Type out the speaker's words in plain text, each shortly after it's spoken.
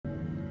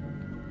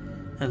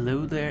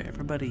Hello there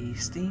everybody,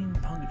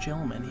 Steampunk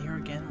Gentleman here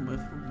again with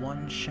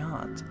One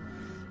Shot.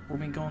 We'll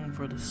be going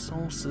for the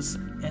Solstice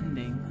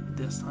ending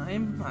this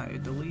time. I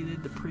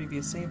deleted the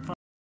previous save file,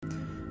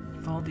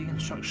 followed the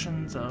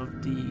instructions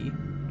of the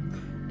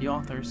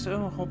author,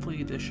 so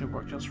hopefully this should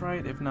work just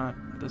right. If not,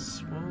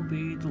 this will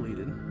be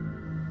deleted.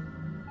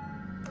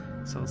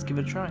 So let's give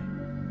it a try.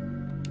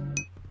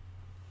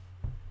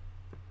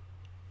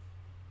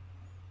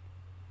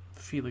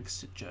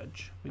 Felix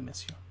Judge, we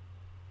miss you.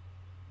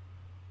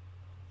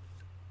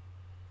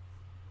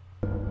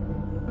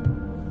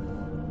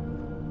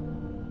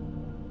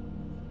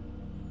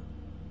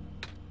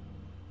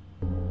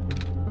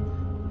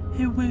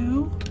 Hey,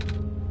 woo,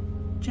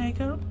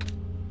 Jacob.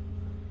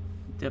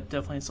 Yep,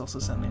 definitely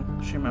Solstice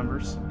ending. She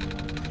remembers.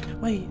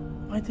 Wait,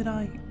 why did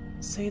I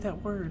say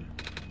that word?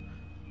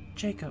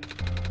 Jacob.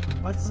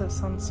 Why does that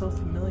sound so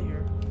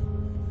familiar?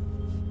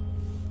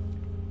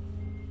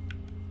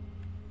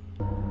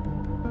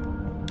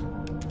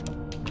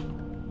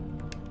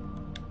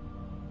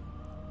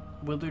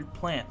 Withered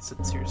plant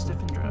sits here stiff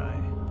and dry.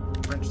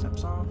 Branch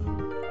steps off.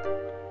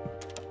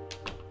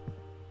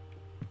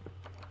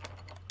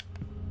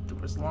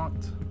 Door's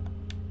locked.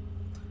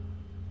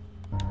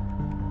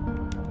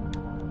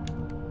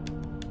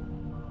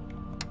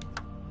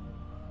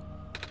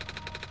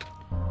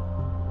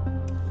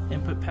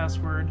 Input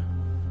password.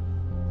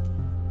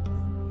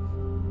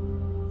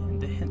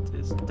 And the hint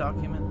is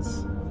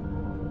documents.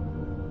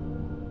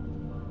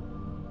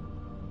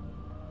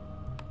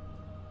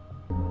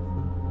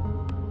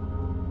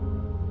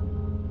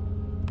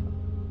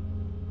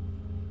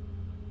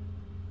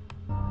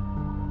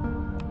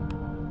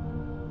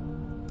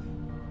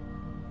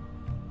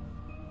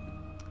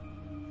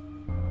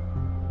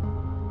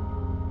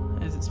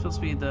 Is it supposed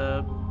to be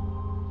the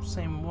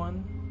same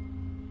one?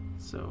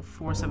 So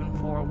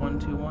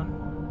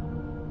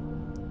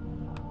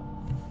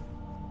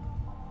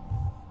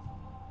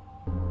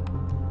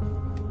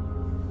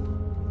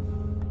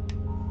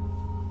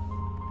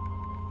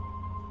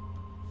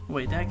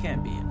Wait, that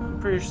can't be it. I'm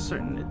pretty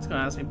certain it's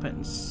gonna ask me to put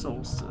in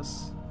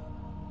Solstice.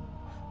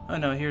 Oh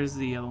no, here's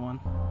the other one.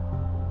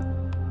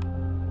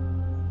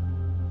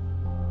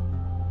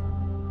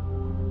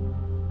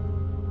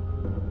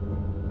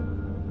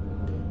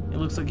 It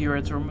looks like you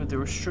are to remove the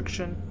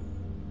restriction.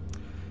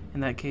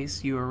 In that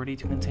case, you are ready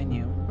to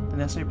continue. The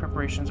necessary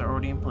preparations are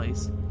already in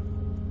place.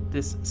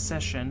 This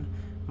session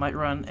might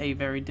run a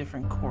very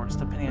different course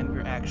depending on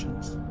your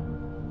actions.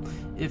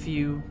 If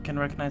you can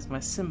recognize my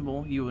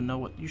symbol, you will know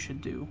what you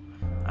should do.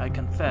 I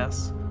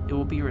confess, it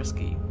will be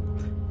risky.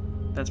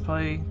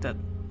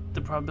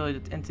 The probability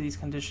that the entity's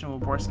condition will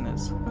worsen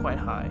is quite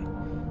high.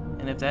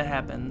 And if that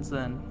happens,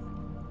 then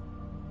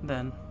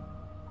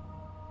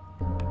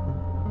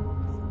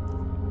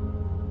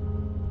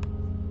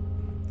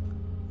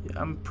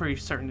I'm pretty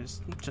certain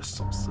it's just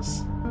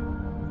Solstice.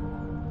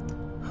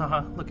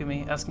 Haha, look at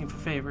me, asking for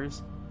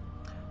favors.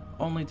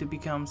 Only to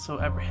become so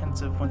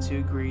apprehensive once you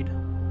agreed.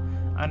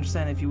 I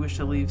understand if you wish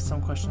to leave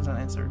some questions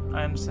unanswered.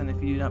 I understand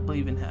if you do not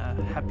believe in a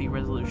happy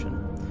resolution.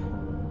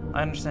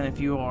 I understand if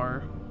you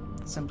are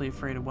simply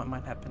afraid of what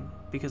might happen,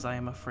 because I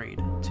am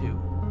afraid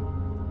too.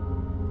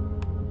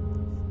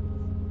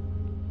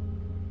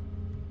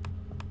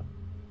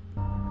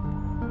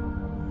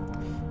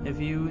 If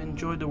you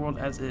enjoyed the world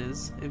as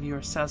is, if you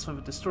are satisfied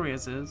with the story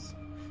as is,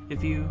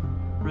 if you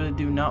really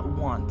do not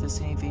want to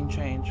see anything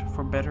change,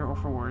 for better or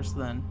for worse,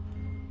 then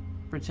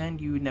pretend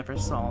you never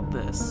saw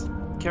this.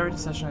 Carry the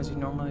session as you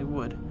normally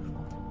would.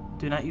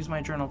 Do not use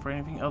my journal for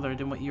anything other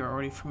than what you are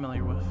already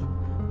familiar with.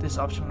 This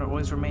option will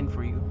always remain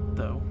for you,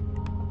 though.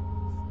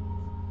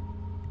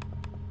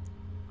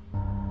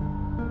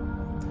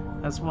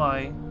 That's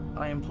why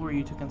I implore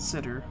you to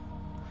consider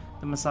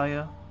the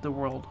Messiah, the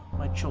world,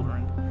 my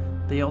children.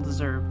 They all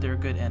deserve their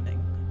good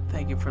ending.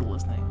 Thank you for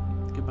listening.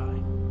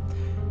 Goodbye.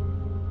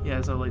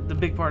 Yeah, so like the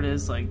big part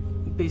is like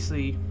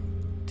basically,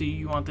 do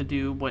you want to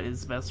do what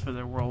is best for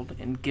the world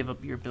and give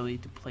up your ability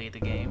to play the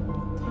game,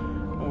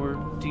 or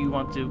do you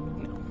want to,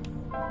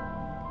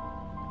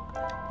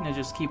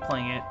 just keep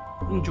playing it,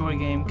 enjoy the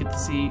game, keep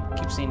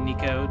seeing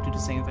Nico do the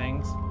same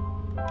things.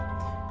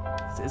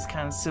 It's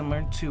kind of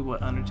similar to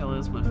what Undertale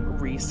is with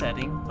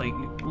resetting, like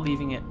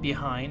leaving it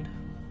behind.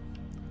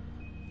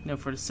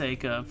 For the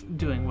sake of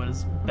doing what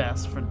is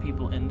best for the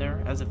people in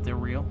there, as if they're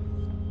real.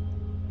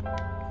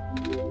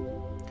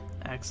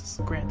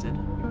 Access granted.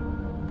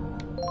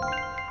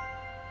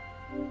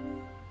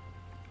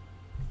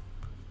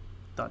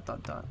 Dot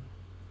dot dot.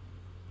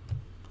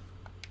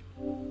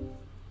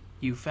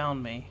 You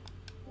found me.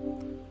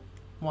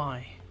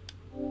 Why?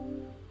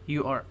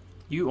 You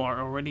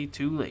are already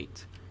too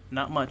late.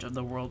 Not much of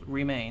the world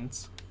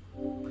remains.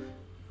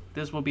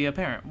 This will be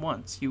apparent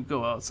once you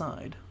go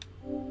outside.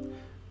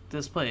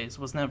 This place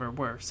was never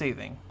worth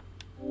saving.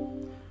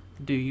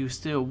 Do you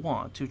still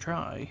want to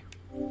try?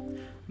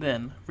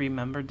 Then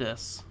remember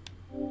this.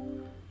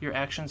 Your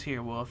actions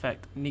here will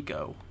affect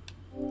Nico.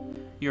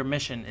 Your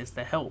mission is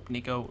to help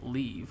Nico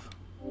leave.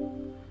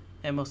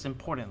 And most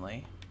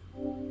importantly,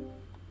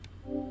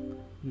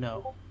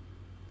 no.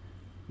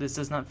 This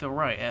does not feel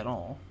right at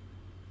all.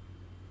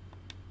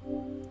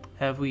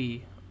 Have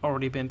we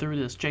already been through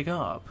this,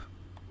 Jacob?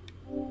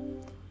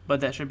 But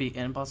that should be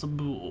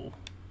impossible.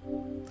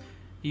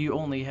 You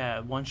only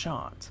had one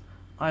shot.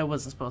 I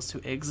wasn't supposed to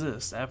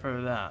exist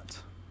after that.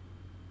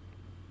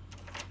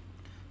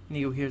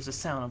 Neo hears the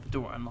sound of the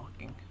door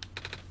unlocking.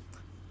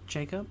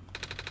 Jacob?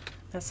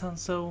 That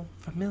sounds so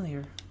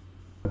familiar.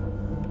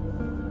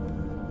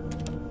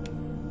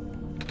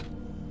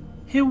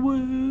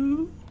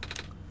 Hello?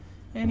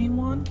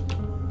 Anyone?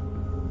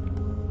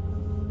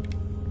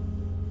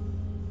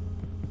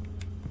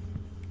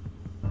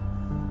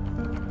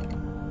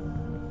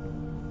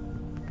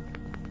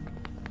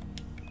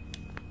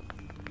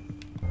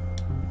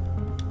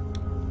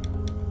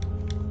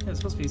 There's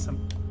supposed to be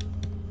some.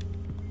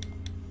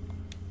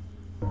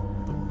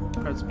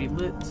 Supposed to be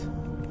lit.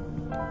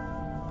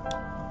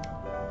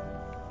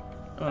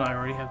 Oh, and I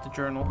already have the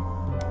journal.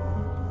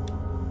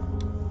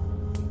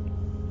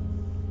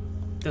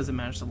 Doesn't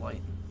match the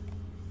light.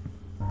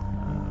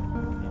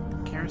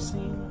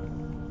 Kerosene.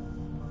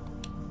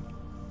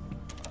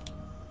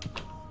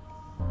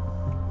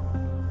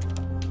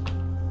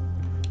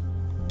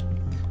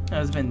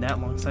 It's been that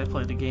long since I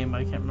played the game,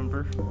 I can't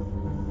remember.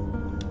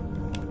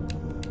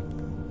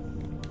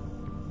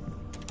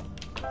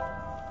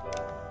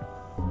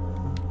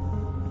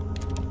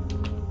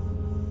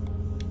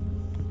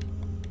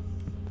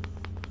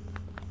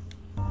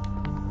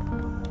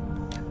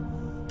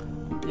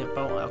 Yeah,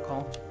 bottle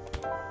alcohol.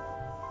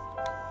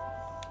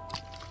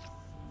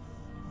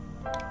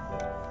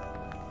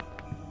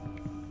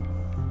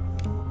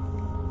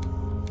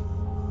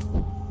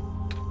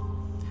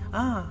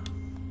 Ah.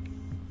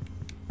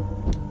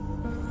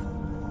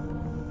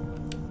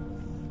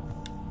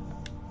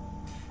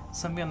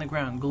 Something on the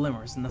ground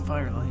glimmers in the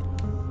firelight.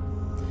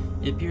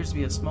 It appears to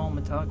be a small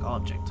metallic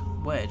object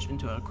wedged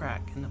into a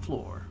crack in the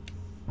floor.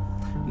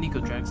 Nico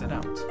drags it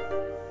out.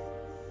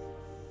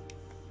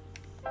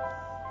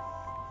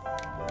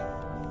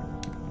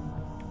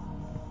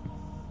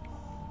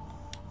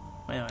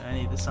 Wait, I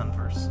need the sun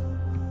first.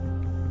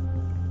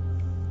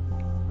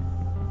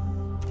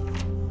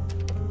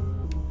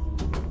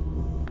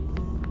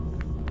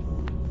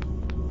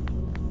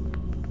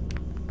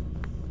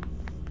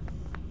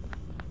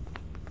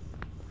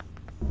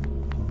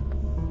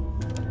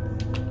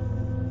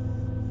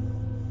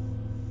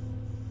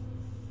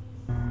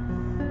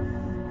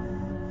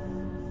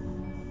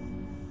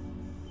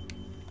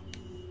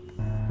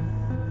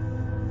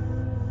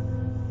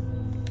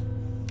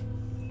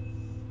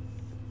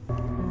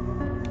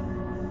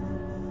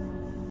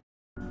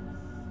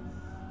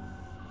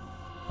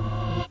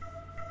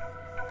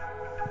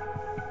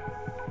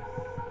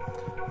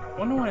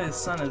 I wonder why the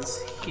sun is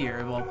here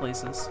of all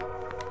places.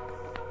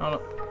 I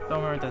don't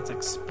remember if that's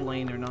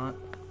explained or not.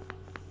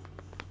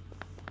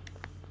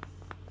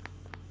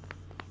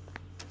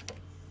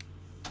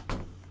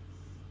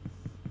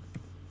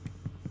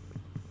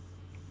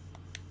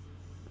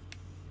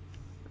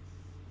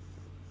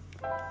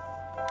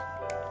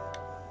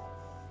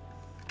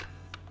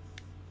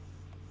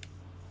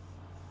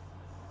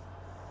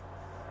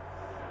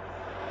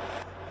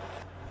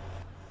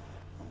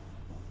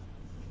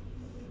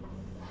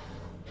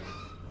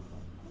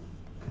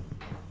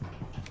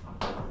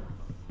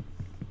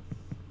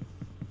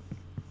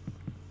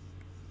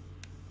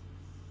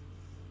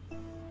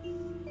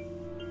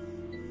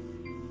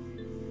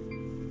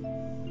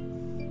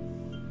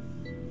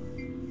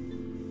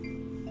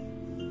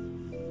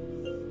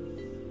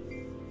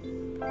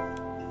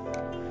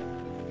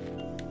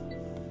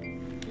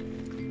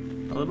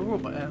 A little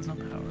robot has no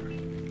power.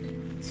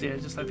 So yeah,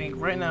 I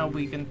think right now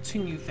we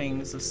continue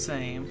things the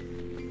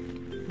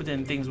same, but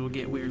then things will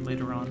get weird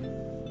later on.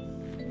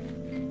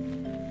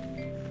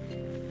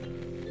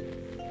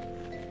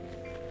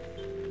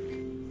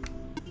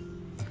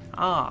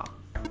 Ah,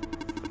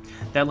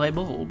 that light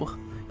bulb.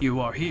 You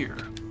are here.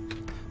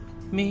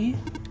 Me?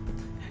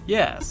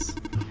 Yes.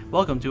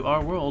 Welcome to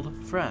our world,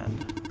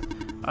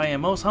 friend. I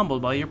am most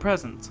humbled by your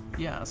presence.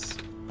 Yes.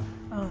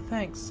 Oh,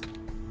 thanks.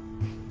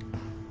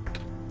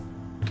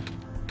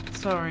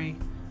 Sorry,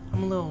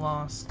 I'm a little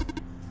lost.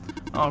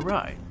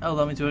 Alright,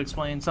 allow me to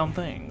explain some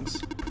things.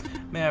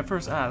 May I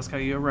first ask how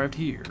you arrived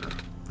here?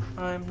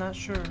 I'm not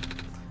sure.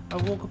 I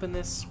woke up in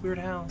this weird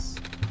house.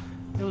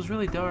 It was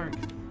really dark.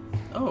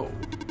 Oh,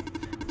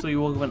 so you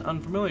woke up in an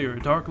unfamiliar,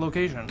 dark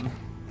location?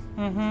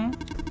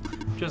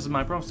 Mm-hmm. Just as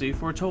my prophecy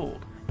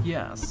foretold.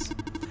 Yes.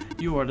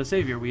 You are the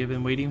savior we have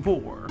been waiting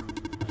for.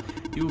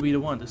 You will be the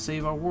one to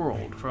save our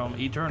world from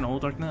eternal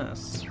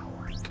darkness.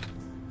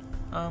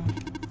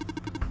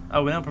 I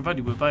will now provide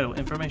you with vital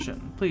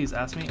information. Please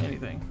ask me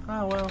anything.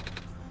 Ah, well,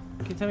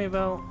 can you tell me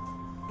about...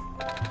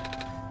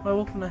 Well, I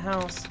woke up in the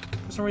house.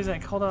 For some reason I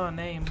called out a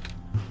name.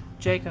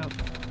 Jacob.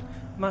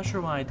 I'm not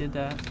sure why I did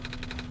that.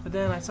 But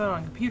then I saw it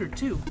on computer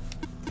too.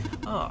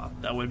 Ah,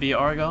 that would be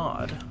our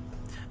god.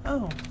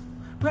 Oh,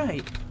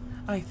 right.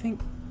 I feel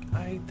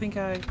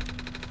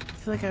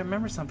like I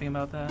remember something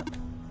about that.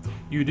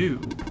 You do?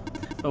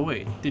 But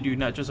wait, did you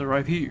not just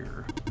arrive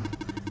here?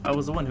 I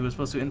was the one who was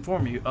supposed to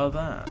inform you of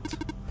that.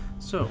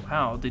 So,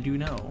 how did you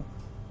know?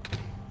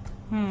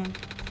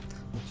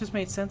 Just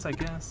made sense, I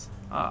guess.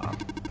 Ah.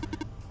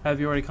 Have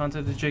you already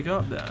contacted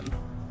Jacob then?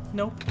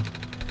 Nope.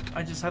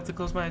 I just have to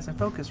close my eyes and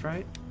focus,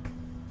 right?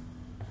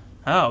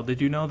 How did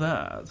you know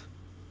that?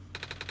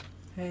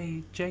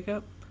 Hey,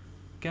 Jacob?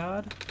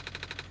 God?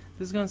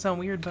 This is gonna sound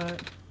weird,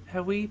 but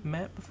have we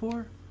met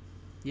before?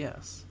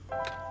 Yes.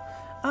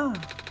 Ah,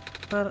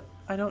 but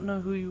I don't know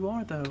who you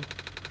are, though.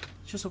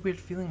 It's just a weird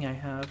feeling I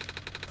have.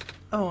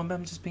 Oh, and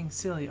I'm just being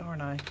silly,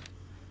 aren't I?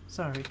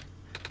 Sorry.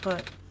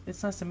 But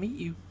it's nice to meet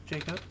you,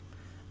 Jacob.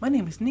 My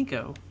name is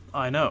Nico.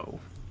 I know.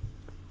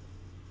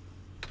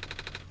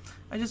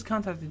 I just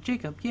contacted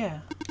Jacob,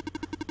 yeah.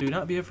 Do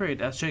not be afraid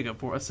to ask Jacob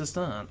for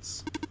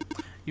assistance.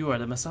 You are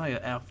the Messiah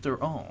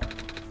after all.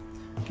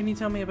 Can you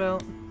tell me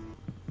about...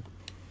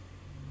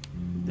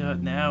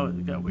 now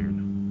it got weird.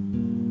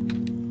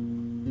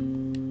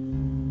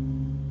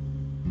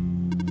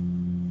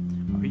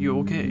 Are you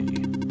okay?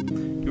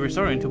 You were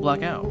starting to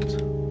black out.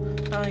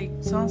 I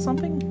saw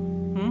something?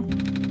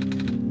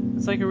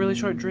 It's like a really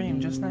short dream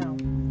just now.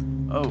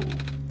 Oh.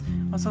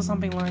 I saw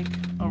something like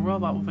a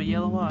robot with a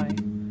yellow eye.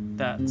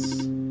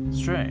 That's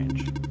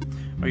strange.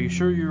 Are you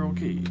sure you're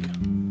okay?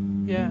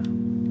 Yeah.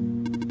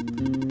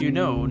 You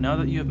know, now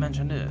that you have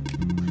mentioned it,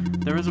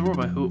 there is a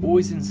robot who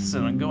always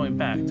insisted on going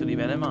back to the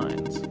abandoned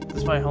mines,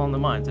 despite how long the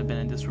mines have been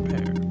in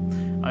disrepair.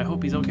 I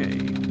hope he's okay.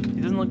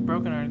 He doesn't look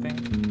broken or anything,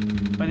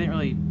 but I didn't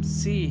really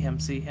see him,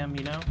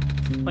 you know?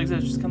 Like I said,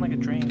 it's just kind of like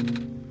a dream.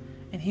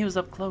 And he was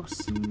up close.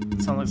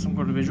 It sounded like some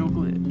sort of visual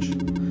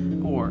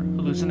glitch. Or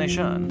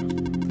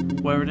hallucination.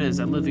 Whatever it is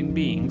that living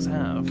beings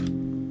have.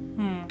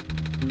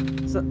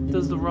 So,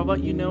 does the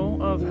robot you know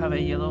of have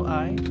a yellow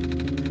eye? I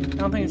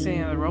don't think I've seen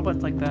any other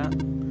robots like that.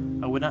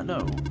 I would not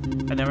know.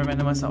 I never met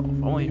him myself.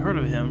 Only heard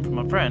of him from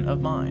a friend of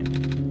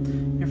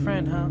mine. Your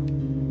friend, huh?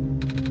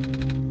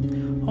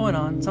 Hold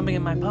on, something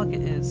in my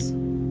pocket is...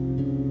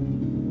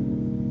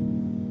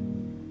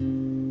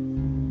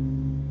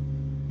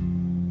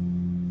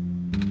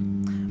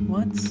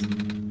 What?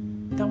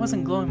 That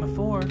wasn't glowing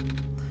before.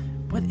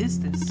 What is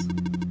this?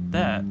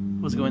 That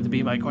was going to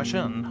be my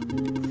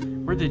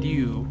question. Where did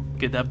you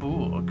get that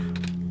book?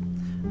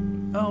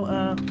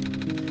 Oh,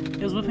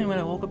 it was with me when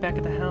I woke up back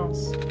at the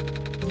house.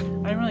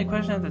 I didn't really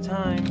question it at the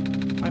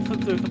time. I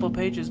flipped through a couple of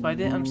pages, but I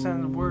didn't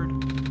understand the word.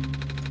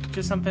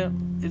 Just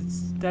something...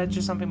 Is that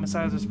just something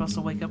messiahs are supposed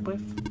to wake up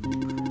with?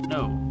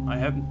 No, I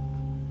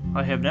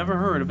have never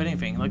heard of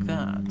anything like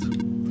that.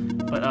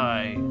 But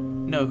I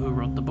know who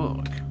wrote the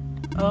book.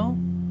 Oh?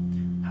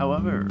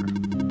 However,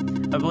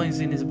 I've only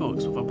seen his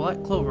books with a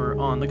black clover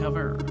on the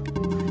cover.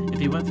 If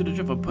he went through the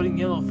trouble of putting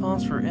yellow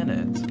phosphor in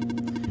it,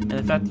 and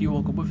the fact that you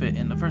woke up with it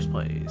in the first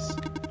place,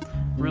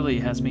 really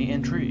has me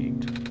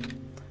intrigued.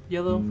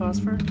 Yellow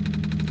phosphor?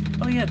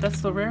 Oh yeah,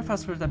 that's the rare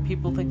phosphor that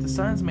people think the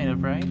sun's made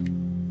of, right?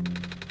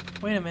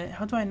 Wait a minute,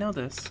 how do I know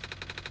this?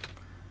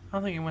 I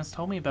don't think anyone's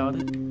told me about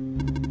it.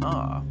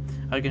 Ah,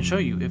 I can show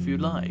you if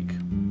you'd like.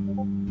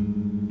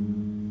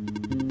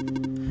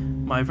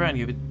 My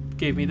friend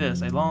gave me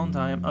this a long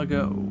time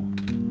ago.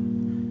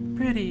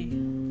 Pretty.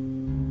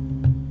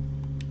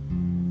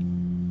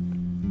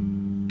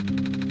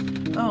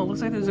 Oh,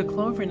 looks like there's a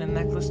clover in the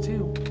necklace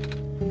too.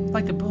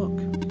 Like the book.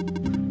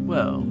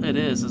 Well, it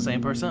is the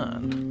same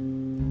person.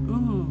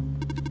 Ooh.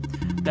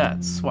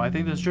 That's why I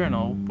think this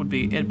journal would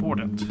be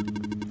important.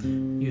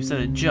 You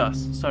said it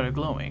just started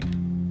glowing.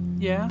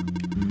 Yeah?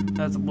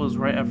 That was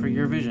right after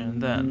your vision,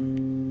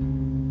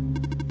 then.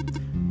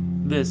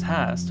 This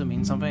has to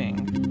mean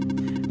something.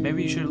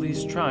 Maybe you should at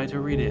least try to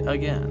read it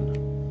again.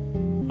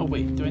 Oh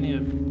wait, do I need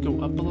to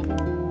go up a level?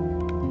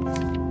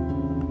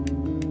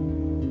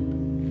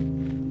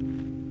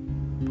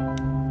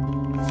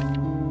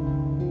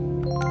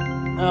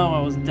 Oh,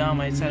 I was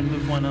dumb. I just had to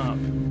move one up.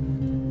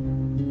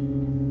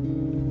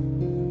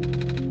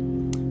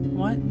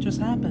 What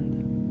just happened?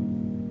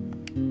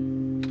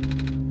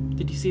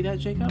 Did you see that,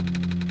 Jacob?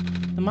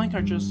 The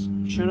minecart just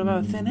showed up out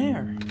of thin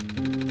air.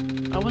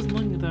 I wasn't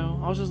looking though.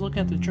 I was just looking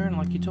at the journal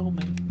like you told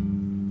me.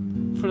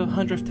 For the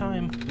 100th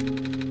time.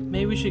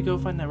 Maybe we should go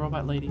find that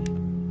robot lady.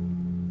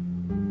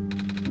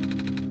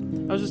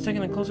 I was just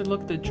taking a closer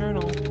look at the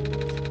journal.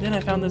 Then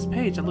I found this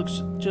page that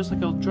looks just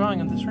like a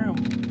drawing of this room.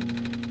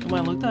 And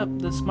when I looked up,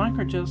 this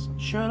minecart just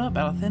showed up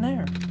out of thin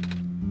air.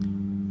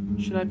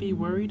 Should I be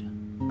worried?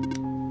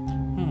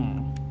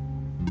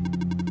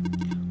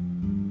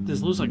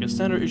 This looks like a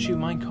standard issue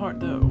minecart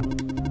though,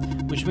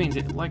 which means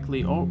it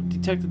likely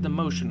detected the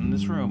motion in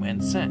this room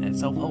and sent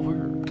itself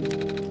over.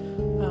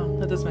 Oh,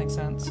 that does make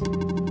sense.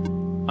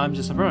 I'm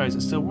just surprised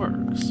it still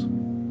works.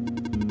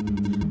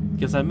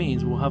 Guess that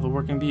means we'll have a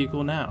working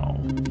vehicle now.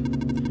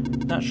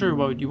 Not sure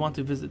why you want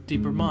to visit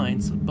deeper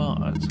mines,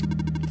 but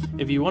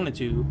if you wanted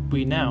to,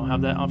 we now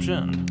have that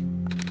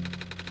option.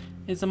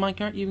 Is the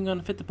minecart even going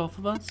to fit the both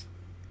of us?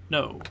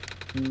 No.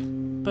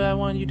 But I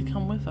wanted you to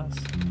come with us.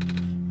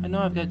 I know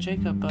I've got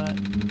Jacob, but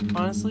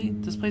honestly,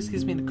 this place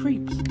gives me the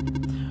creeps.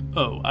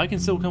 Oh, I can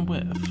still come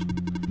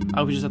with.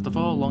 I would just have to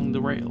follow along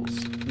the rails.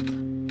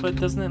 But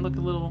doesn't it look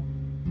a little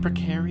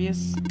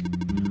precarious?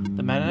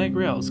 The magnetic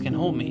rails can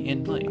hold me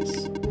in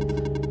place.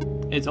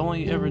 It's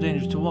only ever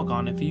dangerous to walk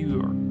on if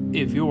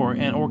you're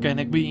an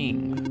organic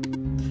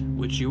being,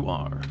 which you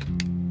are.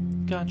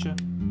 Gotcha.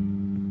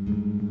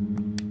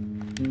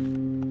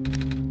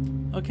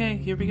 Okay,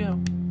 here we go.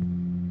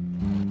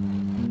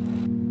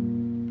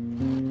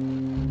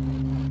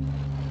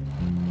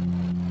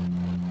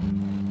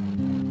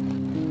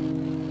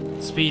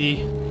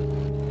 Speedy.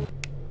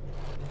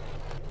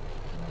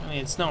 I mean,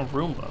 it's no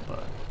Roomba,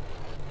 but...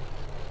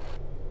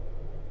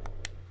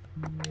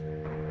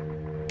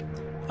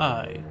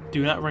 I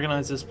do not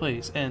recognize this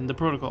place and the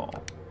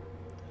protocol.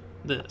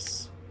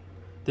 This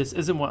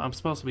isn't what I'm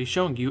supposed to be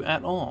showing you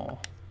at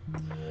all.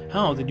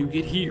 How did you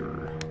get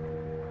here?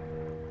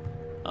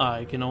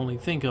 I can only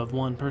think of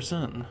one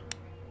person.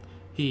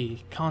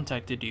 He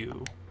contacted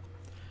you.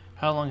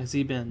 How long has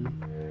he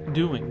been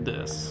doing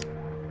this?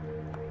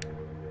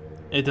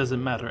 It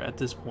doesn't matter at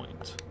this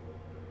point.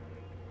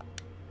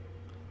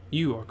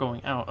 You are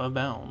going out of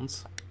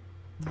bounds.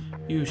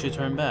 You should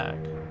turn back.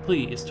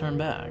 Please turn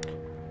back.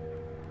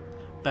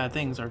 Bad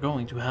things are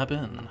going to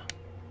happen.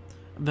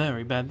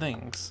 Very bad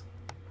things.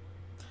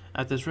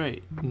 At this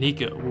rate,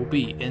 Nico will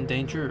be in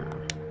danger.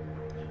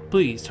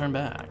 Please turn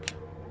back.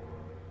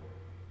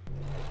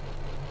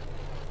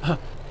 Huh.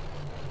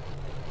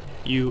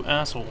 You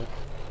asshole.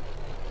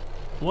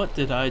 What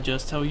did I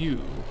just tell you?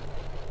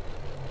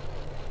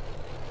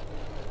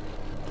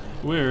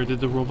 Where did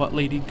the robot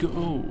lady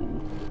go?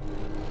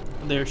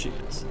 There she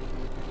is.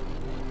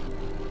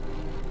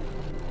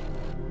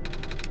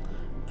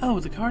 Oh,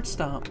 the cart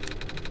stopped.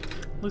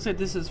 Looks like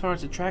this is as far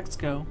as the tracks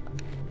go.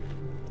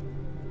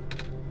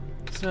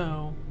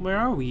 So, where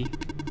are we?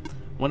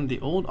 One of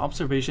the old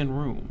observation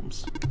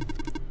rooms.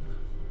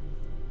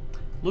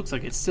 Looks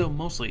like it's still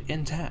mostly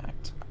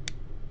intact.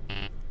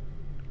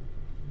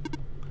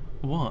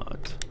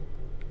 What?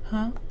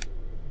 Huh?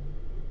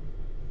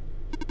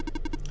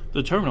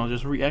 The terminal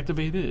just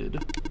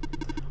reactivated,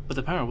 but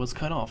the power was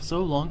cut off so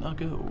long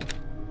ago.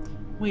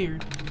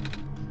 Weird.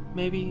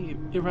 Maybe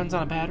it runs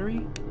on a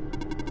battery?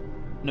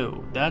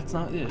 No, that's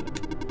not it.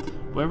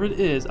 Wherever it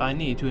is, I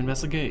need to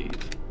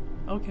investigate.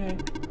 Okay.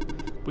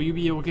 Will you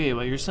be okay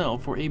by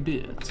yourself for a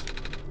bit?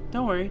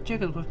 Don't worry,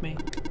 Jacob's with me.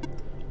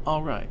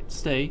 Alright,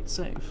 stay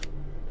safe.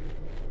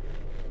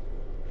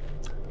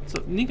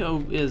 So,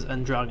 Nico is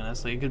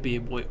androgynous, like it could be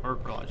a boy or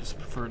girl. I just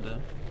prefer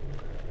the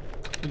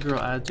girl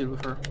attitude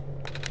with her.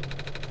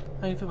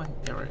 How you feeling?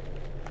 Yeah, right.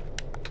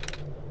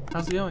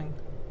 How's it going?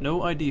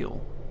 No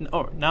ideal.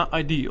 Or, not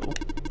ideal.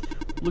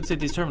 Looks like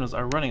these terminals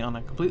are running on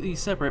a completely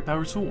separate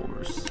power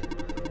source.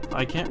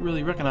 I can't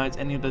really recognize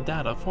any of the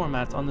data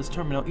formats on this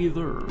terminal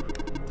either.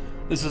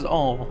 This is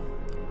all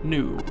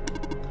new,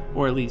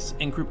 or at least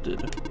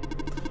encrypted.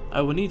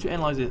 I will need to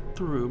analyze it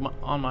through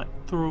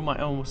my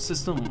own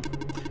system.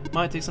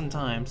 Might take some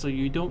time, so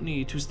you don't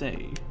need to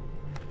stay.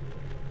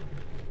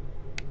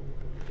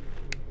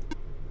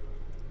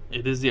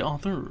 It is the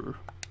author.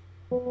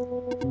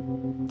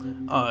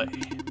 I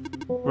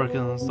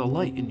recognize the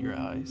light in your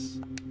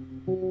eyes.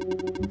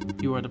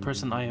 You are the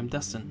person I am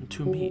destined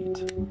to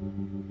meet.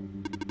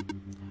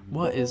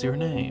 What is your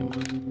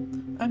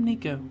name? I'm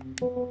Nico.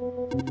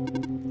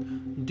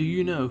 Do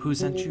you know who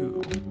sent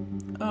you?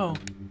 Oh,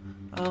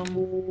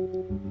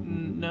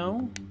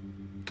 no?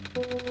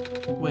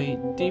 Wait,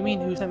 do you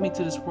mean who sent me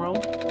to this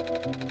world?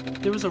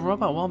 There was a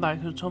robot a while back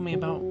who told me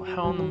about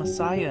how I'm the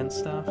Messiah and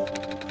stuff.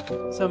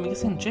 So I'm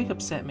guessing Jacob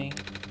sent me,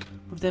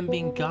 with them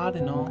being God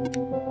and all.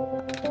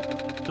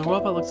 The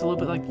robot looks a little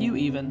bit like you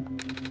even.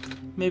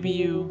 Maybe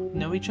you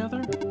know each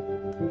other?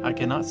 I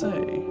cannot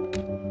say.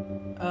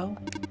 Oh?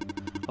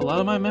 A lot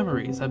of my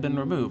memories have been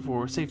removed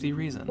for safety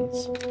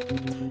reasons.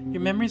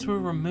 Your memories were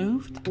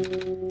removed?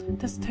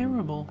 That's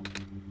terrible.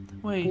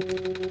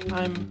 Wait,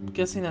 I'm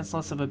guessing that's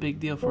less of a big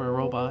deal for a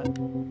robot.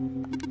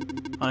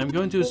 I'm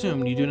going to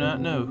assume you do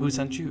not know who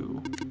sent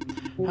you.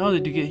 How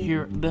did you get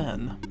here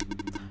then?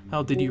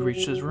 How did you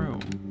reach this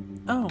room?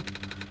 Oh,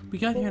 we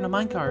got here in a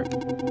minecart.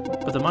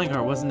 But the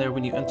minecart wasn't there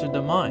when you entered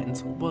the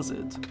mines, was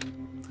it?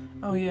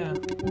 Oh yeah.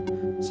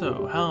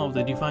 So, how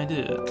did you find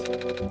it?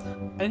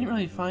 I didn't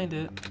really find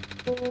it.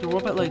 The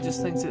robot lady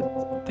just thinks it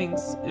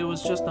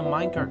was just a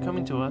minecart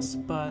coming to us,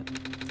 but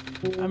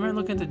I remember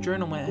looking at the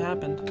journal when it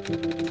happened.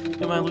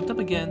 And when I looked up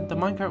again, the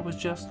minecart was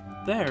just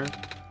there.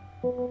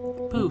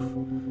 Poof.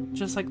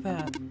 Just like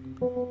that.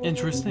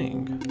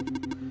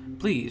 Interesting.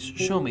 Please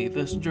show me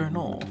this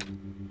journal.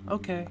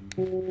 Okay.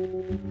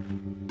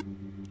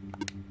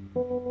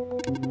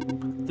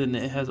 Then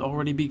it has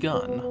already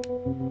begun.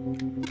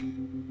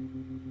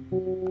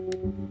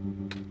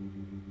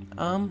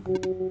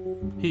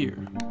 Here.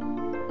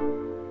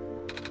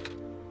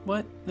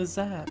 What is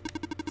that?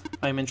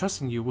 I am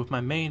entrusting you with my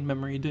main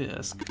memory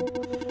disk.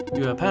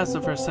 You have passed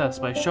the first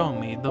test by showing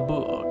me the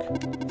book.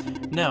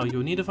 Now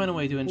you'll need to find a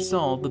way to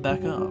install the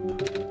backup.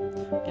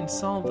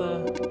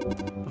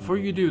 Before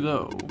you do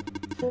though,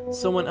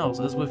 someone else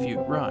is with you,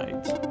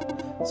 right?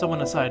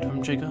 Someone aside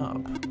from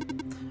Jacob.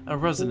 A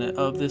resident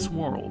of this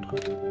world.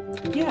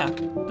 Yeah,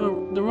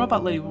 the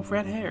robot lady with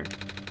red hair.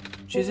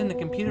 She's in the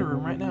computer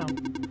room right now.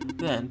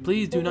 Then,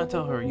 please do not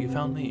tell her you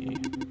found me.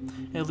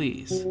 At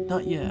least,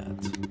 not yet.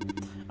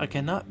 I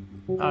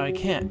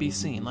can't be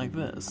seen like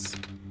this.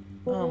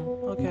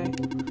 Okay.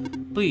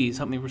 Please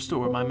help me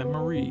restore my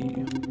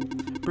memory.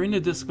 Bring the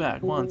disk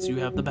back once you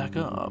have the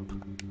backup.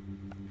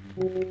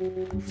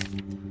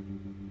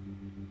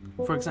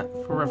 For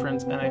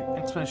reference and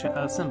explanation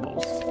of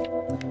symbols.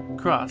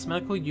 Cross.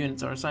 Medical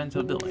units are assigned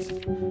to a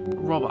building.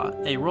 Robot.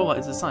 A robot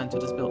is assigned to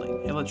this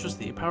building.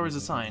 Electricity. Power is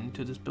assigned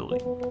to this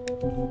building.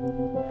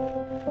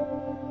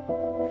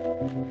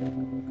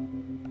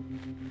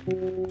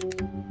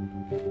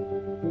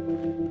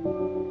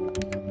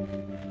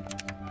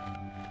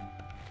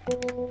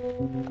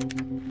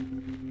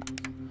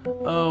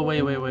 Oh,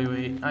 wait.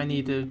 I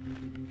need to...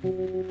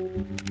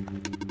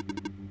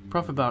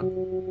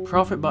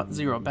 Profitbot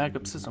 0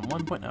 backup system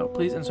 1.0.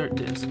 Please insert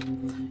disk.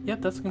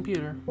 Yep, that's a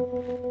computer.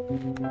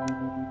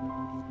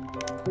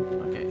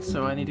 Okay,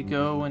 so I need to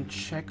go and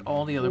check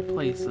all the other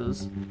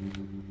places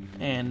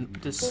and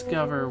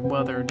discover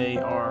whether they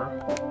are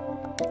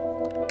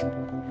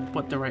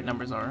what the right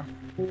numbers are.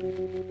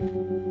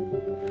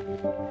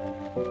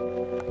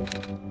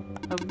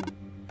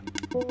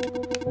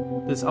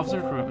 This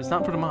officer's room is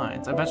not for the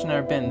mines. I've actually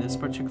never been in this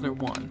particular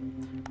one.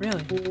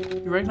 Really?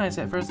 You recognize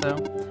it at first, though?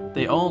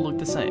 They all look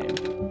the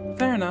same.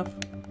 Fair enough.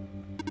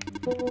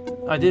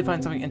 I did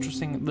find something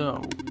interesting,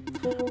 though.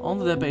 All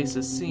the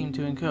databases seem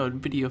to encode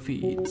video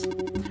feeds.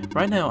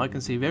 Right now, I can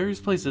see various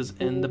places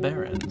in the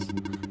Barrens.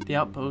 The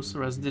outposts, the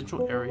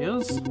residential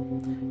areas,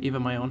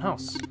 even my own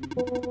house.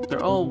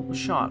 They're all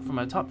shot from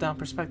a top-down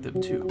perspective,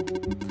 too.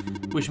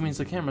 Which means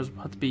the cameras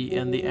have to be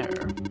in the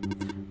air.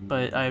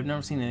 But I have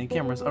never seen any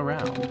cameras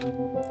around.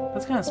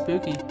 That's kind of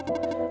spooky.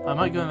 I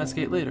might go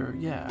investigate later,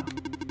 yeah.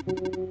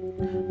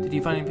 Did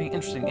you find anything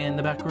interesting in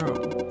the back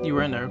room? You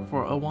were in there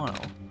for a while.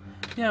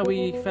 Yeah,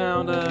 we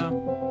found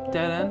a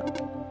dead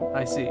end.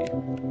 I see.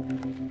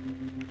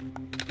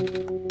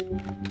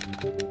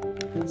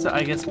 So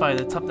I guess by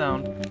the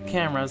top-down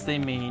cameras, they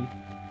mean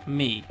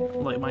me,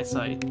 like my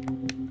site.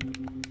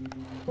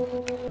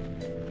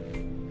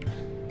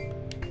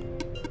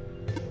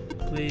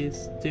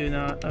 Please do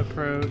not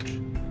approach.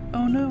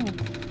 Oh no!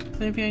 Is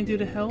there anything I can do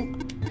to help?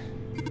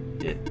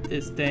 It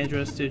is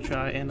dangerous to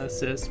try and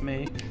assist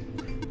me.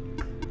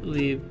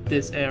 Leave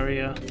this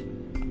area.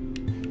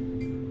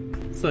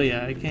 So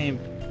yeah, I came.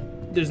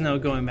 There's no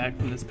going back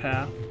from this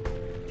path.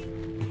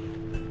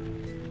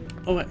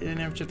 Oh, I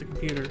never checked the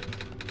computer.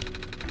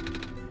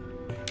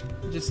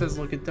 It just says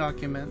look at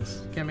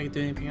documents. Can't make it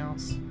do anything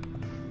else.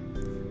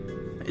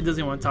 It doesn't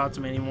even want to talk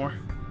to me anymore.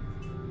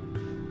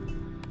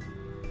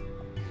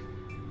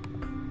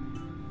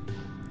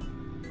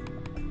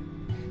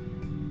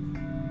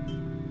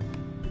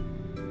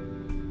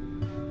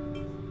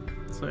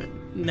 So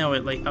now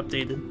it like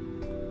updated.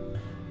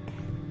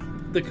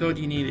 The code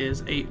you need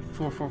is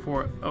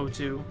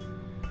 844402.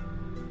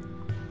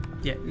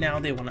 Yeah, now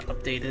they want to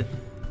update it.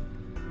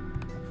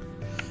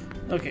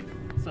 Okay,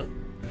 so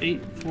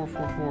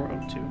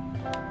 844402.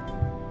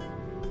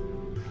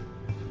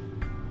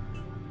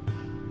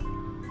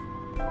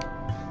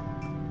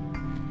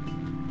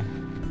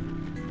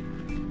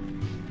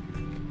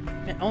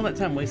 Man, all that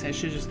time wasted, I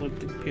should just look at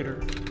the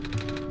computer.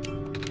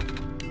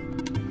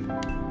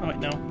 Oh wait,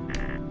 no.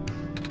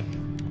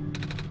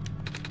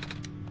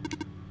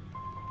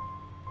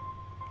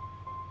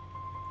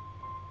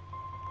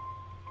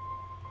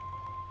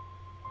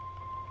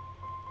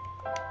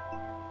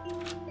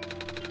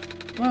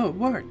 Whoa, it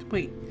worked!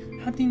 Wait,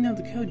 how do you know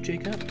the code,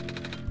 Jacob?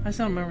 I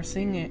still remember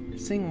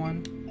seeing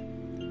one.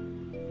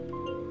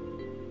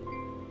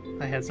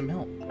 I had some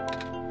help.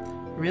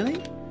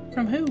 Really?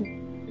 From who?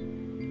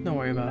 Don't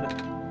worry about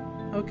it.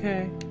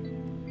 Okay.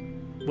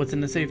 What's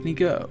in the safe,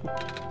 Nico?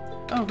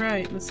 Oh,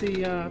 right. Let's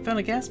see. I found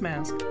a gas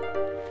mask.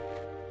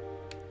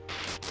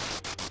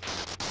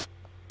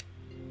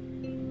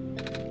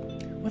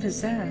 What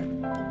is that?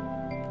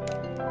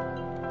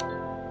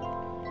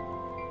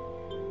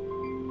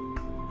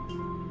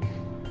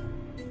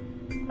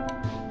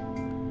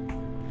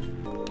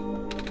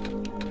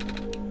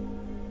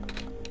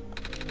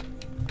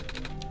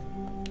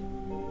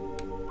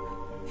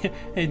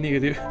 Hey,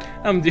 nigga, dude.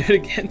 I'm doing it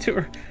again to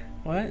her.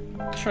 What?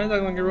 Trying to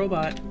talk like a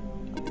robot.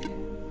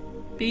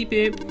 Beep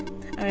beep.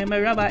 I am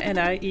a robot and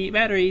I eat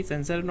batteries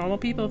instead of normal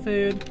people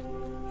food.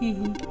 Hee.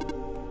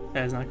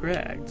 That is not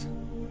correct.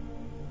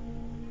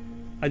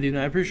 I do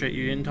not appreciate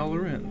your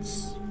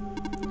intolerance.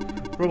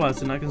 Robots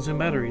do not consume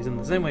batteries in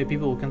the same way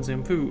people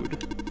consume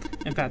food.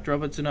 In fact,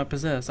 robots do not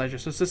possess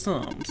digestive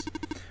systems.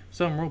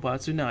 Some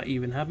robots do not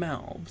even have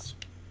mouths.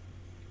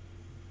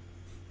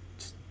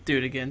 Just do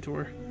it again to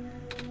her.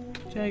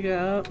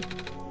 Jacob,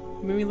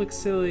 made me look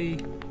silly.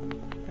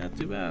 Not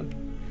too bad.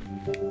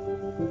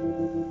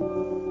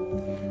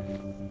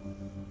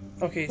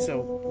 Okay, so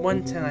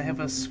 110, I have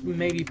a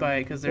maybe buy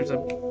it because there's a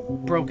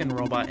broken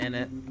robot in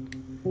it.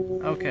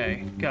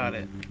 Okay, got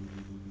it.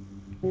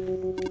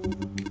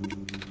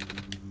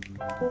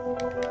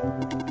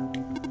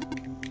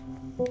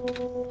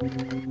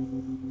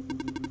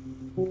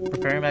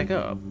 pairing back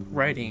up.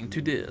 Writing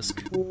to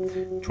disk.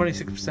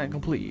 26%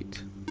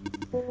 complete.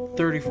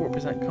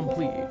 34%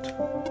 complete.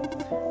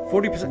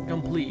 40%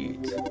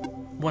 complete.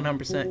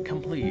 100%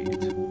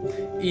 complete.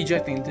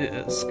 Ejecting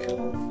disk.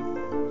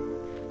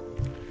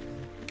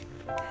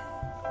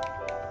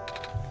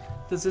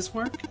 Does this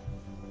work?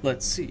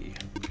 Let's see.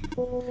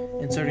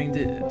 Inserting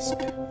disk.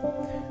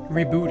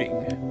 Rebooting.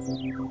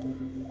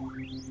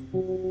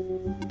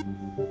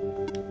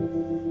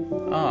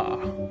 Ah.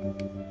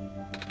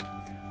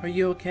 Are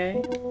you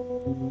okay?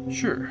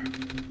 Sure.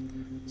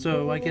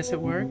 So I guess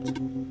it worked?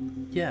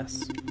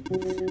 Yes.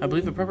 I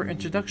believe a proper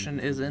introduction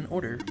is in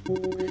order.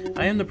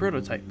 I am the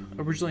prototype,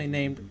 originally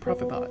named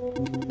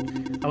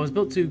ProphetBot. I was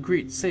built to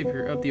greet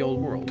savior of the old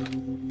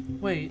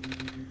world. Wait,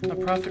 a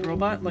prophet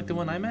robot like the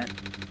one I met?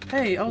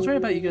 Hey, I was right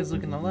about you guys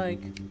looking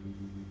alike.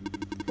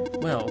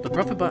 Well, the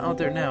ProphetBot out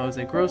there now is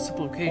a gross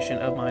simplification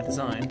of my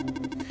design.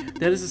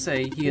 That is to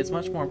say, he is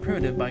much more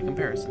primitive by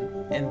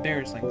comparison.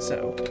 Embarrassing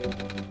so.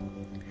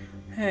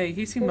 Hey,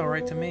 he seemed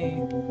alright to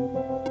me.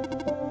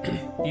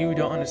 You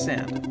don't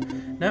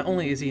understand. Not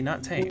only is he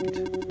not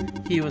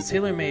tamed, he was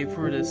tailor-made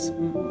for this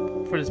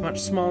much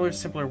smaller,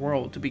 simpler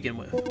world to begin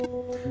with.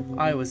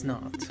 I was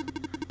not.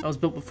 I was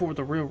built before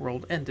the real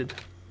world ended.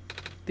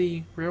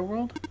 The real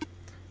world?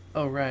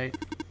 Oh, right.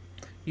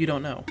 You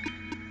don't know.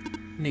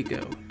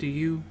 Nico, do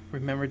you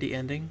remember the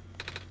ending?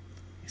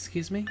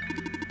 Excuse me?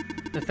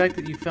 The fact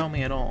that you found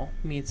me at all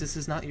means this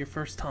is not your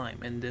first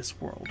time in this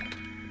world.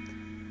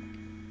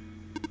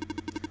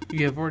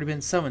 You have already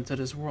been summoned to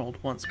this world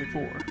once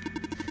before.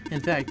 In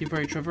fact, you've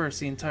already traversed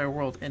the entire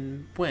world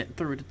and went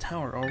through the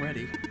tower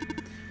already.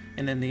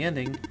 And in the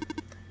ending,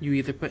 you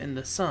either put in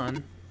the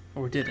sun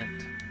or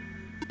didn't.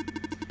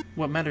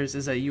 What matters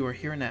is that you are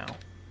here now.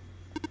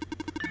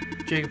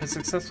 Jacob has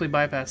successfully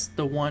bypassed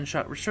the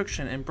one-shot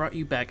restriction and brought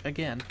you back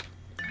again.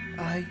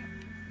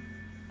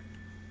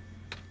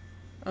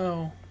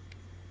 Oh.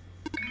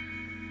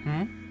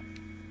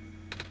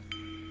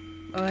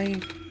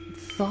 I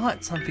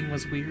thought something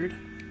was weird.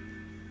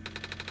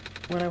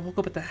 When I woke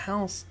up at the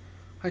house,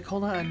 I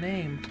called out a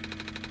name.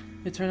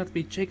 It turned out to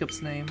be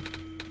Jacob's name.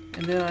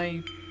 And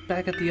then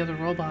back at the other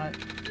robot,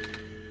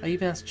 I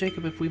even asked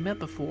Jacob if we met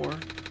before.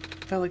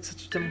 It felt like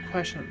such a dumb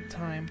question at the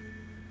time.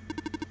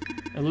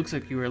 It looks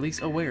like you were at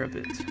least aware of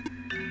it.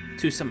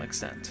 To some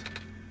extent.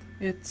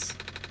 It's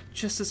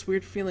just this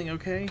weird feeling,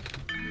 okay?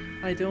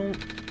 I don't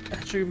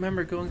actually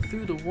remember going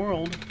through the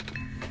world.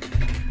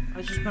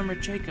 I just remember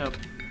Jacob.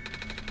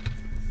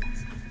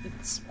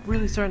 It's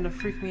really starting to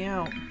freak me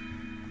out.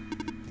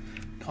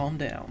 Calm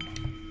down.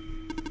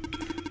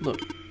 Look,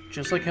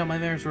 just like how my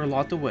memories were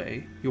locked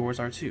away, yours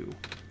are too.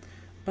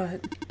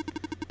 But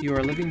you are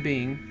a living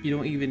being, you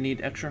don't even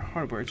need extra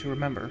hardware to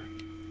remember.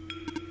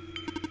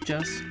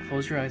 Just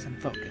close your eyes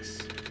and focus.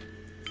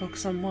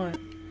 Focus on what?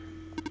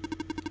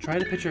 Try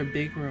to picture a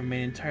big room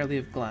made entirely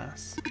of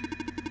glass.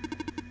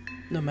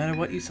 No matter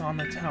what you saw in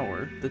the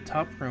tower, the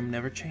top room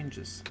never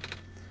changes.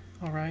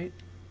 Alright?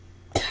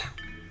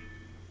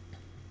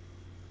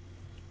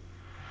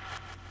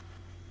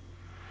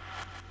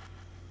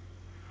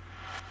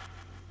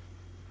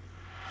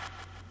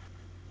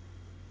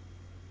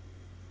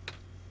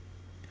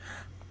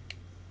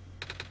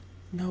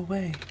 No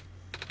way.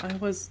 I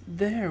was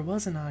there,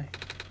 wasn't I?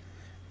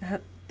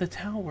 At the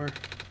tower.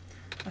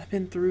 I've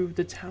been through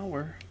the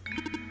tower.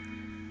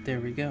 There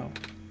we go.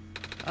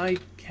 I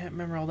can't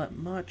remember all that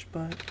much,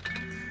 but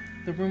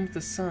the room with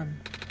the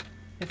sun.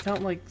 It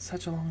felt like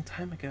such a long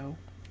time ago.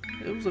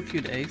 It was a few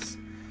days.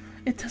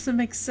 It doesn't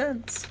make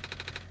sense.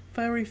 If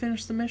I already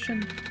finished the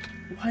mission,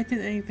 why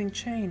didn't anything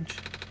change?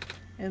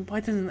 And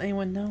why doesn't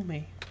anyone know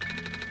me?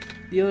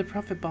 The other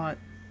ProphetBot,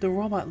 the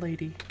robot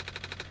lady.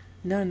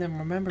 None of them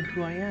remember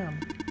who I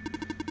am.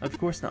 Of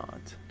course not.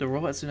 The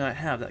robots do not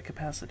have that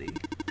capacity.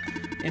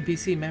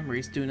 NPC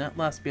memories do not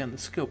last beyond the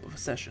scope of a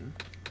session.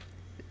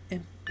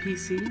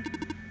 NPC?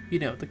 You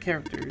know, the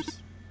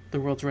characters. The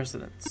world's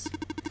residents.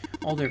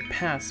 All their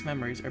past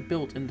memories are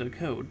built into the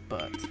code,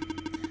 but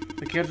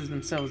the characters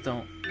themselves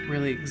don't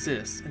really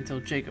exist until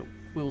Jacob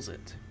wills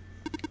it.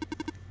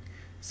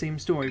 Same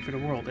story for the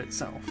world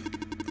itself.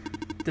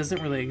 It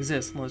doesn't really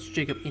exist unless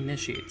Jacob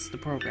initiates the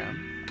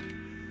program.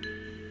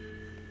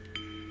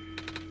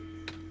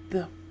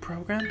 The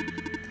program?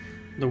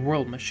 The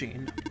World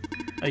Machine.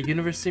 A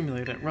universe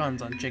simulator that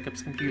runs on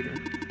Jacob's computer.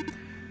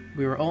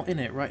 We are all in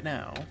it right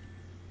now.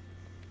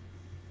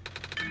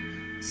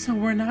 So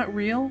we're not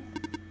real?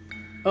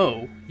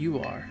 Oh, you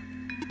are.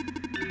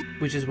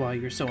 Which is why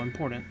you're so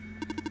important.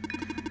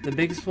 The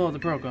biggest flaw of the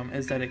program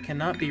is that it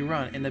cannot be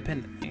run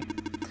independently.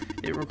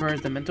 It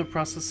requires the mental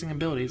processing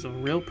abilities of a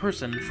real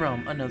person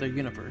from another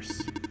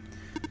universe.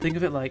 Think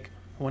of it like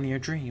one of your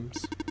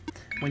dreams.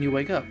 When you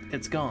wake up,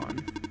 it's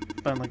gone.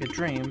 But unlike a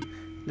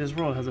dream, this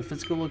world has a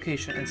physical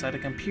location inside a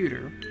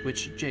computer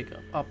which Jacob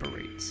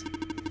operates.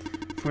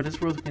 For this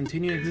world to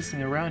continue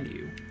existing around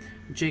you,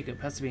 Jacob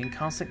has to be in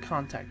constant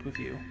contact with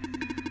you.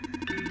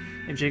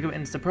 If Jacob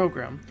ends the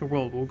program, the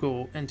world will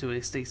go into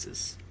a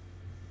stasis.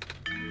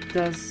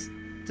 Does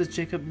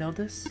Jacob know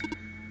this?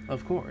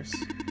 Of course.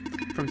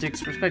 From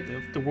Jake's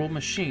perspective, the world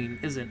machine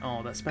isn't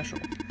all that special.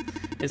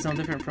 It's no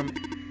different from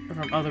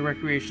other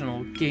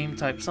recreational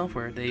game-type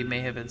software they may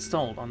have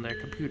installed on their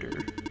computer.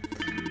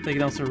 They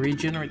can also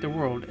regenerate the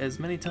world as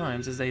many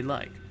times as they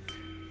like,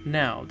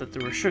 now that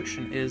the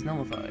restriction is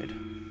nullified.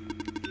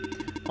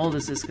 All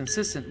this is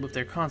consistent with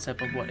their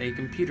concept of what a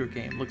computer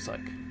game looks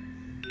like.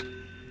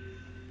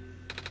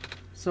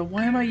 So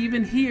why am I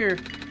even here?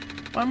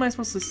 Why am I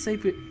supposed to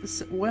save it?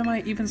 Why am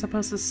I even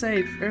supposed to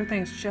save?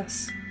 Everything's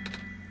just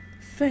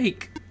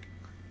fake.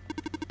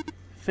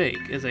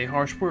 Fake is a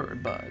harsh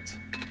word, but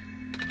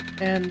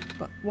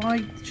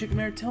why, Chicken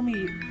Mare, tell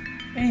me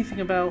anything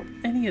about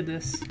any of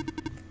this?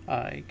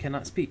 I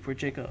cannot speak for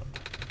Jacob.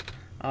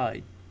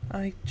 I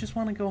just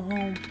want to go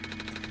home.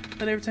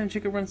 But every time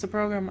Jacob runs the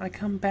program, I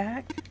come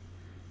back?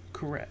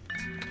 Correct.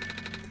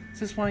 Is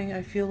this why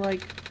it feels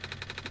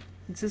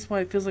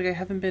like I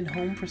haven't been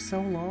home for so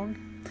long?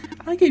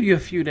 I'll give you a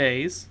few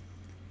days.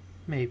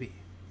 Maybe.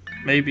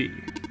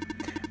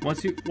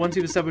 Once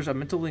you've established a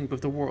mental link with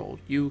the world,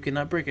 you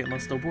cannot break it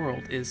unless the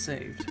world is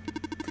saved.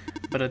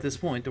 But at this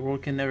point, the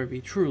world can never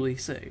be truly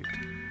saved.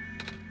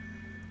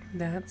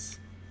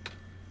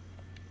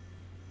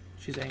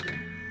 She's angry.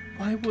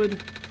 Why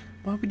would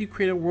you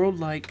create a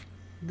world like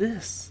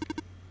this?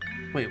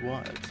 Wait,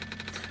 what?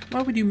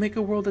 Why would you make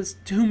a world that's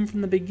doomed from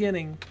the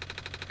beginning?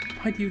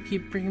 Why do you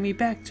keep bringing me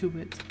back to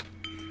it?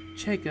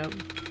 Jacob,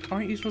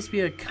 aren't you supposed to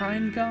be a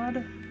kind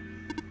god?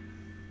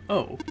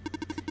 Oh,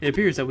 it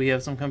appears that we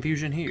have some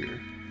confusion here.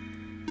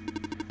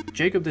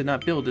 Jacob did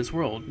not build this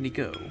world,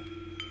 Nico.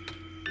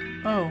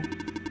 Oh.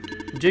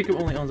 Jacob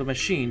only owns a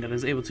machine that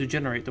is able to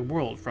generate the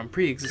world from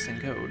pre-existing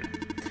code.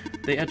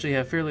 They actually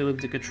have fairly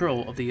limited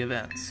control of the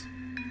events.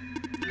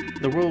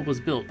 The world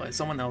was built by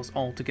someone else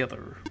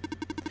altogether.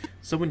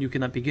 Someone you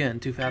cannot begin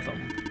to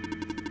fathom.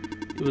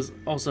 It was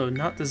also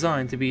not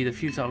designed to be the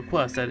futile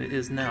quest that it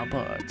is now,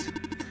 but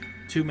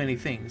too many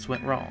things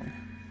went wrong.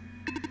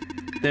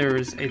 There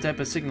is a type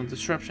of signal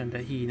disruption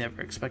that he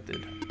never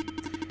expected.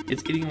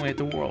 It's eating away at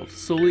the world,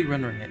 slowly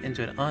rendering it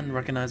into an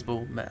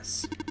unrecognizable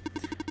mess.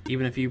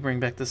 Even if you bring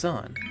back the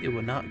sun, it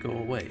will not go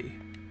away.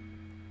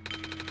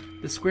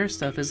 The square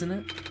stuff, isn't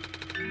it?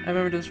 I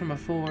remember this from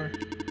before.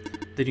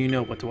 Then you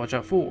know what to watch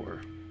out for.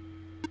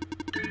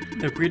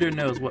 The creator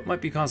knows what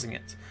might be causing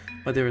it,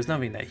 but there is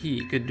nothing that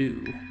he could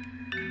do.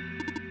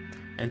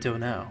 Until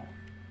now.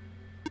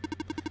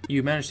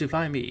 You managed to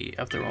find me,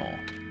 after all.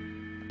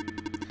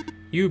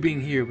 You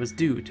being here was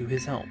due to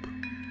his help.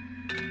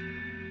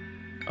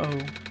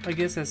 Oh, I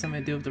guess that's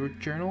something to do with the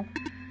journal?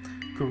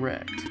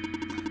 Correct.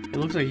 It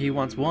looks like he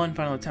wants one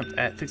final attempt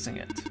at fixing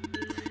it.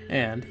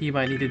 And he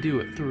might need to do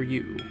it through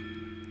you.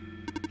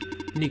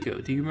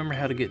 Nico, do you remember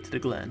how to get to the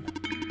Glen?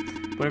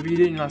 Whatever you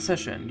did in last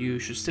session, you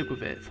should stick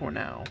with it for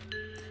now.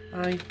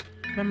 I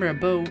remember a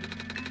boat.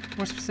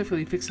 More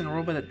specifically, fixing a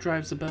robot that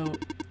drives a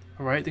boat.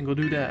 Alright, then go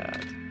do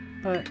that.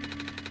 But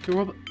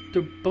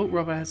the boat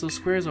robot has those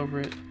squares over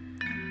it.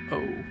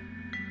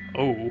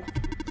 Oh.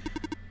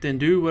 Then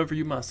do whatever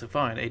you must to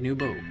find a new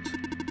boat.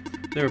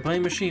 There are plenty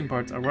of machine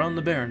parts around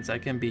the Barrens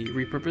that can be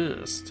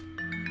repurposed.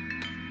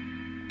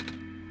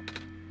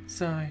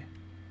 Sigh.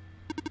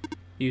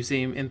 You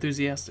seem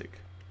enthusiastic.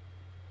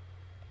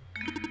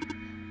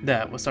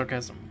 That was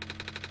sarcasm.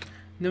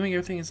 Knowing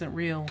everything isn't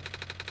real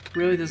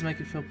really does make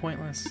it feel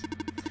pointless.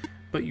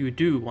 But you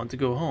do want to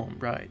go home,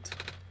 right?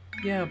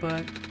 Yeah,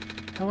 but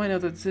how do I know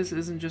that this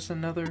isn't just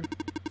another?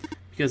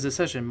 Because this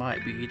session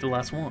might be the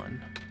last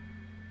one.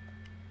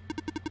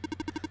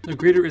 The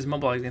creator is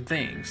mobilizing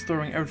things,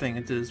 throwing everything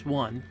into this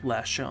one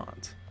last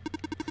shot.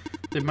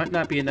 There might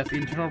not be enough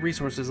internal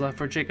resources left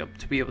for Jacob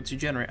to be able to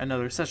generate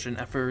another session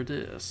after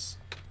this.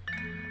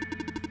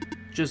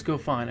 Just go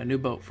find a new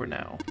boat for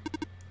now.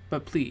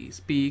 But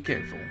please, be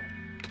careful.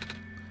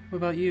 What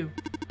about you?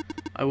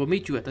 I will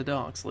meet you at the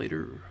docks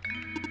later.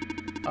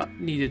 I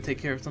need to take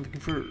care of something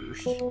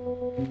first.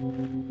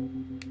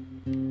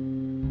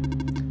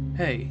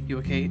 Hey, you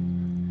okay?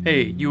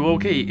 Hey, you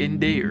okay in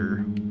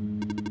there?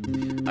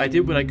 I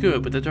did what I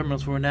could with the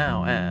terminals for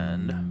now,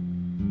 and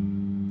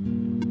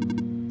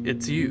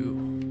it's you.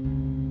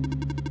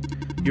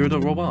 You're the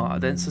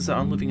robot that insists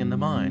on living in the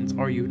mines,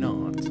 are you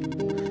not?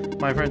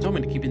 My friend told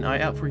me to keep an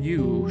eye out for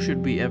you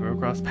should we ever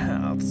cross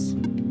paths.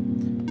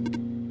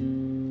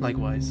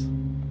 Likewise.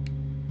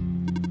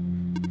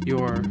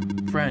 Your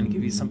friend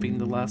gave you something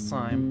the last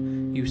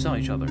time you saw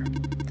each other.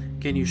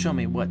 Can you show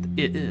me what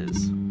it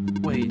is?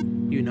 Wait,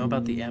 you know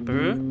about the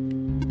Emperor?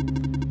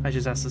 I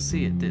just asked to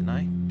see it, didn't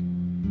I?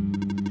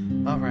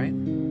 Alright,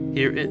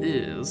 here it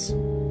is.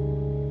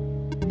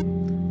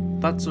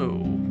 Thought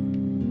so.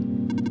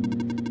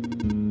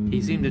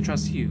 He seemed to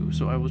trust you,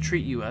 so I will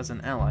treat you as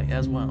an ally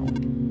as well.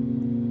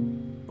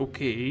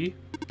 Okay.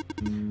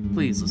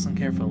 Please listen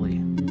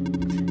carefully.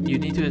 You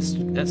need to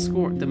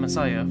escort the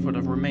Messiah for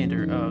the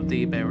remainder of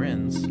the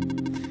Barrens.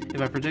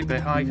 If I predict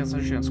a high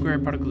concentration of square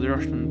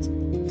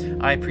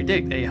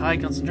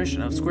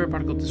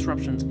particle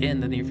disruptions,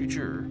 in the near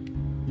future.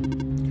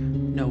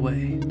 No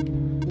way.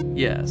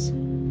 Yes.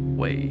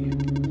 way.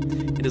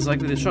 It is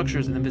likely the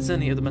structures in the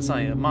vicinity of the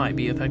Messiah might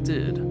be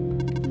affected,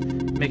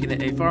 making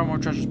it a far more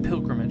treacherous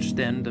pilgrimage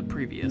than the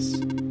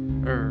previous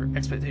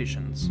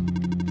expectations.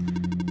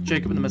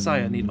 Jacob and the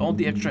Messiah need all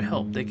the extra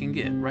help they can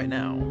get right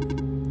now.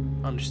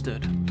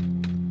 Understood.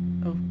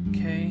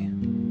 Okay.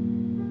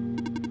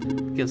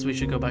 Guess we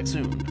should go back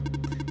soon.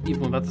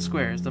 Even without the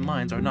squares, the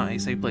mines are not a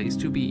safe place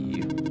to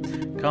be.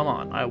 Come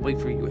on, I'll wait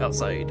for you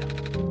outside.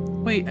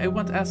 Wait, I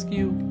want to ask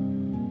you...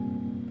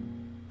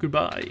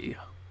 Goodbye.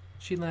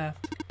 She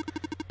laughed.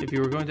 If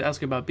you were going to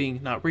ask about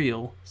being not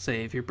real,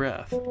 save your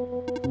breath.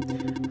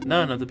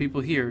 None of the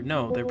people here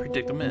know their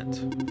predicament.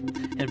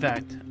 In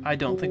fact, I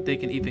don't think they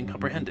can even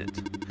comprehend it.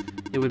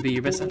 It would be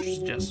your best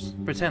interest to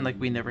just pretend like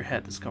we never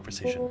had this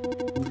conversation.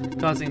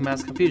 Causing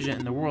mass confusion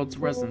in the world's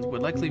residents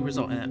would likely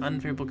result in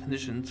unfavorable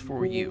conditions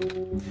for you.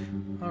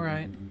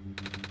 Alright.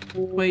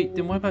 Wait,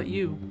 then what about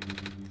you?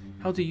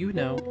 How do you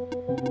know?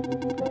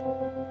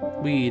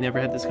 We never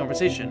had this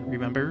conversation,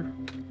 remember?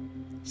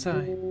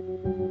 Sigh.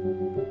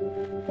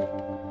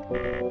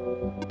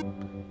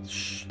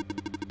 Shh.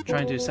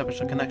 Trying to establish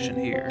a connection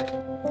here.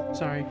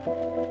 Sorry.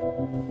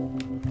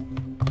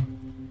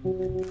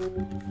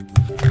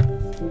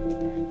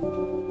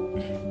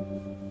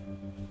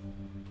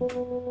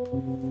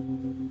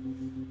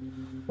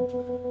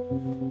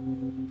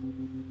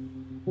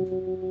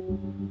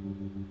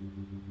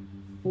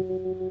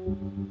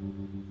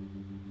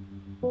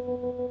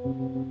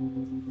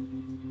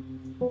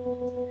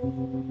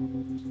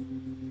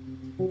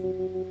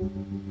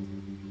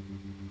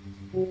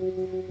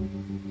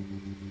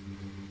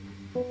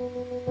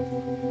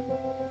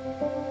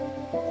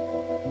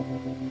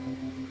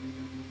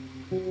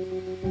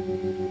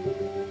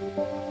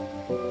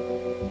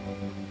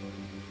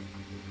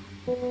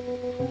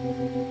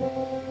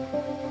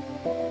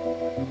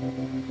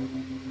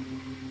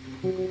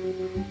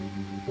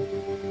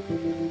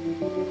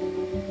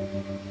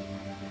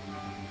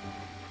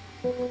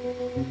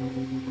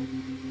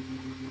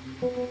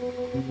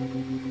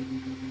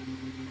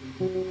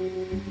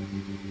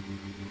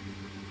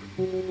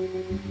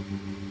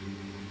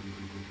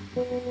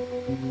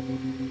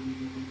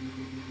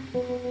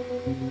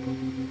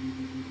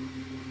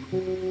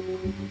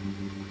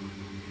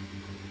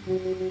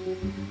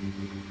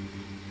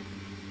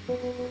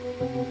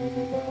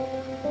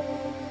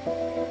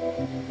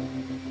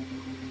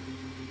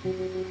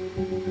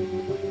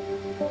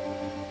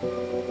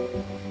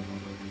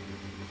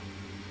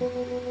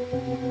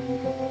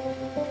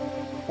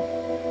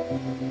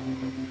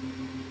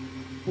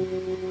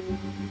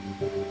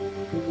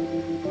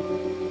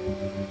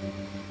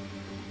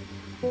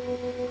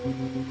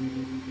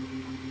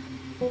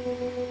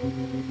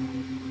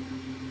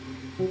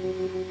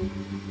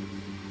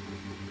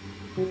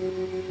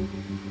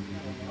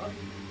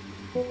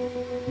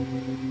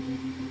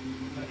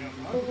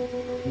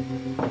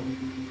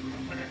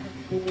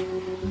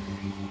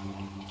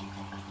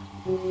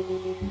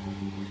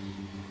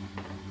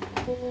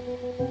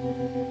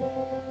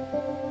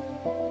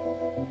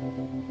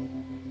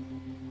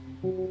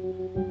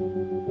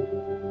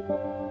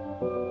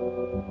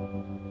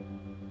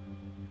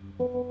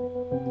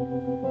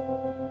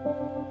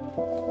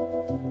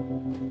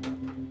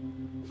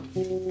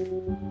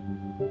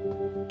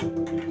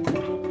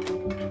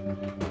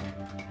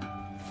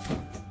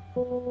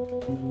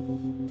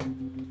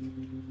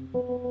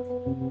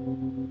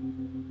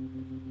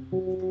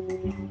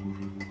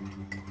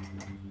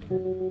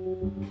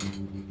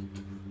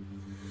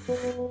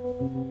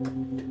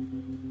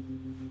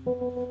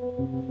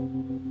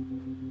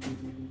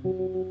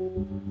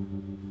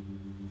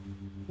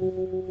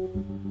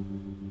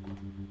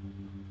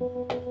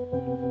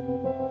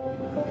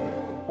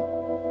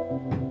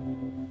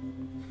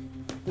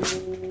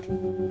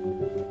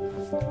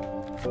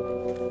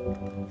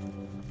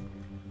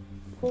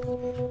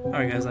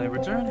 Alright guys, I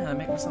returned and I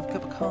make myself a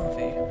cup of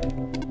coffee.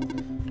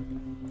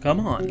 Come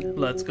on,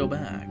 let's go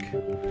back.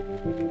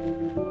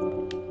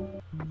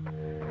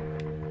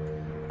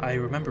 I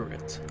remember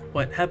it.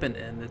 What happened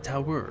in the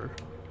tower.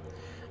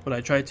 What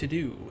I tried to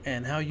do,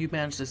 and how you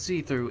managed to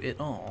see through it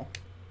all.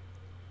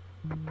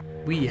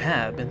 We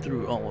have been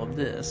through all of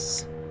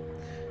this.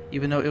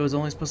 Even though it was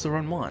only supposed to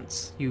run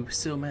once, you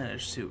still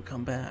managed to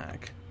come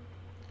back.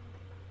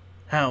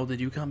 How did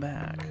you come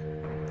back?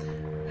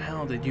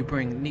 How did you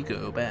bring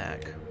Nico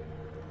back?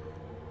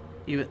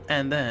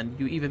 And then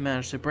you even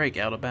managed to break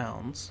out of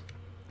bounds,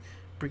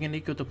 bringing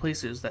Nico to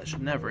places that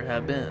should never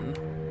have been.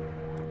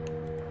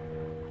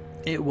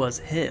 It was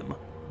him,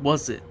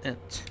 wasn't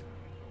it?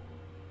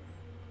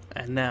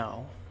 And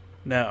now,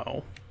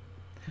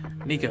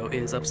 Nico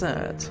is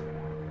upset.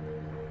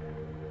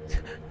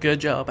 Good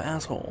job,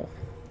 asshole.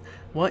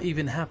 What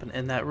even happened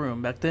in that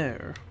room back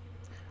there?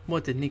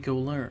 What did Nico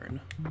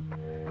learn?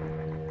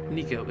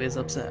 Nico is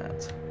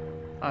upset.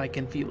 I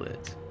can feel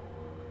it.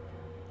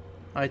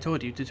 I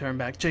told you to turn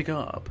back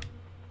Jacob,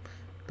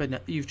 but no,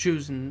 you've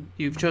chosen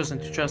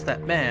to trust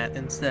that man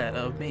instead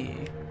of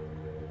me.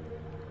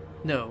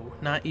 No,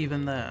 not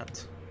even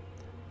that.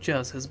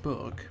 Just his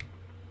book.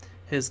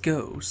 His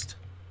ghost.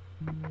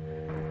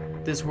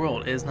 This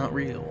world is not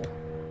real.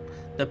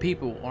 The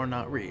people are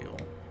not real.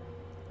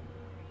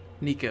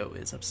 Nico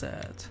is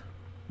upset.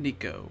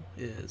 Nico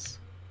is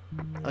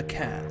a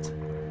cat.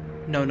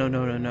 No, no,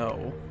 no, no,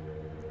 no.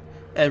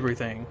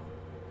 Everything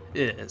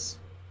is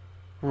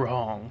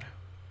wrong.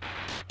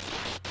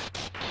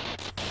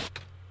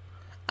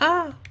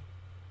 Ah!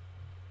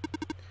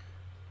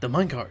 The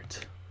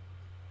minecart.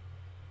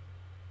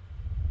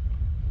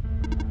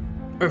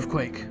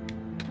 Earthquake.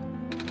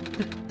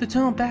 The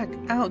tunnel back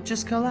out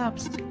just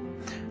collapsed.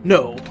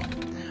 No.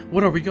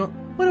 What are we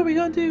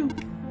gonna do?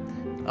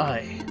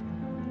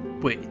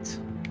 Wait.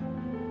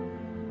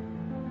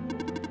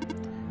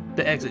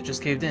 The exit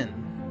just caved in,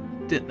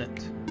 didn't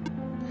it?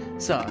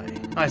 Sigh.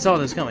 I saw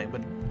this coming,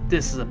 but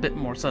this is a bit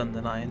more sudden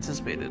than I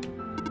anticipated.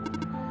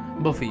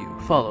 Both of you,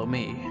 follow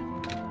me.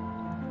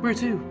 Where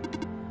to?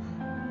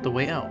 The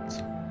way out.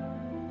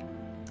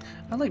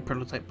 I like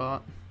Prototype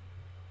Bot.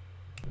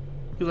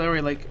 Because I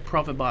already like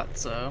Profit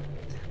Bot's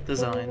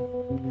design.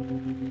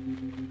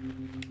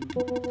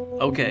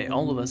 Okay,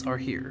 all of us are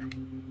here.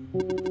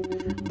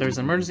 There's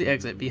an emergency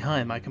exit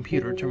behind my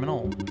computer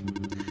terminal.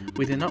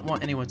 We did not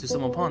want anyone to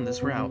stumble upon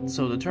this route,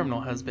 so the terminal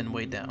has been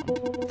weighed down.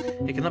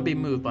 It cannot be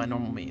moved by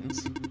normal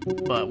means,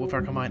 but with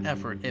our combined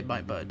effort, it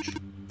might budge.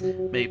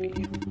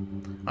 Maybe.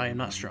 I am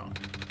not strong.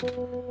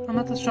 I'm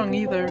not that strong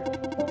either.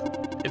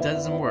 If that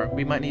doesn't work,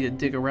 we might need to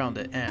dig around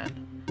it, and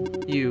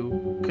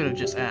you could have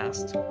just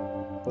asked.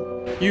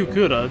 You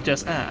could have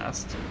just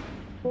asked.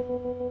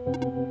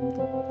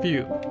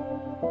 Phew.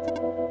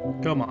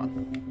 Come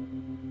on.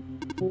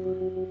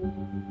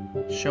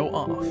 Show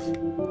off.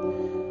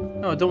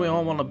 Oh, don't we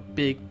all want a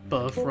big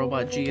buff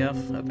robot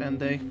GF at the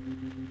end of the day?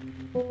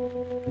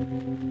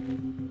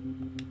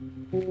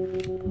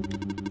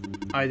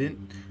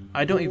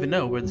 I don't even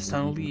know where this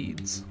tunnel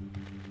leads.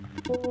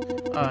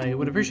 I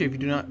would appreciate if you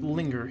do not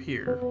linger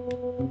here.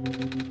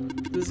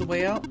 This is the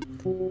way out?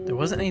 There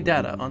wasn't any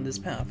data on this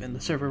path in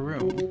the server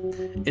room.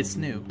 It's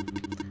new.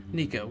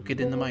 Nico, get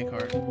in the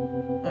minecart.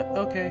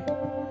 Okay.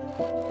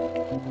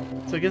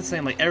 So I guess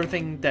saying like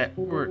everything that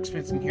we're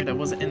experiencing here that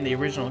wasn't in the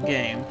original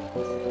game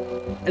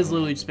has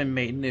literally just been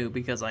made new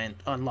because I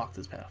unlocked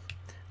this path.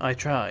 I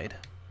tried.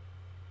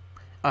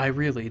 I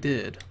really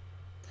did.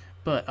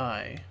 But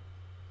I...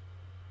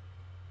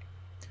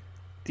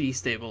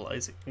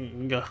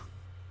 Destabilizing.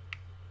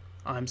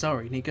 I'm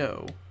sorry,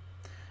 Nico.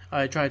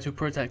 I tried to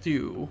protect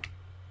you,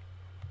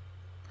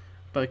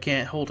 but I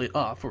can't hold it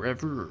off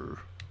forever.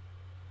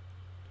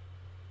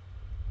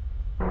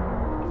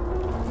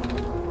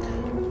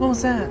 What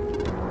was that?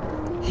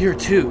 Here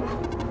too.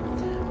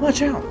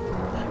 Watch out!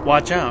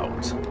 Watch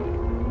out!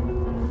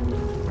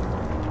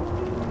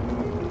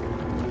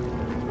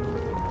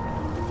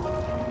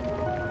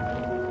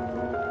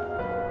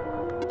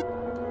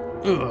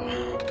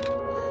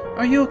 Ugh.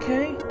 Are you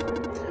okay?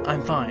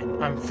 I'm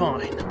fine. I'm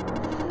fine.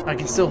 I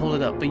can still hold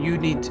it up, but you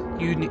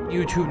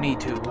two need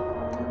to.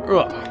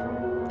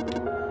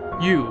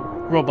 Ugh. You,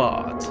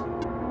 robot.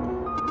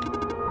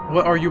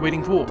 What are you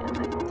waiting for?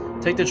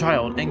 Take the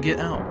child and get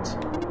out.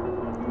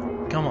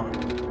 Come on.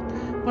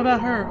 What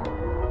about her?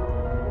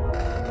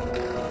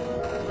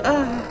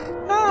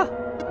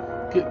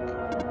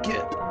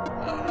 Get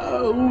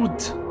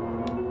out.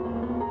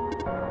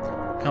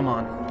 Come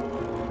on.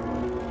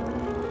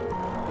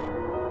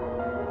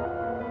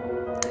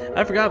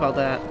 I forgot about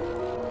that.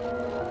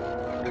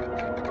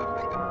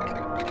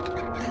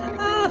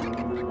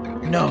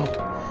 No.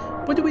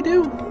 What do we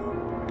do?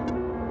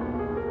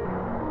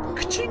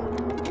 Ka-ching.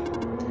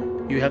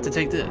 You have to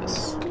take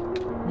this.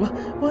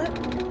 What?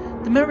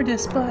 The memory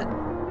disk, but...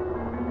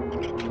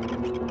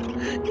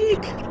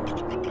 Eek!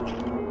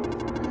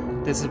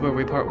 This is where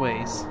we part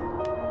ways.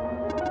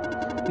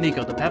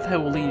 Nico, the path ahead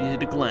will lead you to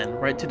the Glen,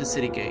 right to the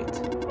city gate.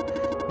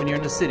 When you're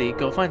in the city,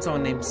 go find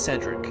someone named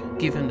Cedric.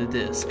 Give him the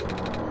disc.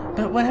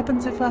 But what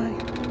happens if I...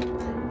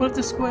 What if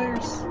the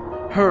squares...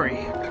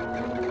 Hurry!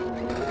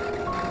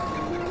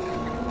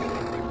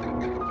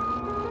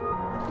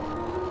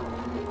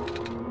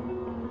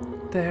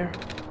 There.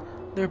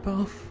 They're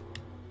both...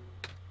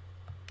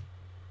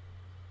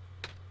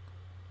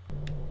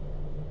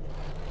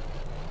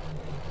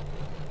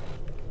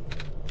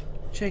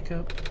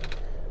 Jacob,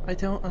 I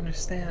don't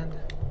understand.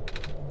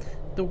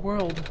 The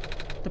world,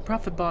 the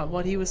Prophet Bot,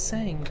 what he was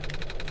saying.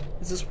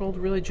 Is this world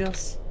really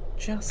just...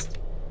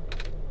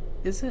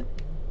 Is it?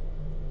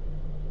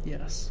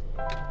 Yes.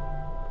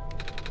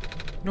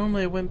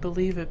 Normally I wouldn't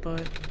believe it,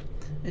 but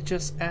it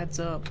just adds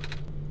up.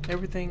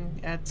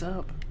 Everything adds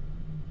up.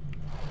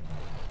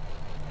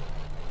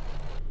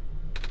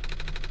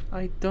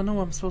 I don't know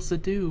what I'm supposed to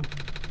do.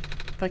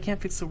 If I can't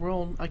fix the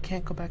world, I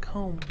can't go back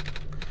home.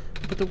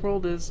 But the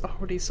world is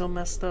already so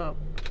messed up.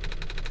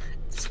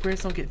 If the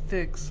squares don't get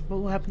fixed, what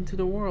will happen to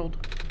the world?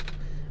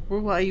 Where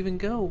will I even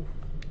go?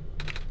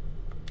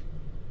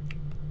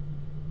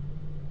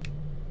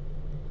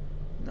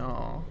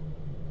 No.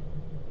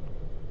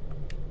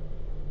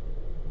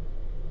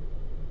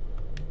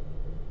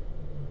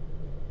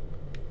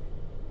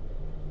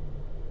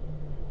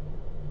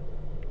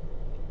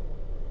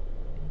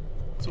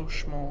 So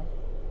small.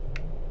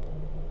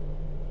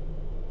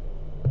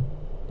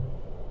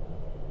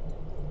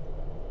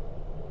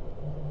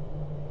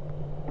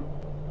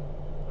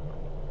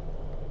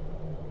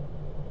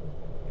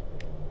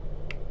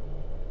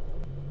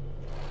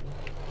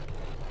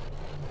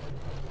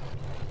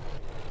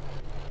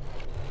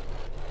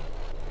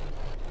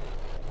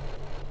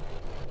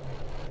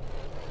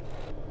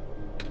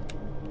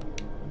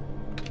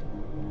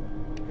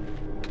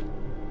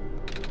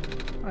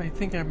 I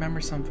think I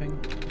remember something.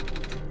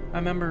 I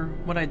remember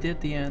what I did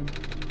at the end.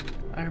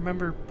 I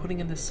remember putting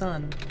in the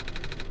sun,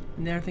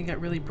 and everything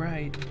got really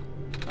bright.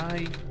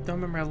 I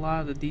don't remember a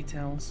lot of the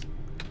details.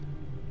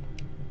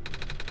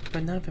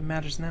 But none of it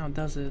matters now,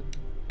 does it?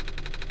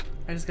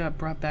 I just got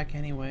brought back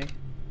anyway.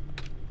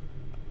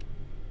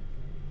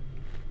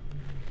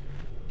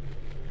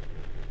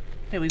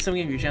 Hey, at least I'm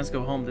giving you a chance to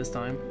go home this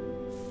time.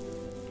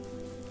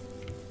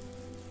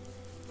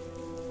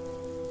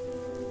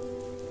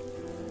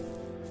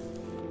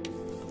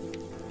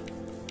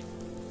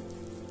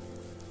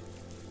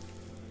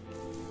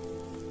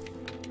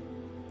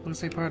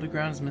 Looks like part of the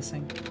ground is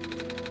missing.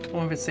 I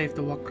wonder if it's safe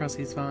to walk across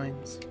these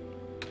vines.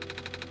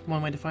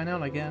 One way to find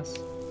out, I guess.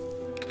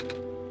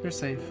 They're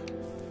safe.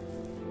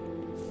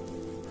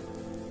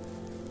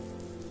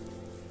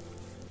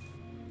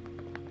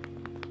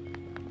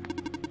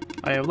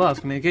 I have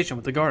lost communication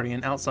with the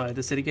Guardian outside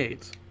the city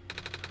gates.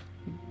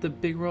 The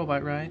big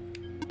robot, right?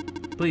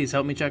 Please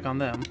help me check on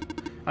them.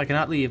 I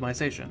cannot leave my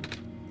station.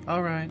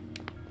 Alright.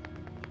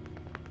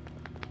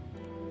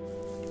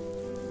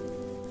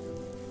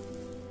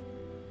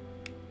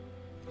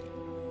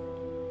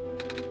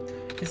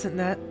 Isn't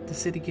that the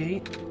city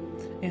gate?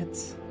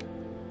 It's...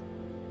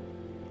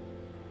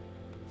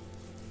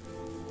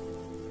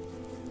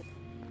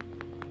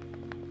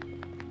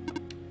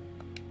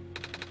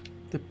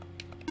 the...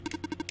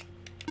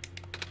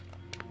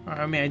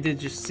 I mean, I did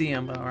just see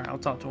him, but alright, I'll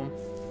talk to him.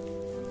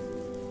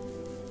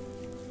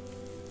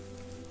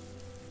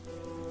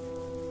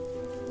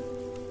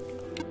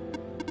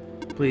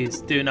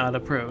 Please do not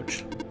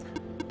approach.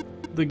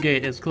 The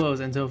gate is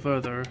closed until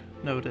further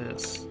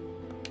notice.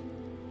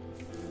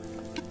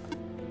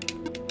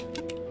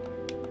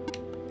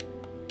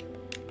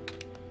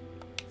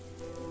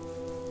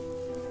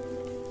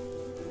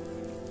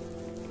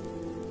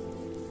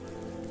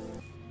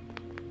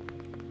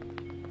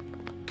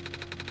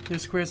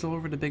 There's squares all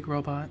over the big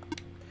robot.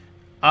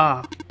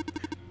 Ah,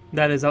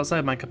 that is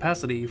outside my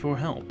capacity for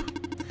help.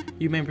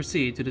 You may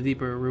proceed to the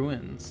deeper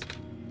ruins.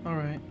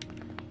 Alright.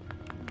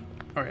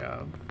 Alright,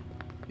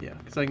 yeah,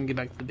 because I can get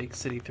back to the big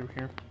city through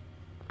here.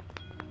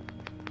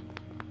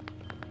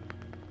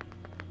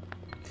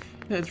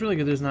 Yeah, it's really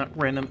good there's not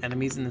random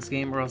enemies in this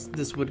game, or else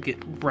this would get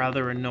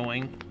rather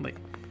annoying. Like,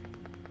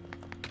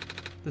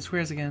 the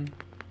squares again.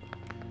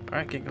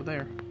 Alright, can't go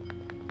there.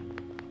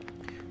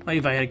 Like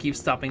if I had to keep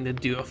stopping to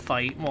do a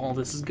fight while all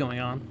this is going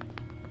on.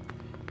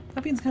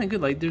 That means kind of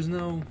good. Like there's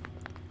no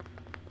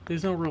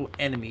real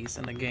enemies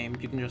in the game.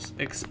 You can just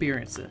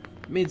experience it.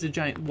 I mean, it's a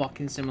giant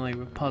walking simulator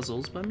with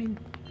puzzles, but I mean,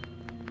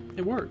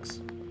 it works.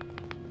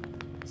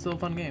 Still a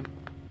fun game.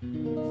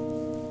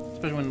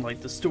 Especially when like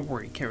the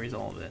story carries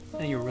all of it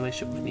and your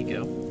relationship with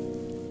Nico.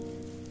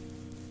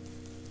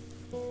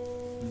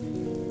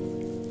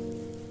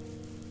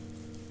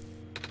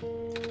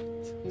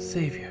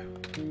 Savior.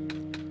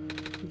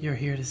 You're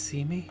here to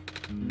see me?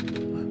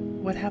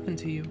 What happened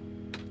to you?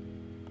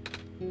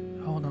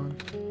 Hold on.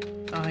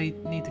 I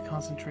need to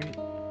concentrate.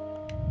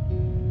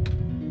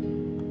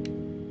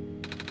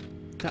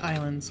 The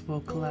islands will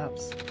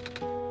collapse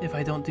if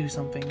I don't do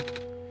something.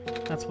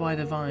 That's why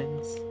the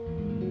vines.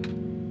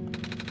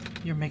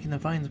 You're making the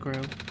vines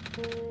grow.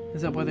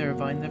 Is that why there are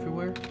vines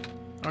everywhere?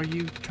 Are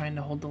you trying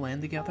to hold the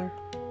land together?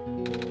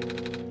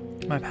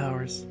 My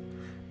powers.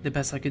 The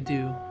best I could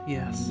do,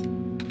 yes.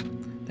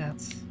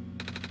 That's...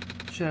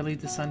 Should I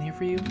leave the sun here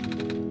for you?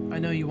 I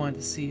know you wanted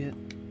to see it.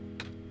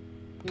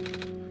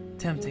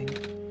 Tempting,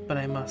 but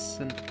I must,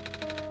 and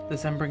the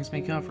sun brings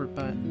me comfort,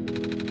 but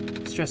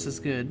stress is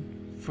good,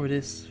 for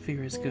this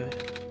fear is good.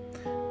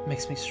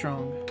 Makes me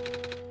strong.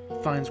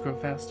 Vines grow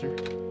faster.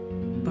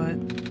 But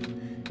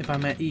if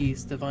I'm at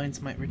ease, the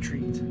vines might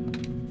retreat.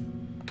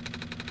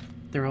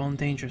 They're all in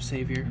danger,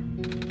 Savior.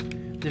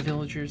 The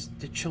villagers,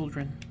 the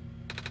children.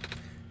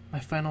 My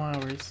final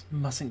hours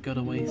mustn't go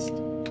to waste.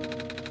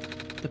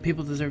 The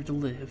people deserve to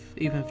live,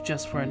 even if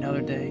just for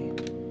another day.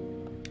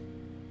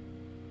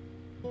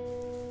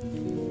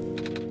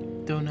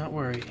 Do not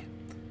worry.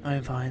 I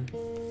am fine.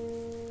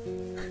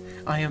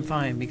 I am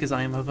fine because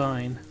I am a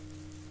vine.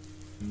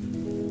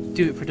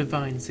 Do it for the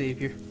vine,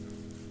 Savior.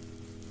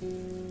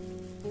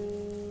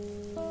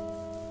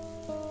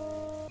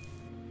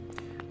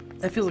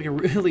 That feels like a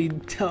really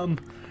dumb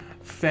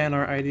fan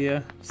art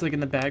idea. It's like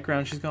in the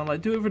background, she's going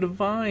like, do it for the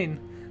vine,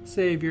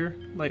 Savior.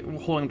 Like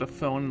holding the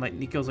phone, and like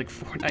Nico's like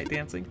Fortnite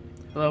dancing.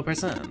 Hello,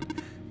 person.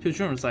 To the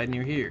children's side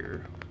near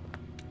here.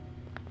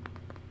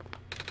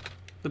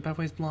 The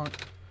pathway's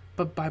blocked,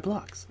 but by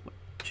blocks.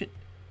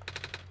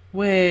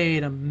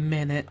 Wait a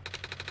minute.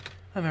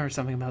 I remember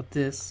something about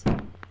this.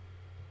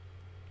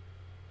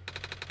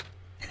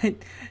 I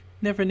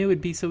never knew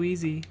it'd be so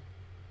easy.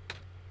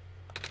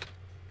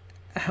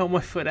 Ow,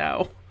 my foot,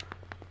 ow.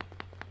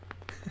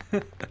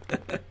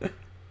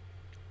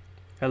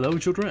 Hello,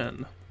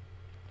 children.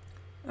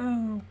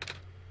 Oh,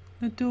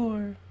 the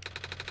door.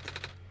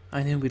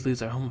 I knew we'd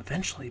lose our home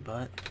eventually,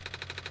 but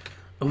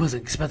I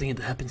wasn't expecting it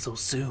to happen so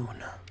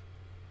soon.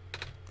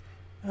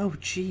 Oh,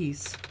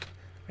 jeez.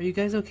 Are you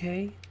guys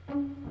okay?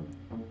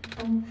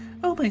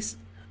 Oh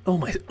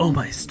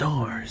my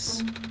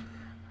stars.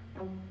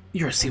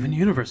 You're a Steven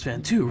Universe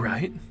fan too,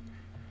 right?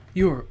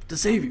 You're the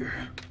savior.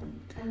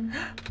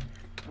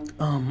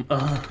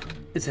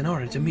 It's an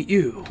honor to meet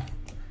you.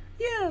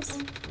 Yes.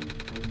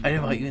 I'd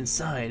invite you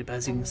inside, but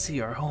as you can see,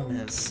 our home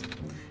is...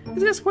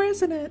 It's a square,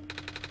 isn't it?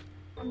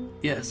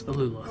 Yes,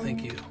 Alula,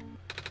 thank you.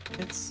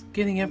 It's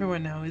getting everywhere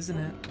now, isn't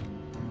it?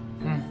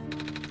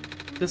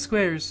 The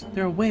squares,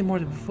 there are way more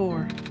than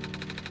before.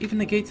 Even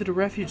the gate to the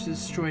refuge is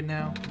destroyed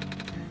now.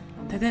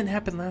 That didn't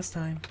happen last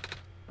time.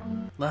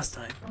 Last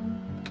time?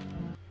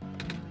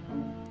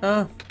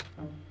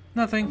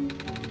 Nothing.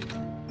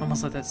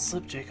 Almost let that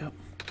slip, Jacob.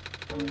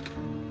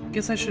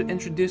 Guess I should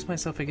introduce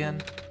myself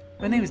again.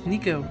 My name is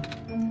Nico.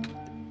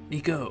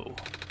 Nico.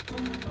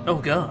 Oh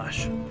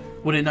gosh.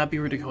 Would it not be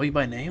rude to call you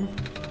by name?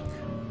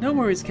 No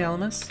worries,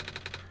 Calamus.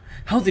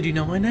 How did you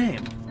know my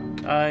name?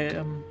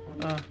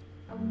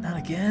 Not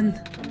again.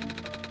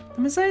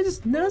 The Messiah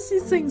just knows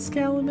these things,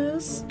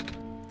 Calamus.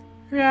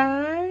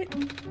 Right?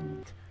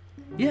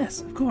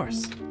 Yes, of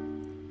course.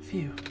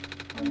 Phew.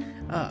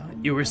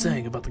 You were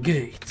saying about the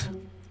gate.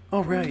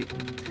 Oh, right.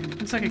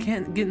 Looks like I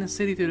can't get in the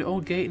city through the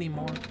old gate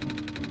anymore.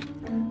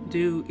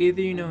 Do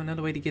either of you know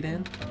another way to get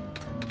in?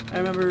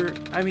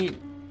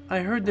 I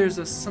heard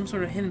there's some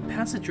sort of hidden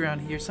passage around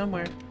here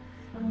somewhere.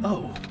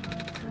 Oh,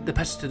 the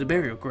passage to the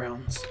burial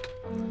grounds.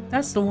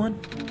 That's the one.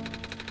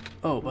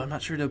 Oh, but I'm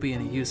not sure there'll be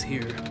any use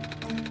here.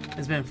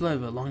 It's been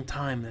flooded a long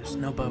time, there's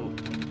no boat.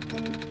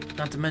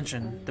 Not to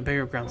mention, the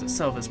burial grounds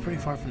itself is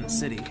pretty far from the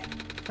city.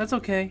 That's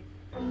okay.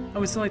 I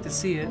would still like to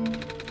see it.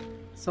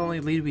 It's the only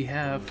lead we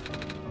have.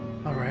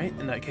 Alright,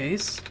 in that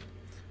case,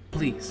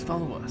 please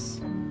follow us.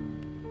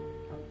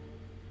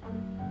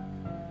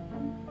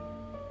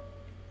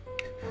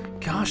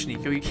 Gosh,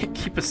 Nico, you can't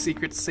keep a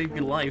secret to save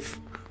your life.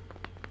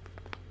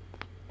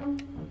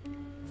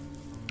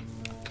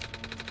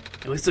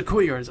 At least the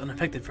courtyard is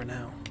unaffected for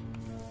now.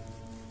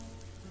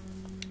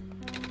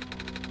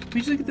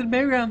 We should get to the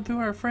background through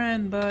our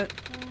friend, but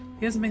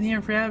he hasn't been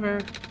here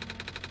forever.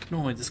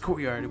 Normally this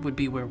courtyard would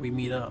be where we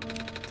meet up.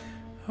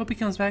 Hope he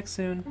comes back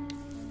soon.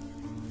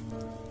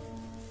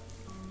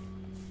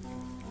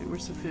 Wait,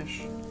 where's the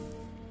fish?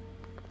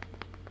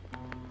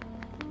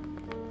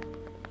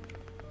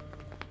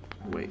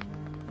 Wait.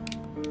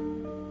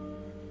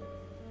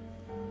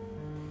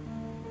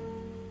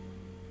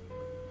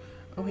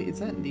 Oh wait, is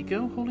that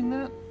Nico holding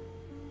that?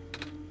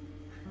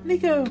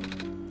 Nico!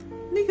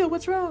 Nico,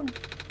 what's wrong?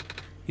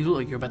 You look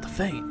like you're about to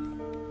faint.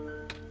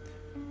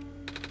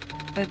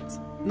 That's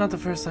not the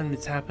first time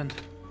it's happened.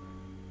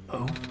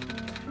 Oh?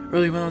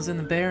 Earlier when I was in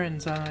the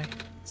Barrens, I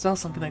saw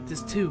something like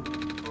this too.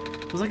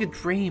 It was like a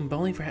dream, but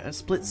only for a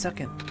split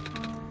second.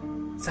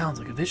 Sounds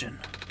like a vision.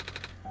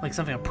 Like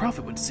something a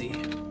prophet would see.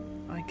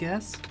 I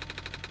guess?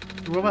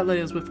 The robot lady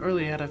I was with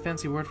earlier had a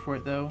fancy word for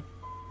it though.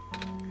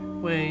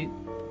 Wait.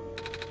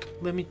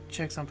 Let me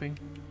check something.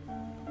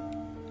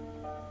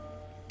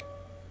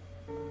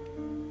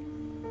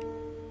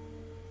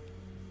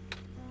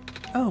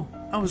 Oh,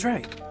 I was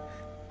right.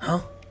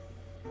 Huh?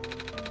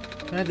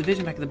 When I had the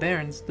vision back at the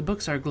Barrens, the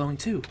book started glowing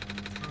too.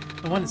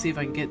 I wanted to see if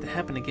I could get it to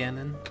happen again,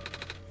 and...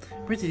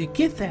 Where did you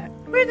get that?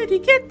 Where did you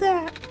get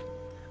that?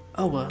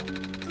 Oh,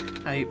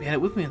 I had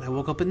it with me and I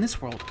woke up in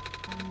this world.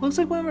 Looks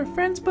like one of my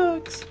friend's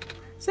books.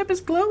 Except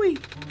it's glowy.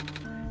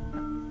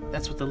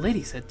 That's what the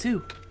lady said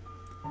too.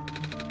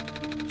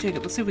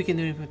 Jacob, let's see if we can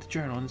do anything with the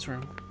journal in this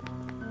room.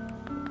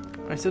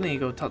 I still need to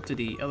go talk to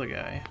the other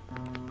guy.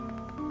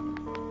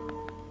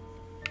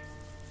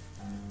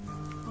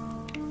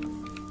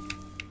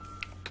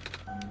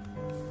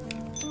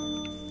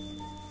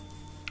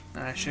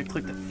 I should have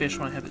clicked the fish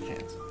when I had the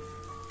chance.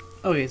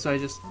 Okay, so I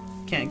just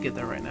can't get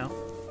there right now.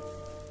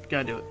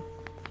 Gotta do it.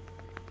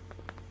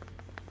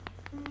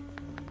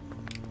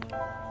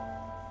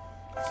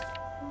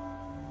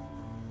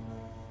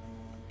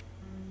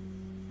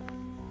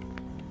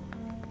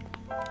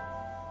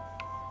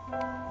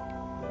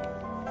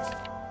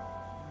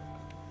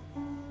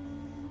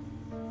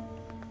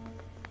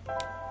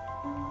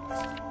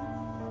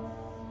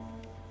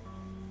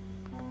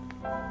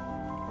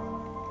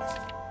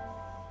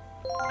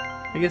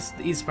 I guess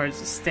the easy part is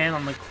to stand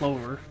on the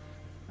clover.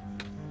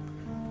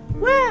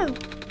 Wow!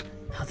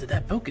 How did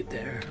that boat get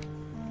there?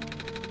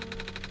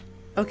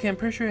 Okay, I'm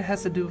pretty sure it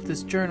has to do with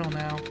this journal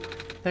now.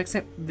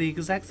 The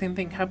exact same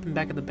thing happened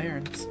back at the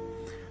Barrens.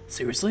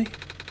 Seriously?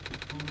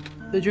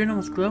 The journal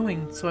was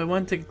glowing, so I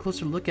wanted to take a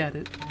closer look at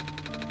it.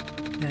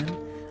 Then,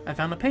 I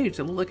found a page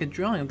that looked like a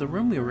drawing of the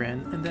room we were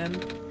in, and then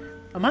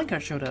a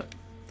minecart showed up.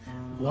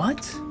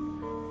 What?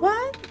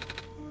 What?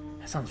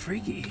 That sounds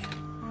freaky.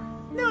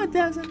 No, it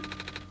doesn't.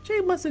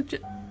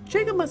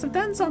 Jacob must have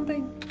done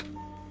something.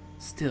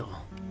 Still.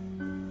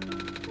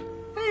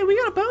 Hey, we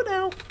got a boat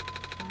now.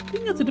 We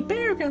can go to the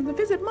bear ground to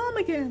visit Mom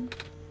again.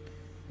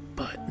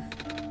 But...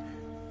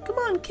 Come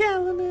on,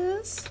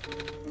 Calamus.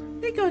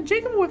 Nico and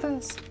Jacob are with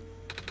us.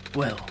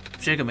 Well,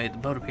 if Jacob made the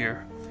boat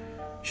appear,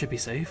 should be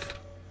safe.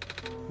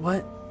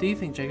 What do you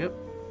think, Jacob?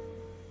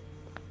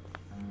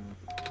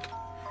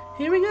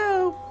 Here we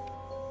go.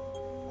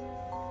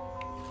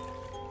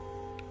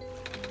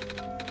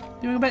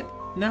 Do we go back?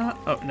 No.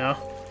 Oh, no.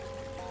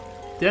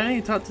 Did I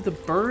need to talk to the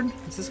bird?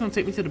 Is this going to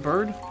take me to the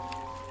bird?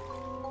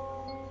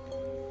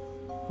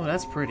 Oh,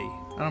 that's pretty.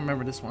 I don't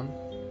remember this one.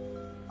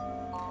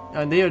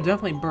 They are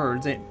definitely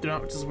birds. They're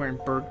not just wearing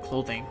bird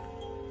clothing.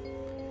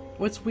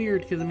 What's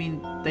weird, because, I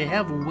mean, they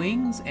have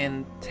wings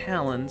and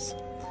talons,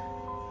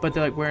 but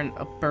they're like wearing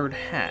a bird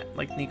hat,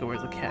 like Nico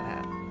wears a cat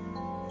hat.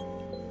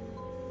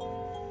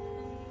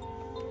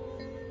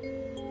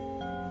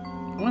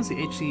 I want to see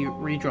HD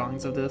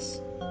redrawings of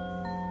this.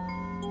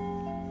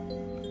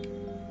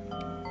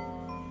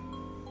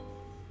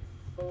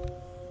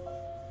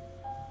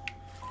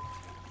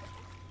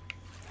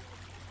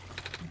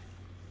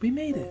 We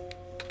made it.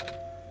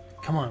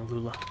 Come on,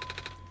 Lula.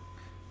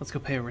 Let's go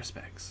pay our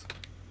respects.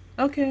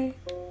 Okay.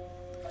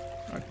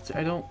 I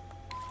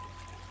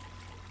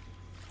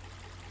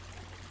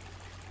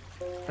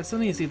still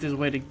need to see if there's a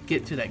way to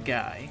get to that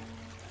guy.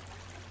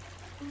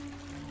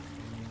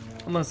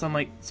 Unless I'm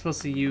like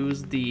supposed to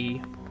use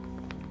their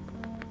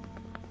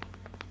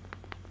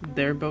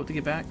boat to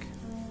get back.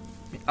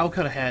 I'll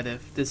cut ahead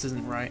if this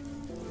isn't right.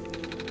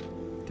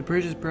 The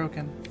bridge is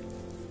broken.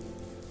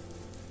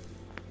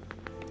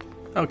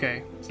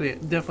 Okay, so yeah,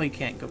 definitely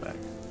can't go back.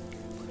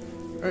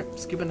 Alright,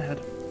 skipping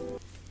ahead.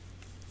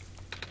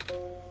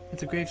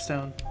 It's a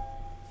gravestone.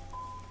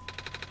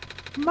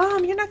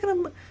 Mom, you're not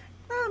gonna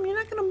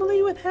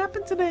believe what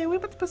happened today. We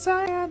went to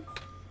Poseidon.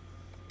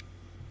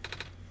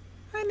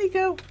 Hi,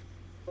 Nico.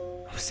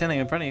 I'm standing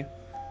in front of you.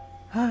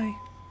 Hi.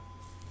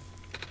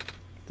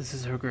 This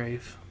is her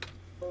grave.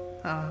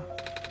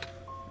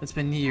 It's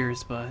been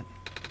years, but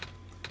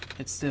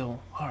it's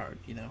still hard,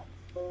 you know.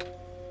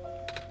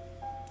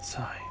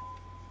 Sigh.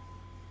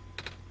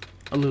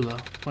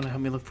 Alula, wanna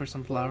help me look for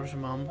some flowers for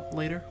Mom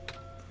later?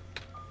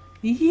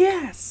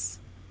 Yes!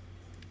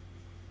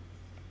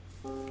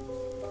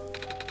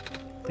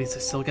 At least I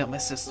still got my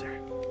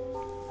sister.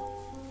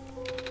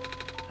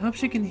 I hope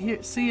she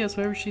can see us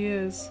wherever she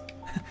is.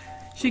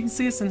 She can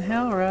see us in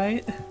hell,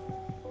 right?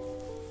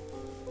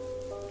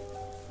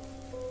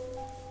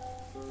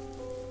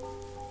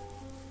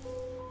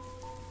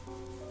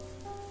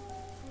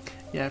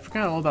 Yeah, I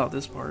forgot all about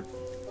this part.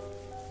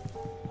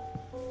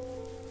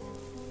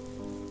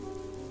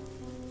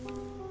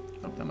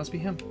 Oh, that must be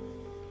him.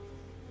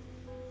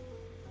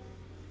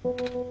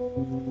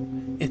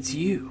 It's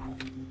you.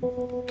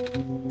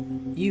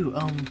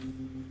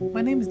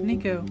 My name is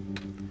Nico.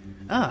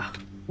 Ah,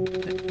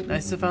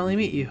 nice to finally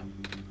meet you.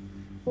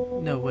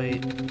 No,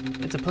 wait.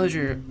 It's a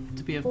pleasure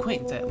to be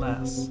acquainted at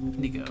last,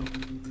 Nico.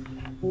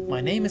 My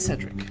name is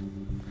Cedric.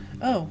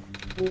 Oh,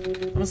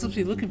 I'm supposed to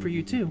be looking for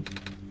you too.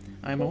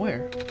 I'm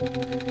aware.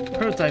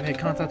 Prototype had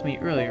contacted me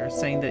earlier,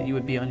 saying that you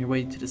would be on your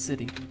way to the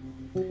city.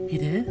 He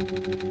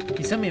did?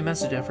 He sent me a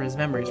message after his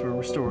memories were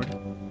restored.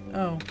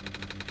 Oh.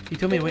 He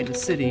told me to wait in the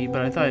city,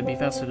 but I thought it'd be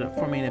faster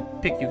for me to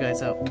pick you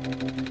guys up.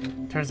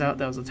 Turns out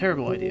that was a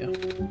terrible idea.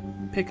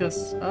 Pick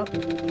us up?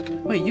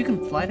 Wait, you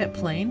can fly that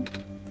plane?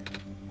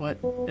 What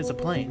is a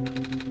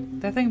plane?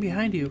 That thing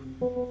behind you.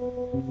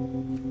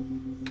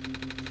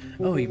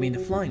 Oh, you mean the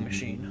flying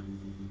machine?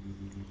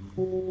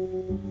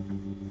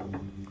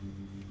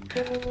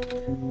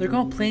 They're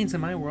called planes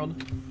in my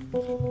world.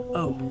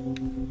 Oh.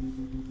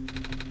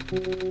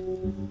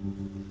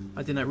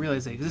 I did not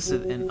realize they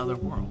existed in other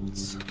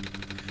worlds.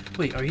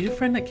 Wait, are you the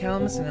friend that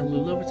Calamus and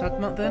Alula were talking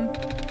about then?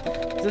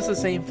 Is this the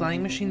same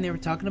flying machine they were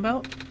talking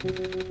about?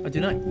 I do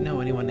not know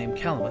anyone named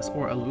Calamus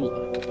or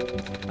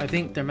Alula. I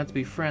think they're meant to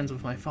be friends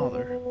with my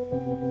father.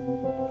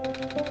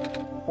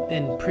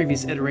 In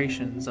previous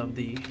iterations of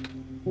the...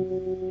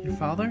 Your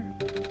father?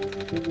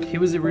 He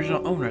was the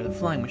original owner of the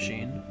flying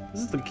machine.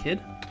 Is this the kid?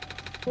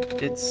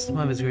 It's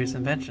one of his greatest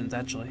inventions,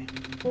 actually.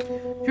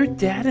 Your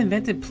dad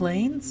invented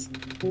planes?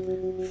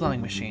 Flying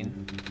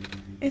machine.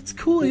 It's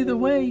cool either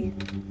way.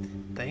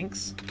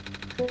 Thanks.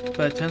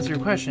 But to answer your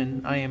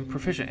question, I am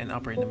proficient in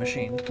operating the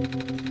machine.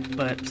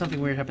 But something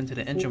weird happened to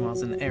the engine while I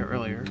was in the air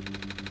earlier.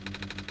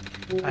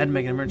 I had to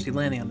make an emergency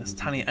landing on this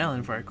tiny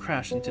island before I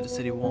crashed into the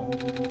city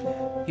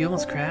wall. You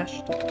almost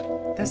crashed?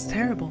 That's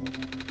terrible.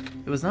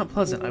 It was not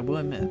pleasant, I will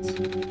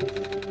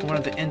admit. One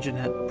of the engine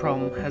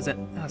problem has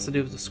to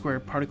do with the square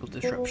particle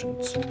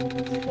disruptions.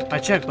 I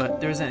checked,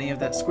 but there isn't any of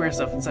that square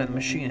stuff inside the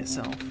machine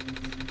itself.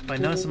 But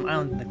I noticed some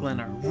islands in the glen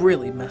are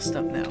really messed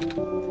up now.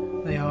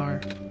 They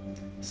are.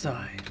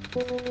 Sigh.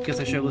 Guess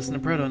I should have listened to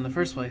Proto in the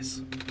first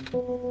place.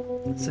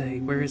 Say,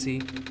 where is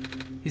he?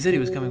 He said he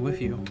was coming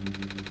with you.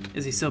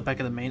 Is he still back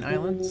at the main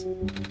islands?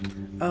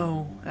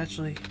 Oh,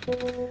 actually,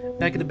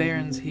 back at the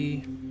Barrens,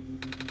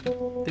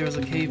 there was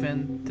a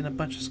cave-in, then a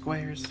bunch of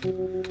squares.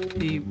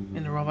 He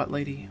and the robot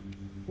lady.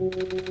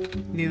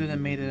 Neither of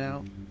them made it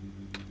out.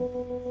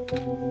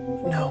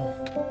 No.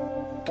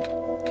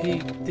 He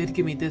did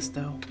give me this,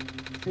 though.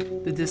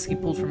 The disc he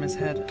pulled from his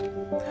head.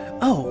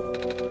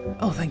 Oh!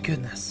 Oh, thank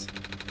goodness.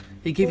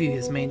 He gave you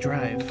his main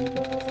drive.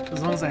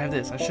 As long as I have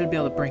this, I should be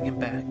able to bring him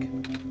back.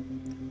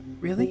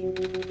 Really?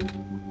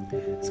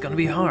 It's gonna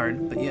be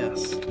hard, but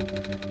yes.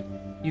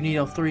 You need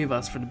all three of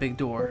us for the big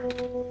door.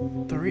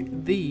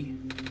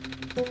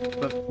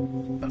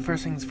 But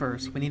first things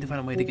first, we need to find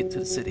a way to get to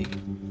the city.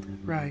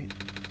 Right.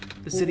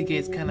 The city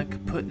gate's kinda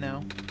kaput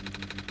now.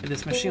 If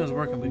this machine was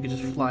working, we could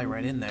just fly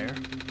right in there.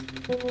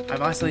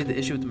 I've isolated the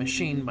issue with the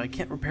machine, but I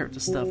can't repair it with the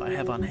stuff I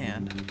have on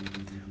hand.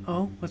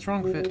 Oh, what's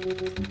wrong with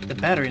it? The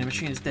battery in the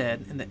machine is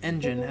dead, and the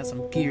engine has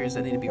some gears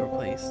that need to be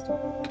replaced.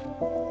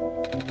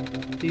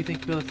 Do you think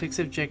you'll be able to fix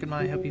it if Jake and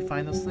I help you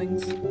find those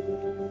things?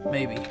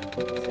 Maybe.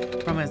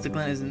 Problem is, the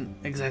Glen isn't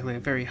exactly a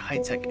very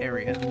high-tech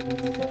area.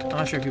 I'm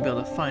not sure if you'll be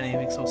able to find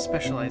anything so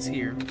specialized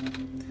here.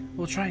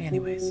 We'll try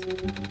anyways.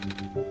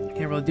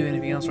 Can't really do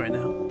anything else right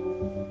now.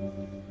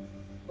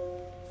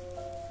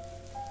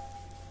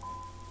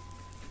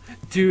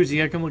 Dudes, you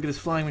gotta come look at this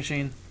flying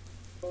machine.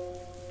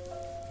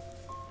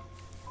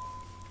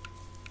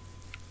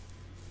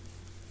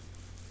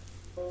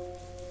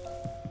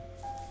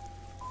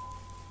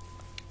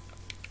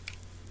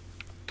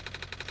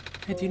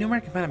 Hey, do you know where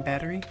I can find a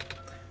battery?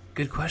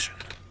 Good question.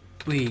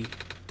 We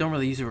don't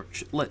really use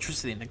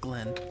electricity in the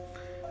Glen.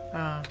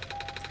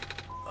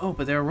 Oh,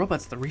 but there are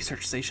robots at the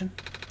research station.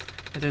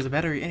 If there's a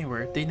battery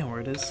anywhere, they know where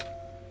it is.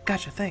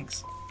 Gotcha,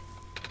 thanks.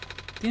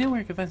 Do you know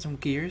where I can find some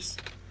gears?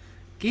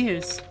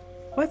 Gears?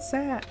 What's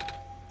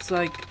that? It's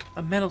like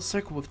a metal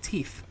circle with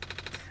teeth.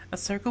 A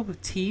circle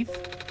with teeth?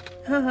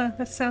 Haha,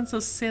 that sounds so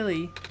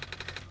silly.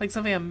 Like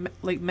something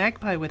like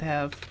Magpie would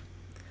have.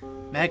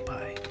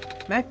 Magpie?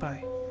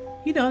 Magpie?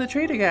 You know, the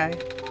trader guy.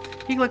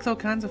 He collects all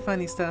kinds of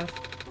funny stuff.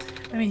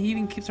 I mean, he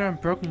even keeps around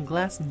broken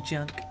glass and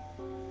junk.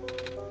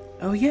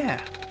 Oh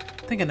yeah,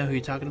 I think I know who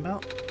you're talking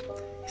about.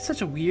 He's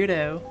such a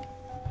weirdo.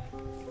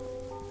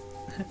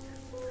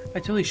 I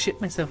totally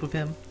shit myself with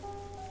him.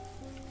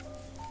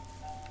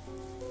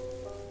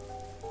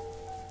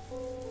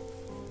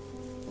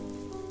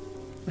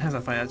 As I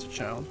find as a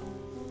child.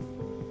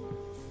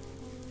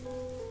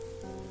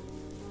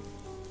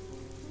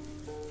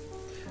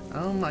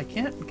 I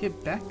can't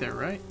get back there,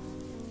 right?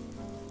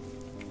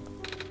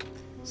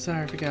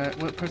 Sorry, I forgot.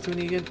 What parts do we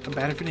need again? A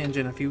battery for the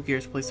engine, a few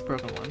gears to place the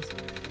broken ones.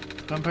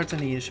 One parts I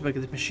need, I should be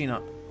able to get the machine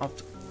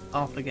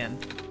off again.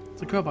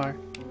 It's a crowbar.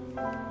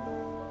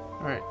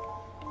 Alright.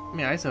 I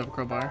mean, I still have a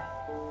crowbar.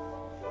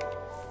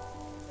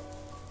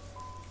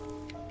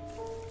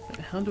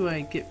 How do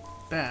I get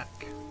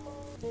back?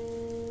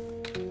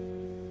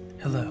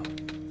 Hello.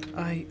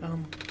 I,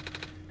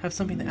 have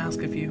something to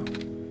ask of you.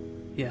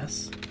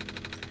 Yes?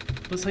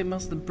 Looks like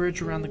most of the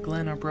bridge around the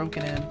Glen are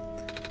broken in.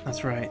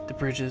 That's right, the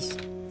bridges.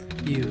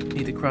 You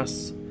need to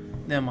cross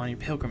them on your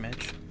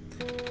pilgrimage.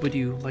 Would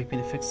you like me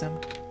to fix them?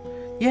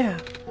 Yeah!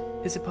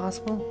 Is it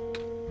possible?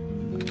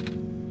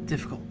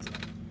 Difficult.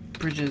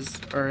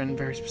 Bridges are in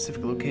very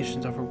specific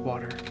locations over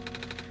water.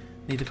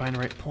 Need to find the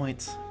right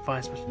points.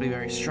 Fire's supposed to be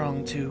very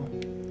strong too.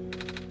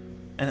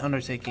 An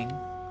undertaking.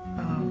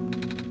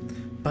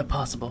 But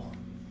possible.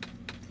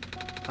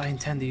 I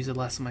intend to use the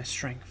last of my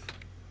strength.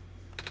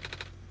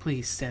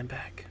 Please stand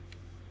back.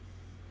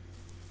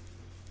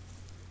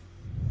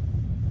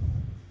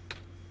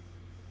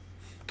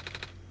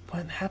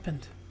 What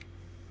happened?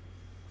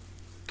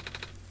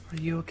 Are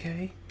you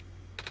okay?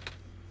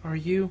 Are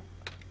you?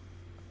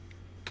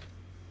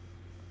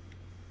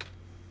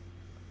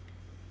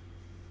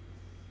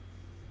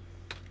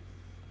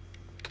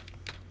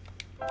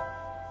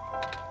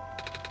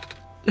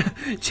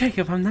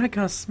 Jacob, I'm not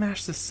gonna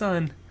smash the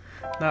sun.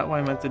 Not what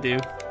I meant to do.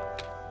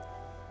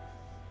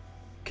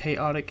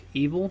 Chaotic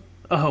evil?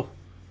 Oh.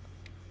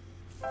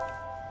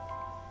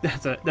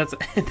 That's a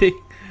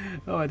thing.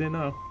 Oh, I didn't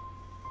know.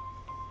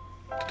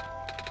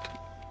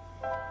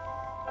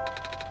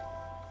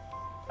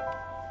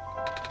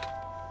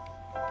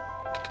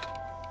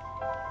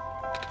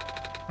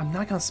 I'm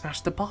not gonna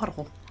smash the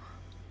bottle.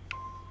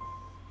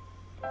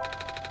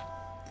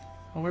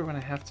 I'll wait when I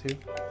have to.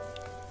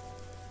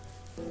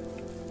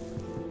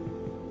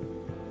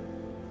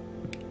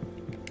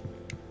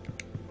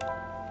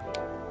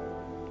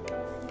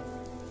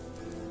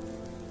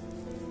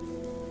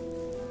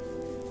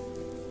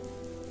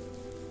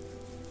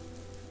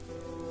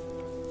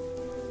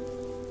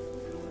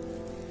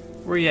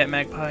 Where you at,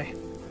 Magpie?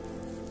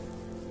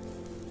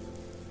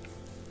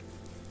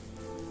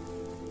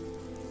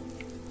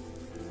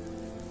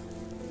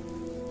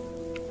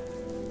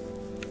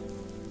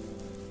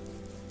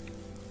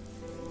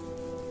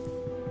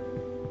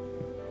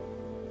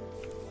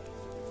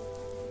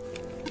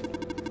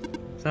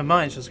 Some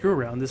mines just grew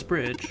around this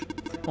bridge,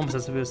 almost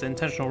as if it was an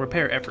intentional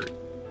repair effort.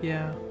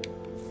 Yeah.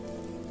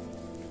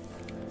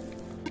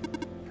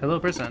 Hello,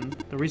 person.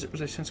 The research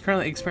station is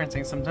currently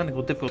experiencing some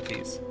technical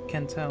difficulties.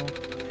 Can't tell.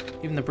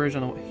 Even the bridge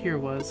on the here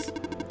was.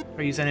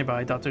 Are you sent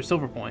by Dr.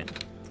 Silverpoint?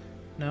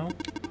 No?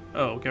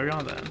 Oh, carry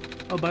on then.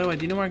 Oh, by the way,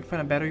 do you know where I can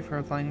find a battery for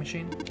a flying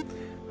machine?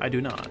 I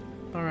do not.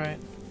 Alright.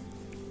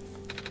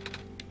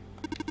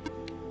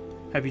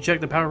 Have you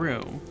checked the power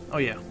room? Oh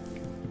yeah.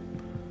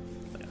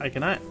 I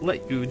cannot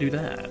let you do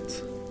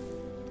that.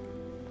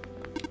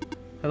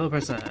 Hello,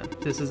 person.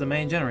 This is the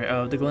main generator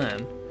of the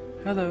Glen.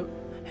 Hello.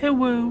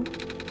 Hello.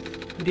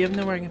 Do you ever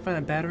know where I can find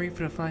a battery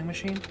for the flying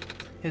machine?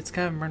 It's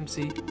kind of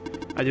emergency.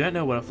 I do not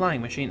know what a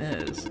flying machine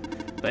is,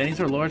 but any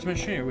sort of large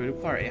machinery would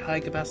require a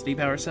high-capacity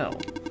power cell.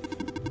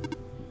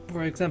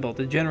 For example,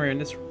 the generator in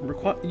this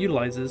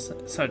utilizes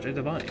such a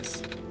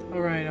device.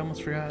 Alright, I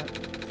almost forgot.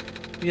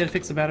 We had to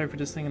fix the battery for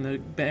this thing in the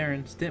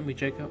Barrens, didn't we,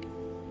 Jacob?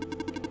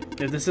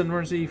 If this is an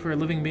emergency for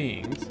living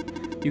beings,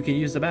 you can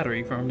use the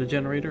battery from the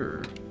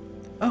generator.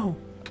 Oh!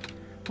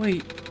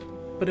 Wait,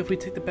 but if we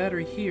take the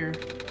battery here,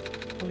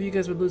 well, you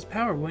guys would lose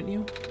power, wouldn't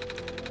you?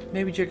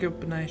 Maybe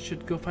Jacob and I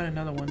should go find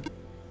another one.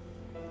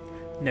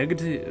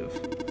 Negative.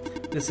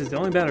 This is the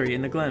only battery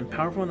in the Glen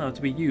powerful enough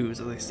to be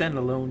used as a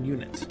standalone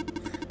unit.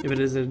 If it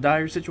is a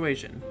dire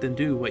situation, then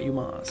do what you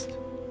must.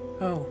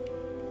 Oh.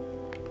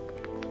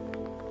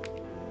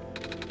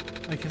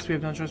 I guess we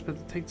have no choice but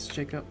to take this,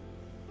 Jacob.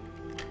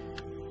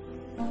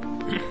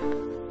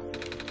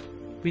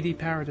 We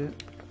depowered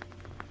it.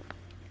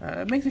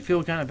 It makes me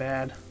feel kind of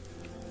bad.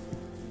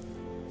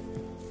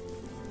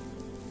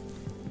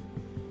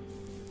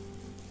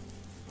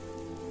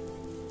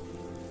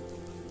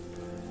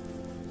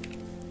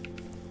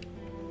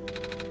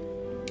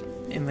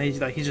 And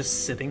he's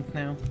just sitting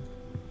now.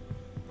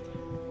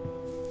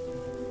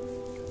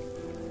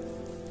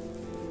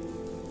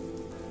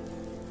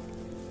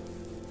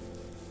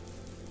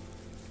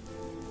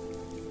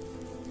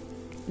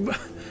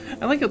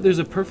 I like how there's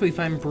a perfectly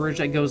fine bridge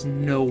that goes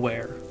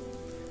nowhere.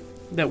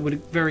 That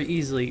would very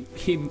easily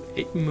be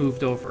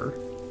moved over.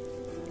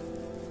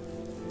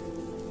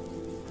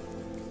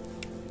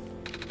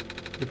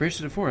 The bridge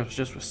to the forest was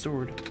just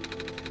restored.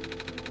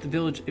 The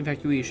village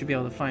evacuees should be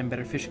able to find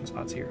better fishing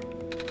spots here.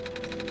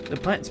 The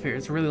plant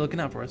spirit's really looking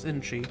out for us,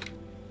 isn't she?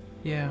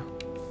 Yeah.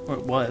 Or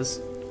it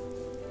was.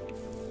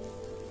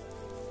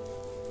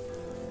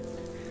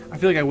 I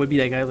feel like I would be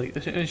that guy.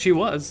 Like, she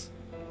was.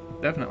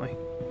 Definitely.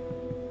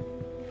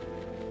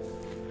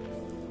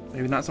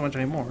 Maybe not so much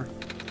anymore.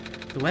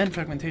 The land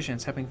fragmentation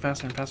is happening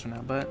faster and faster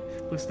now, but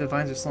looks like the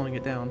vines are slowing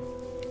it down.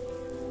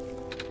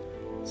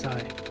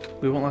 Sigh.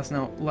 We won't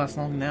last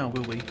long now,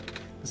 will we?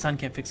 The sun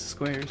can't fix the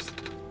squares.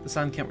 The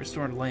sun can't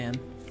restore the land.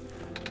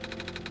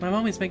 My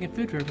mommy's making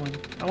food for everyone.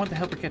 I want to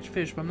help her catch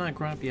fish, but I'm not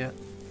grown up yet.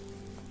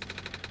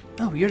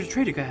 Oh, you're the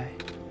trader guy.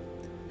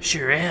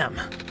 Sure am.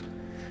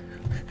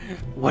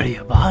 What are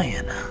you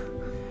buying?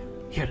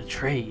 Here to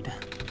trade.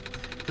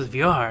 Because if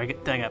you are, I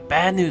got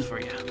bad news for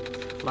you.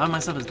 A lot of my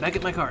stuff is back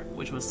at my cart,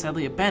 which was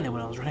sadly abandoned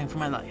when I was running for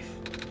my life.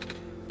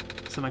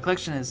 So my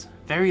collection is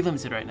very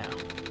limited right now.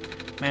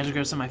 Managed to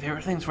grab some of my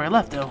favorite things where I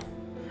left, though.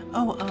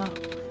 Oh,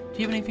 do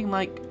you have anything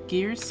like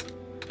gears?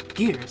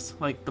 Gears?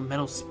 Like the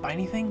metal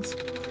spiny things?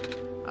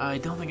 I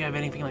don't think I have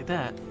anything like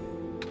that.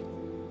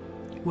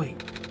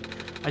 Wait,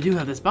 I do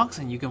have this box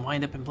and you can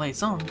wind up and play a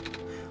song.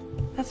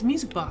 That's a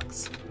music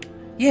box.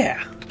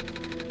 Yeah.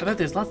 I bet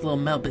there's lots of little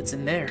metal bits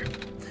in there.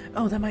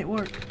 Oh, that might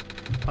work.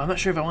 But I'm not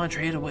sure if I want to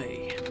trade it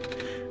away.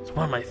 It's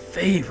one of my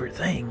favorite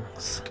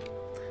things.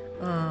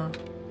 Oh,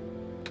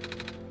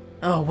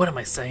 what am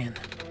I saying?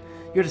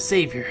 You're the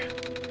savior.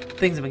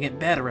 Things have been getting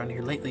bad around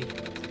here lately.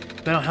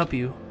 If I don't help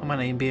you, I might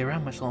not even be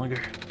around much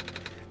longer.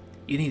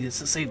 You need this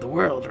to save the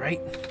world,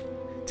 right?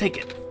 Take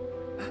it.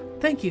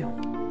 Thank you.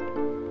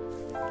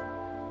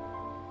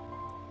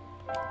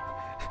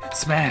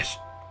 Smash.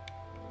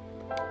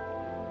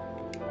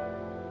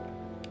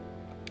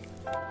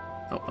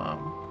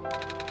 Oh,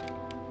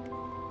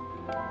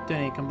 do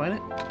I need to combine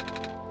it?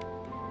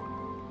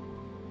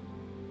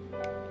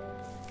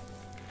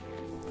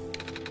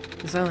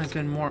 This island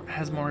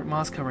has more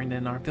moss covering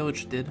than our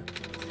village did.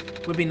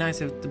 Would be nice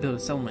if to build a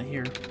settlement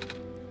here.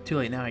 Too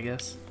late now, I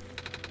guess.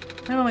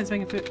 My mommy's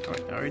making food.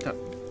 Alright, I already talked.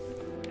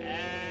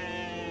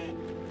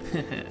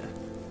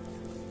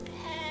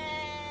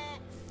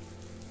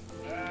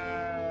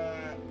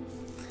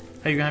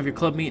 How you gonna have your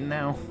club meeting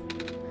now?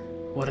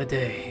 What a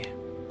day.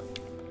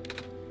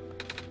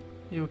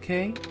 You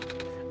okay?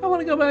 I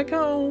wanna go back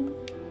home.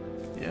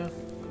 Yeah.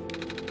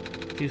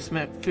 You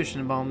smack fish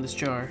in the bottom of this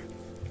jar.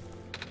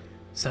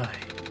 Sigh.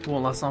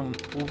 Won't last long,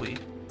 will we?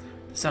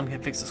 The sun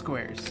can fix the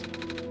squares.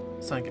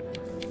 Sun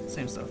can.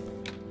 Same stuff.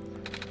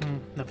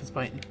 Nothing's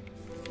biting.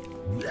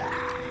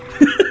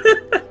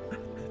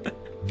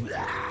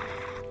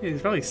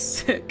 He's probably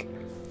sick.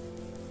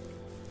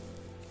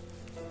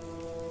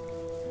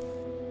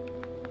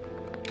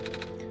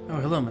 Oh,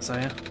 hello,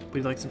 Messiah. Would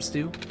you like some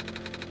stew?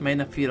 May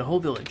enough to feed a whole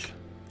village.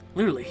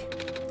 Literally.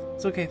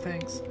 It's okay,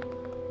 thanks.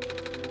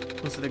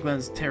 Looks like the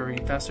Glen's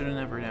tearing faster than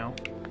ever now.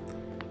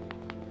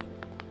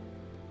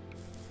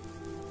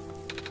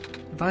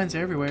 The vines are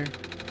everywhere.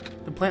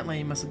 The plant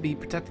lady must be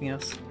protecting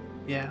us.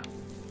 Yeah.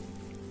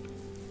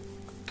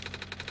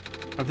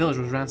 Our village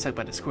was ransacked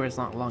by the squares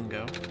not long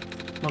ago.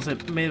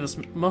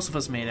 Most of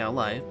us made it out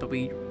alive, but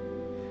we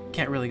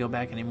can't really go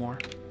back anymore.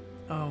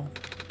 Oh,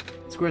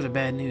 squares are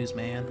bad news,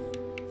 man.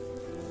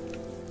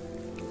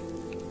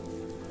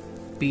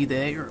 Be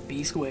there or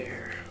be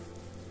square.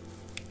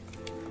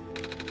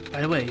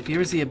 By the way, if you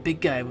ever see a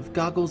big guy with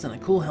goggles and a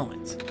cool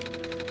helmet,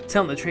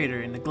 tell him the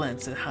trader in the Glen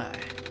said hi.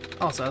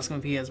 Also, ask him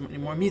if he has any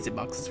more music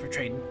boxes for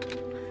trading.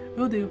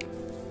 Will do.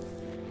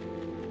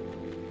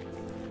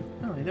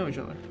 Oh, they know each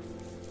other.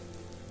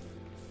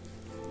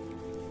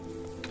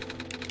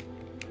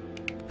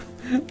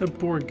 The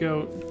poor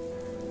goat.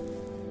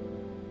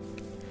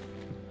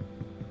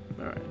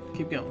 Alright,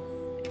 keep going.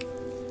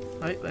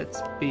 Alright,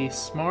 let's be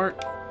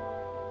smart.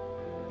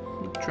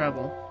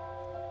 Travel.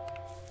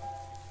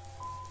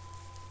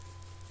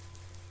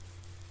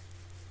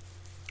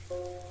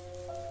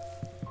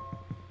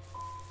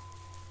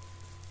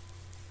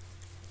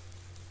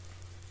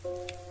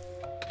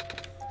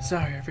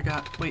 Sorry, I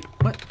forgot. Wait,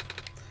 what?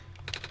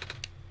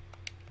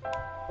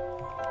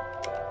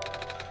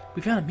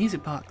 We found a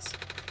music box.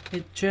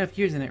 It should have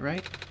gears in it,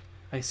 right?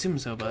 I assume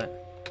so,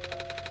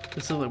 but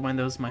the silver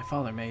windows my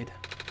father made.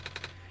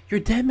 Your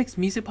dad makes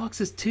music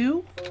boxes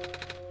too?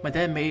 My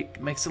dad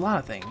makes a lot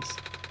of things.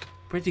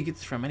 Where'd you get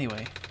this from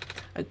anyway?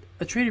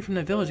 A trader from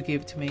the village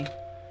gave it to me.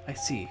 I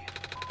see.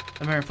 I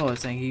remember father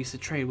saying he used to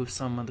trade with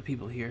some of the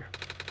people here.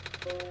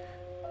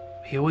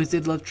 He always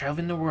did love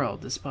traveling the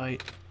world,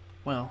 despite,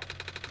 well...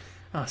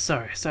 Oh,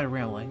 sorry, I started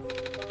rambling.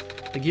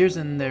 The gears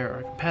in there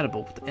are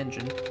compatible with the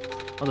engine,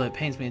 although it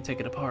pains me to take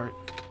it apart.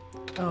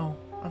 Oh,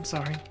 I'm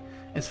sorry.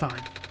 It's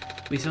fine.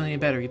 We still need a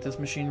battery to get this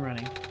machine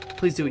running.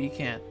 Please do what you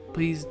can.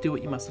 Please do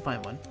what you must to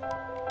find one.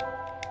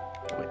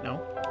 Wait,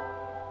 no.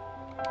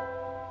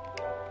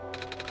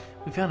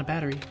 We found a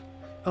battery.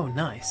 Oh,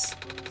 nice.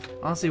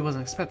 Honestly, I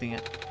wasn't expecting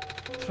it.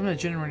 It's from the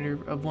generator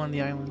of one of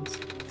the islands.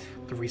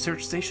 The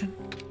research station?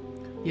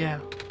 Yeah.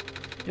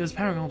 It was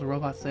powering all the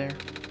robots there.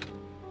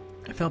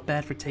 I felt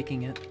bad for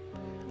taking it.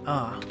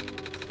 Ah.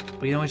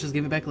 But you can always just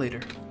give it back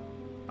later.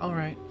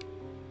 Alright.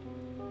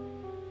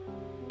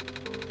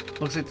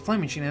 Looks like the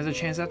flying machine has a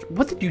chance after—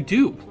 What did you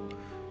do?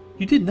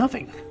 You did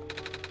nothing.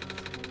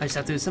 I just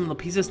have to assemble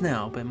the pieces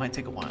now, but it might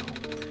take a while.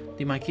 Do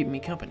you mind keeping me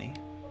company?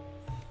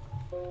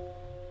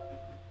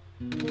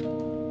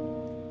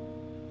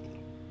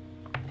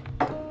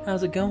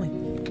 How's it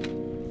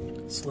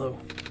going? Slow.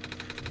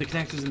 The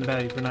connectors in the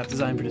battery were not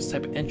designed for this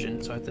type of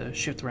engine, so I have to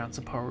shift around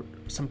some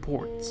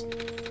ports.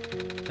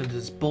 Then there's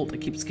this bolt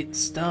that keeps getting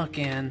stuck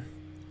and...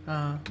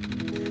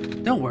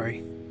 don't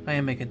worry. I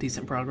am making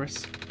decent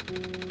progress.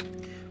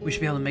 We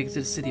should be able to make it to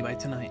the city by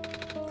tonight.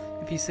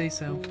 If you say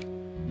so.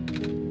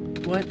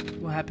 What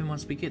will happen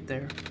once we get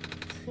there?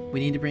 We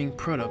need to bring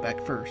Proto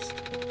back first.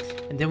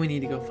 And then we need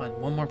to go find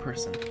one more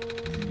person.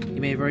 You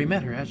may have already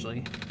met her,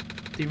 actually.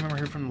 Do you remember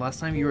her from the last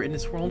time you were in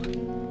this world?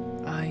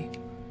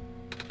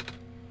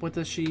 What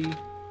does she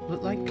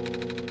look like?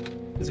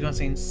 This is going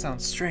to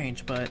sound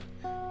strange, but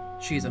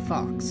she's a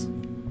fox.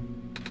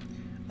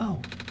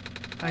 Oh,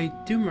 I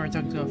do remember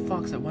talking to a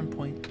fox at one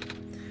point.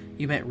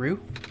 You met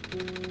Rue?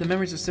 The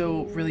memories are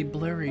still really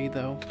blurry,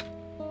 though.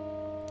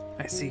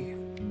 I see.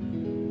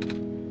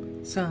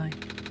 Sigh.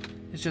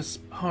 It's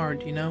just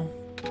hard, you know?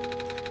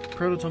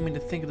 Proto told me to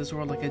think of this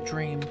world like a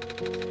dream,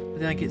 but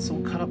then I get so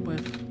caught up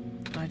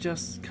with, I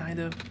just kind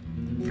of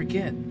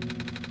forget.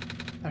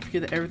 I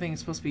forget that everything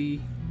is supposed to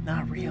be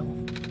not real.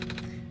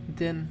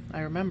 Then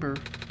I remember.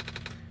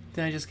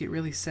 Then I just get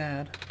really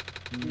sad.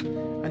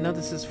 I know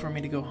this is for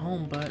me to go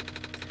home, but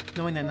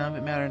knowing that none of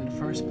it mattered in the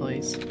first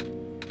place,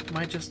 am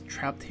I just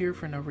trapped here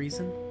for no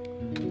reason?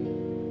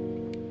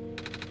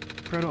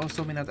 Proto also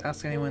told me not to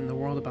ask anyone in the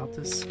world about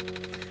this,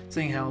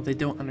 saying how they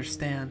don't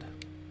understand.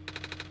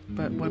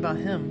 But what about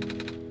him?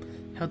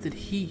 How did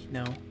he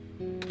know?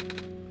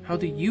 How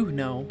do you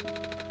know?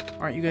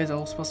 Aren't you guys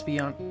all supposed to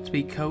be on to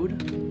speak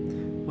code?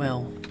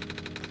 Well,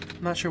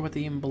 I'm not sure what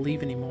they even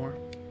believe anymore.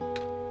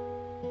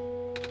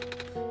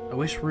 I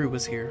wish Rue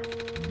was here.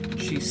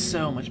 She's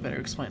so much better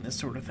at explaining this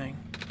sort of thing.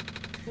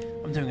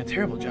 I'm doing a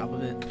terrible job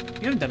of it.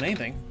 You haven't done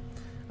anything.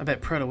 I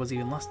bet Proto was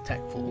even less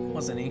tactful,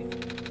 wasn't he?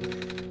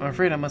 I'm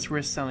afraid I must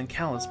risk sounding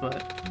callous, but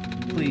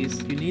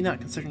please, you need not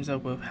concern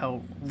yourself with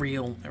how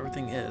real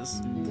everything is.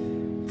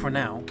 For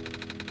now.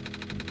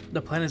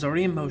 The plan is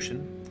already in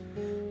motion.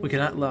 We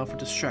cannot allow for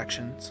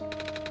distractions.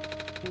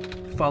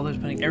 Father's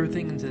putting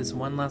everything into this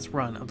one last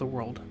run of the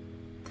world.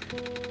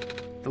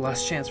 The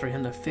last chance for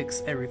him to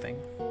fix everything.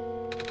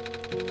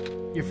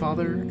 Your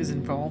father is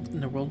involved in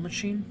the world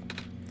machine?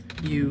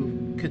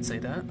 You could say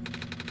that.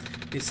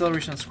 The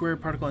acceleration of square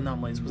particle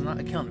anomalies was not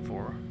accounted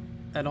for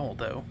at all,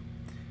 though.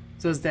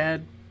 So his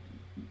dad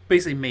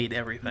basically made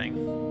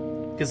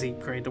everything, because he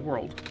created the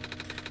world.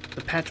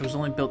 The patch was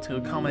only built to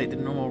accommodate the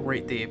normal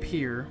rate they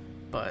appear,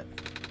 but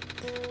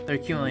they're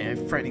accumulating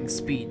at frightening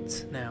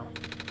speeds now.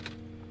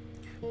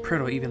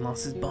 Proto even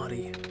lost his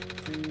body.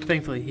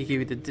 Thankfully, he gave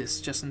you the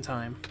disc just in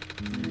time.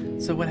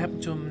 So what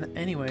happened to him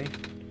anyway?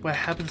 What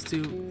happens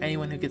to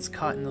anyone who gets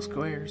caught in those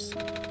squares?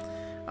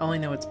 I only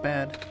know it's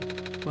bad.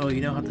 Well,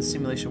 you know how the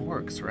simulation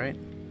works, right?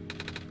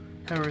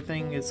 How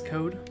everything is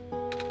code?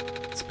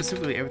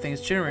 Specifically, everything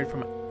is generated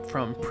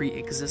from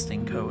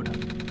pre-existing code.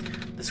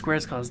 The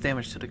squares cause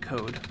damage to the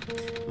code,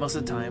 most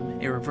of the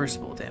time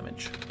irreversible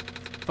damage.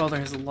 Father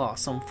has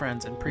lost some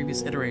friends in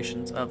previous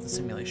iterations of the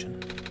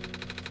simulation.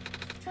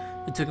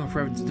 It took him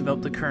forever to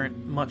develop the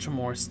current, much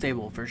more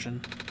stable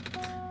version.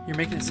 You're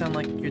making it sound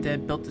like your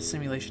dad built the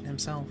simulation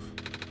himself.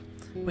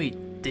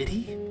 Wait, did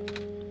he?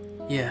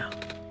 Yeah.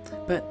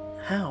 But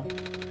how?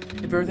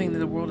 If everything in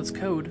the world is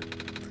code,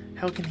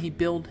 how can he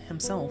build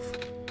himself?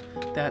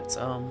 That's,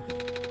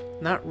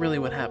 not really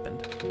what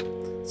happened.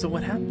 So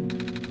what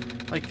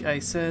happened? Like I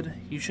said,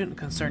 you shouldn't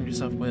concern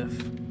yourself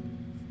with...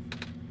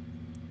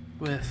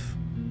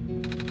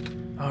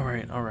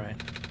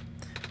 Alright.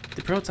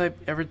 Did Prototype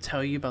ever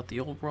tell you about the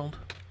old world?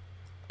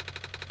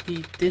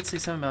 He did say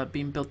something about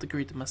being built to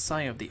greet the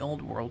Messiah of the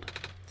old world.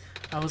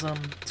 I was,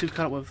 too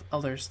caught up with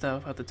other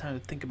stuff at the time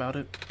to think about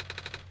it.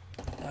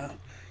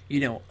 You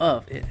know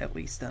of it, at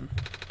least, then.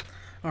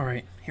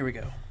 Alright, here we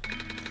go.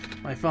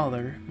 My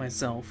father,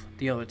 myself,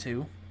 the other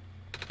two.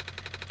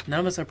 None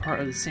of us are part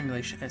of the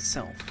simulation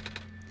itself.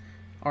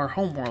 Our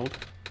homeworld,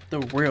 the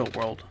real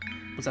world,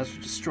 was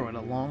actually destroyed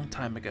a long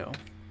time ago.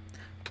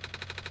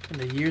 In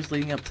the years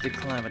leading up to the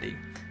calamity,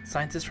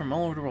 scientists from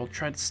all over the world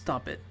tried to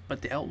stop it,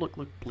 but the outlook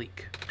looked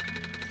bleak.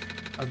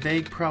 A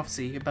vague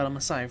prophecy about a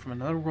messiah from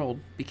another world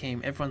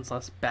became everyone's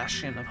last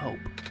bastion of hope.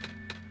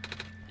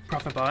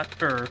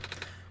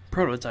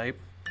 Prototype,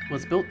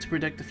 was built to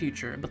predict the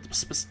future, but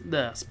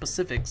the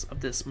specifics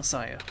of this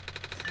messiah.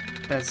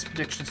 But as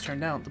predictions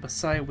turned out, the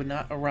messiah would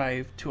not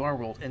arrive to our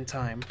world in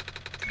time.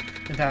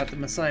 In fact, the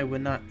messiah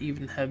would not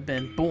even have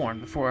been born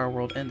before our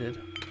world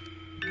ended.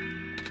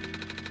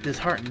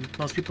 Disheartened,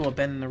 most people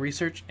abandoned the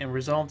research and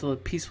resolved to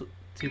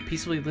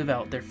peacefully live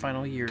out their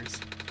final years.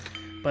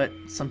 But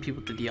some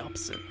people did the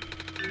opposite.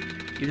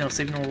 Even though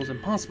saving the world was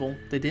impossible,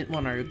 they didn't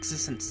want our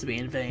existence to be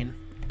in vain.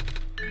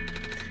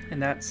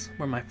 And that's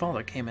where my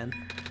father came in.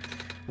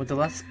 With the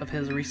less of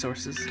his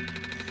resources,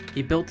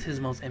 he built his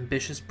most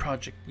ambitious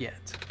project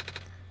yet.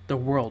 The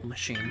World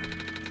Machine.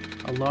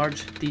 A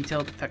large,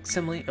 detailed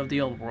facsimile of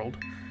the old world,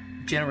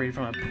 generated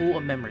from a pool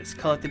of memories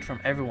collected from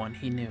everyone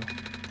he knew.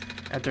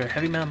 After a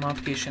heavy amount of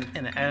modification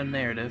and an added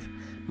narrative,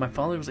 my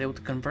father was able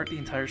to convert the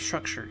entire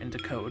structure into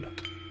code.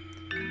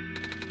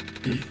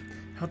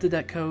 How did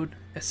that code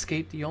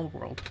escape the old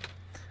world?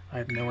 I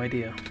have no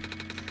idea.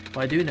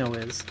 What I do know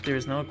is, there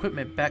is no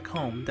equipment back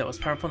home that was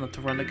powerful enough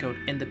to run the code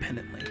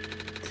independently.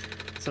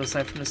 So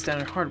aside from the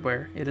standard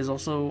hardware, it is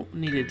also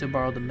needed to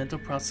borrow the mental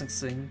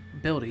processing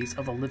abilities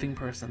of a living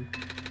person.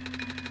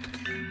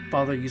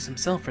 Father used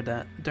himself for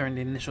that during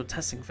the initial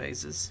testing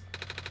phases.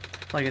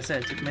 Like I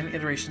said, it took many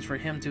iterations for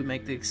him to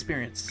make the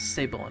experience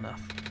stable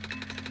enough.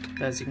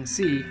 But as you can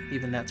see,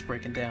 even that's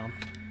breaking down.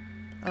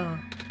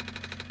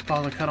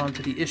 Father caught on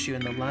to the issue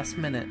in the last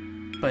minute,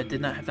 but did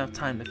not have enough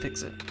time to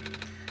fix it.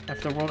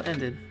 After the world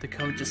ended, the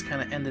code just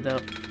kinda ended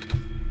up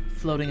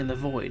floating in the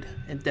void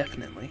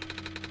indefinitely,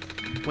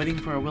 waiting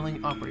for a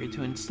willing operator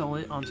to install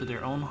it onto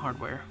their own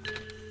hardware.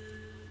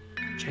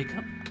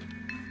 Jacob?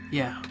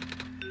 Yeah.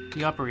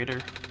 The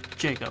operator,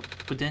 Jacob,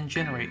 would then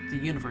generate the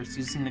universe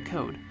using the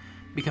code,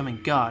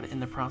 becoming God in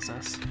the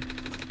process.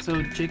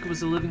 So Jacob was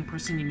the living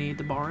person you needed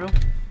to borrow?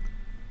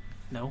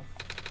 No.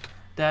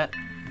 That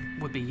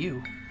would be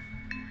you.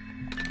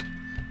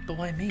 But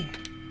why me?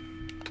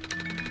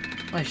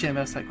 I should have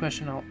asked that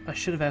question. I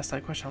should have asked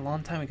that question a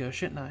long time ago,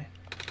 shouldn't I?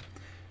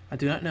 I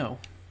do not know.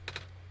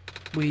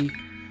 We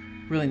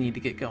really need to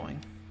get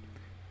going.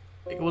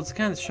 Well, it's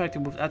kind of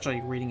distracting with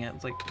actually reading it.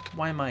 It's like,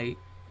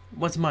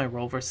 what's my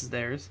role versus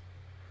theirs?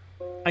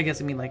 I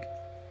guess I mean like,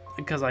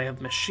 because I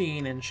have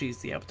Machine and she's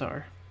the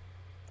Avatar.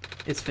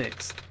 It's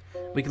fixed.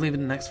 We can leave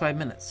in the next 5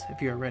 minutes,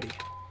 if you are ready.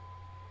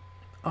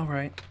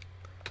 Alright.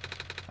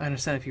 I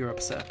understand if you're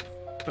upset.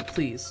 But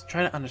please,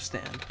 try to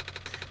understand.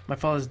 My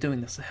father's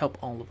doing this to help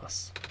all of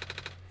us.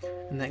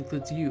 And that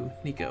includes you,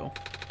 Nico.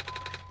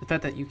 The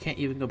fact that you can't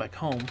even go back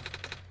home,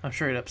 I'm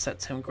sure it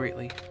upsets him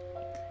greatly.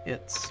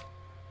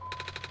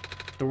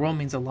 The world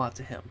means a lot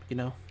to him, you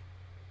know?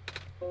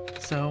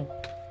 So,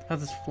 how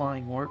does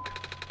flying work?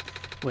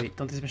 Wait,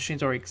 don't these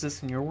machines already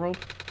exist in your world?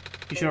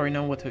 You should already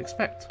know what to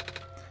expect.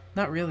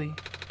 Not really.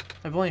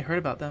 I've only heard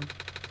about them.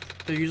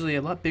 They're usually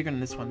a lot bigger than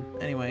this one,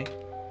 anyway.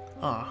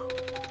 Well,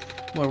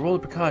 a word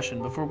of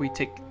precaution before we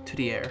take to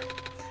the air.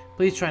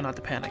 Please try not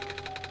to panic.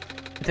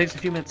 It takes a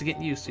few minutes to get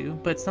used to,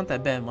 but it's not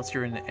that bad once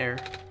you're in the air.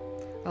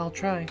 I'll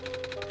try.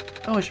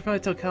 Oh, I should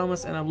probably tell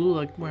Kalmus and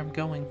Alula where I'm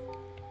going.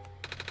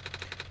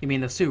 You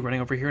mean the Sioux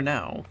running over here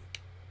now?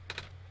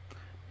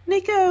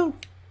 Nico!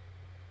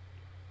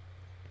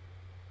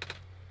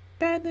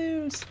 Bad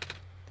news!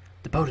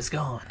 The boat is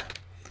gone.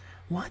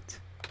 What?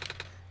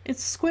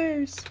 It's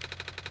squares.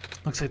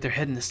 Looks like they're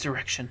heading this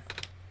direction.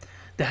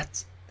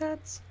 That's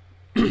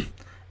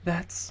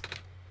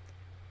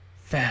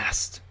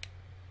fast.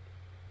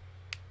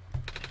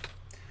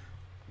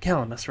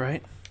 Calamus,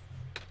 right?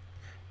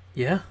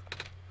 Yeah?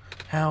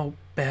 How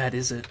bad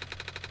is it?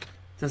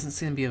 Doesn't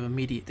seem to be of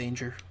immediate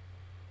danger.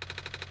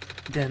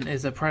 Then it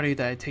is a priority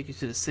that I take you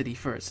to the city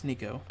first,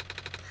 Nico.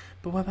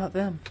 But what about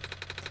them?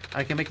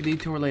 I can make a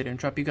detour later and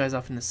drop you guys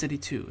off in the city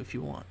too, if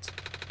you want.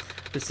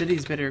 The city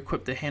is better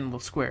equipped to handle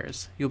the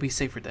squares. You'll be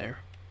safer there.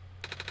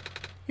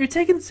 You're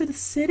taking us to the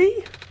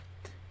city?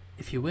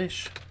 If you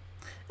wish.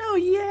 Oh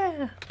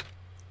yeah!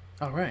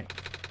 Alright.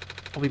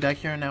 I'll be back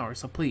here in an hour,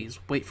 so please,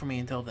 wait for me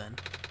until then.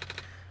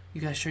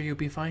 You guys sure you'll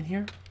be fine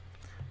here?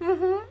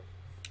 Mm-hmm.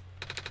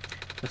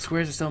 The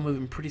squares are still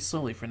moving pretty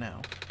slowly for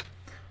now.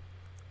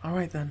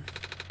 Alright then.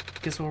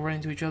 Guess we'll run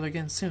into each other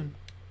again soon.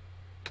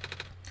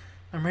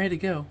 I'm ready to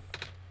go.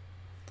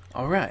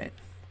 Alright.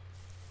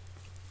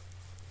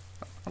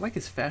 I like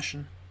his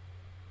fashion.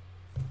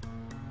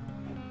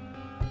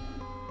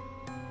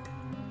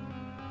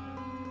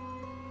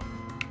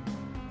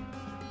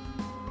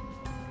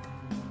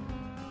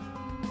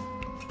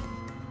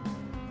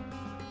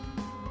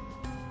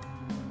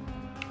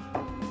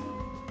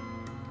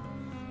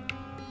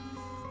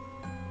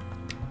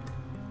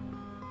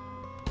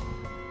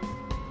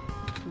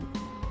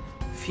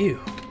 Phew.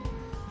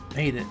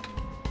 Made it.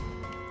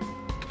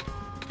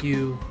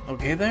 You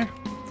okay there?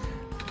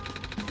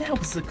 That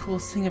was the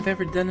coolest thing I've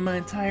ever done in my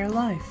entire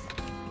life.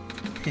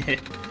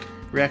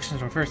 Reactions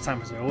from first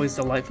timers are always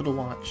delightful to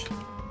watch.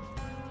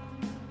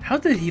 How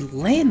did he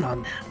land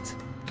on that?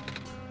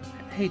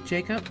 Hey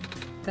Jacob,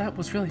 that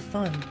was really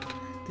fun.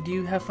 Did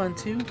you have fun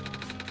too?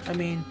 I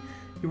mean,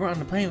 you weren't on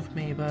the plane with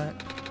me,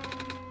 but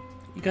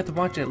you got to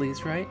watch it at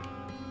least, right?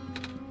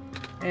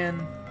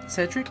 And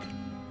Cedric?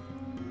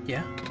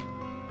 Yeah?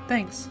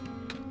 Thanks.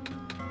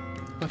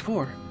 What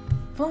for?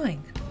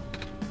 Flying.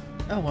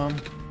 Oh,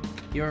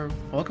 you're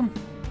welcome.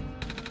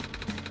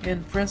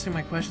 And for answering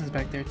my questions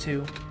back there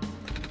too.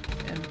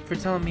 And for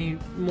telling me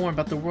more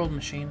about the world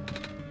machine.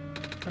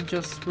 I'm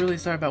just really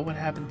sorry about what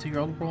happened to your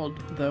old world,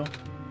 though.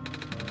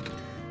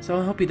 So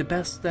I'll help you the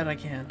best that I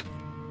can.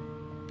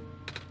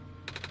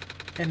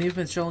 And even if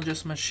it's all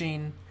just a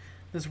machine,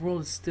 this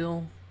world is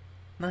still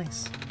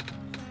nice.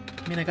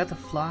 I mean, I got to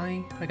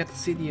fly, I got to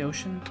see the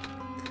ocean,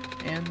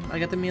 and I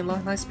got to meet a lot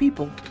of nice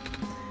people.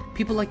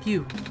 People like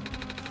you.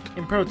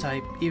 And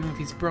Prototype, even if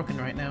he's broken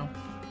right now.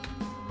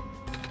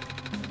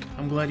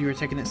 I'm glad you were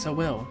taking it so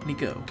well,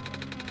 Nico.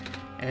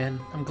 And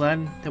I'm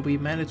glad that we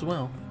met as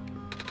well.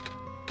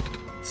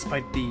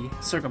 Despite the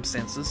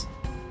circumstances.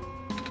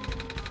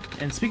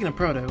 And speaking of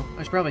Proto,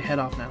 I should probably head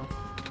off now.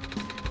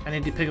 I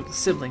need to pick up the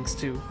siblings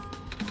too.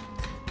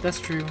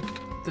 That's true.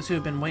 Those two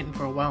have been waiting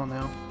for a while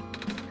now.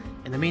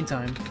 In the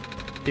meantime,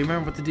 they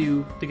remember what to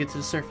do to get to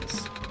the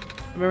surface.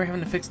 Remember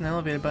having to fix an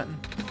elevator button?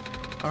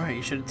 Alright,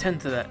 you should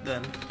attend to that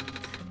then.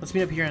 Let's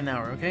meet up here in an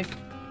hour, okay?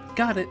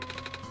 Got it!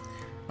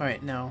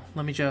 Alright, now,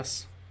 let me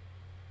just...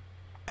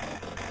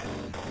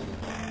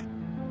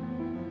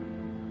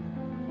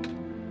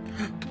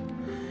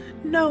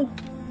 No!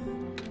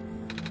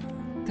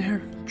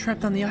 They're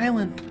trapped on the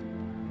island.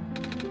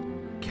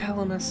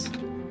 Calamus.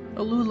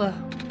 Alula.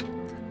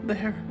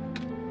 There.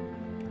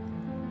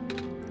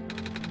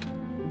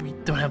 We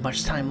don't have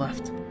much time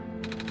left.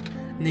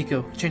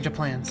 Nico, change of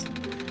plans.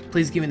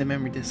 Please give me the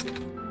memory disk.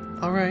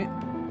 Alright.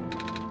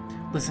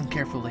 Listen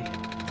carefully.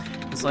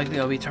 It's likely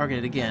I'll be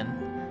targeted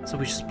again, so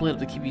we should split up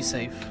to keep you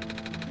safe.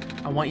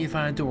 I want you to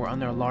find a door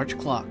under a large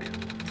clock.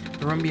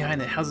 The room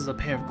behind it houses a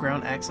pair of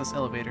ground access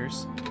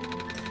elevators.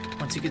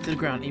 Once you get to the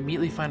ground,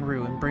 immediately find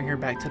Rue and bring her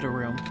back to the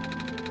room.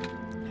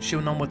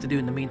 She'll know what to do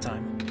in the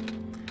meantime.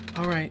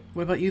 Alright,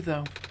 what about you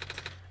though?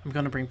 I'm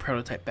gonna bring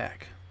Prototype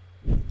back.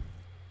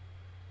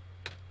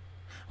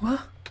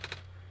 What?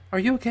 Are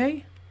you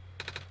okay?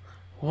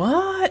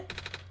 What?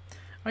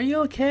 Are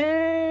you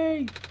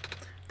okay?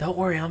 Don't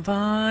worry, I'm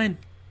fine.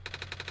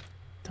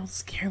 Don't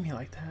scare me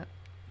like that.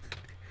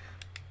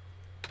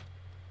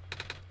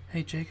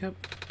 Hey Jacob,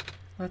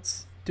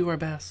 let's do our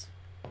best.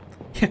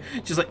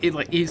 Just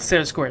like he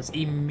said, scores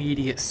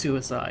immediate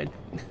suicide.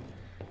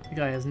 The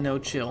guy has no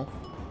chill.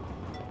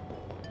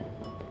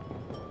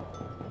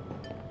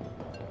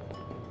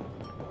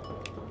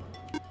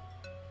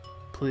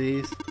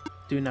 Please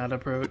do not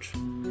approach.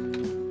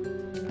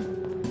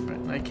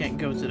 Right, I can't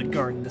go to the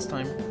garden this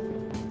time.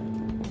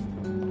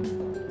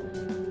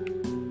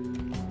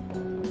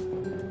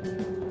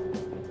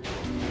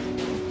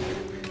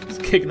 He's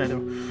kicking at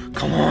him.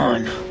 Come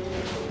on!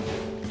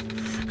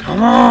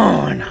 Come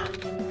on!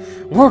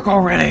 Work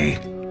already!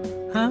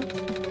 Huh?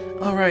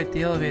 Alright,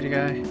 the elevator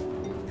guy.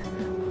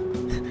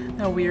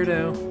 That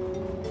weirdo.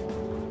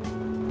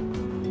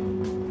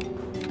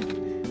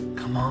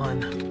 Come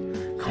on.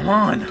 Come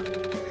on!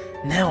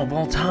 Now of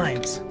all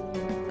times.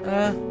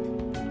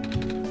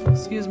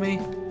 Excuse me.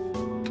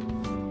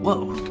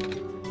 Whoa.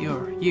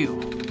 You're you.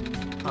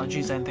 Oh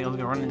jeez, I didn't think I was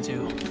gonna run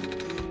into.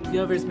 The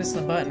elevator's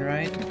missing a button,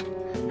 right?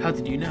 How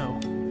did you know?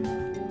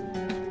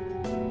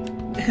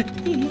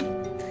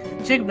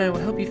 Jacob and I will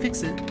help you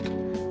fix it.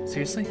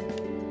 Seriously?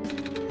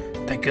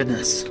 Thank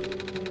goodness.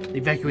 The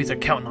evacuees are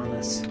counting on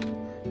this.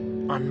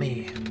 On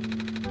me.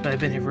 But I've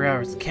been here for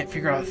hours and can't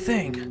figure out a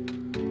thing.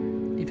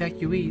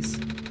 Evacuees?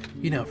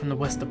 You know, from the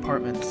West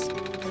Apartments.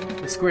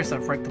 The square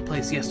stuff wrecked the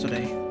place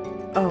yesterday.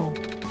 Oh.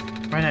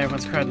 Right now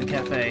everyone's crowded in the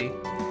cafe.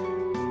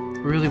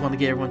 We really want to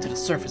get everyone to the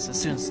surface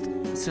as soon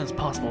as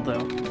possible,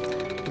 though.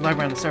 The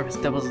library on the surface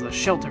doubles as a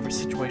shelter for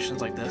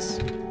situations like this.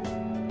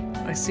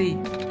 I see.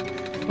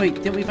 Wait,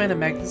 didn't we find a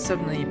magnet stuff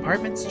in the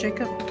apartments,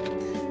 Jacob?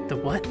 The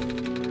what?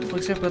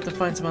 Looks like we'll have to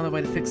find some other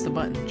way to fix the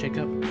button,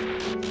 Jacob.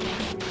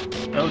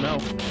 Oh no.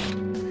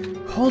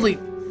 Holy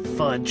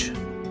fudge.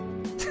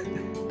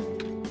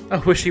 I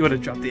wish he would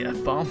have dropped the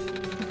F-bomb.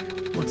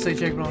 Looks like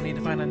Jacob will need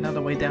to find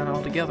another way down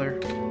altogether.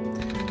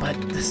 But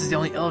this is the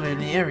only elevator in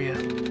the area.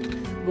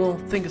 We'll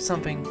think of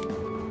something.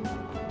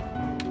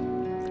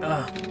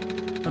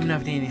 Let me know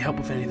if you need any help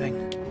with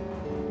anything.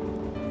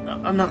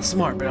 I'm not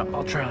smart, but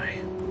I'll try.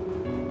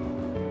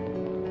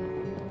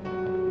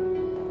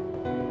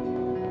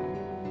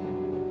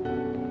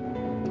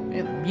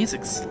 Man, the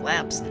music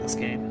slaps in this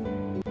game.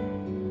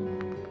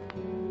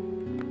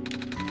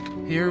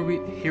 Here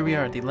we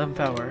are at the 11th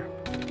hour.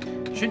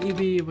 Shouldn't you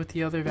be with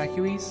the other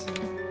evacuees?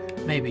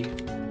 Maybe.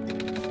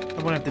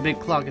 I wonder if the big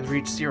clock has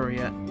reached 0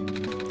 yet.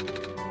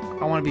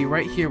 I want to be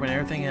right here when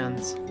everything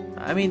ends.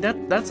 I mean,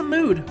 that's a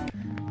mood.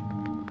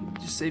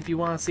 Just if you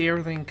want to see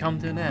everything come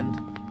to an end.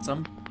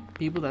 Some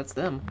people, that's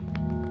them.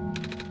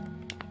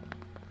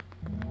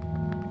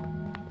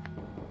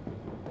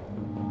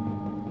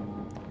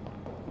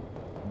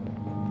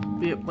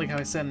 Yep, like how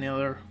I said in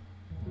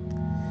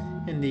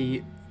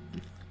the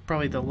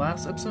probably the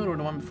last episode or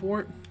the one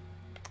before it.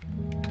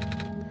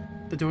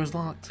 The door is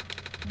locked.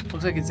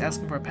 Looks like it's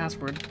asking for a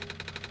password.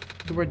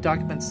 The word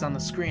documents is on the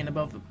screen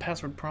above the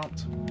password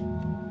prompt.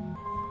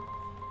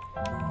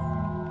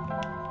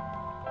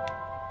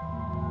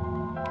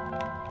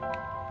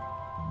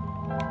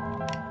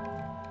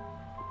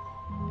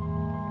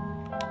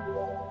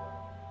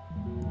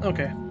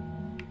 Okay.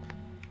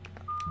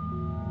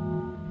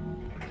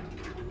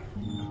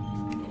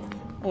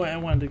 Oh, I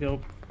wanted to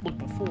go look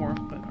before,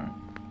 but alright.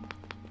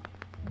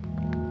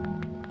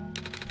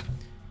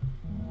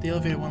 The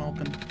elevator won't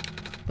open.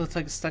 Looks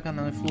like it's stuck on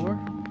the floor.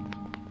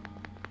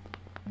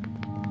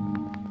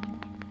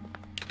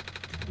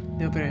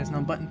 The elevator has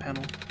no button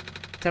panel.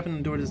 Tapping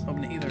the door doesn't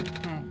open it either.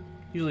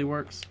 Usually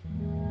works.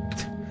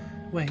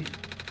 Wait,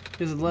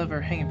 there's a lever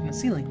hanging from the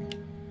ceiling.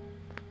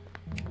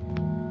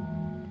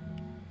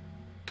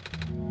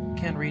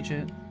 Can't reach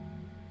it.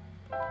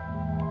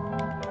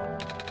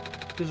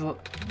 There's a...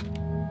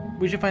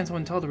 We should find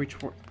someone tall to reach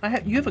for.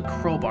 You have a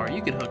crowbar.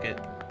 You can hook it.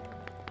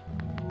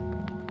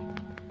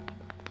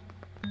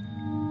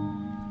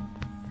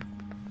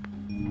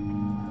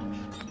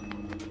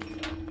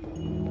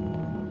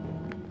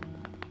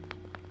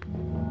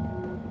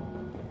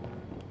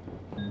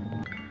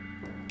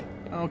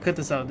 I'll cut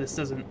this out. This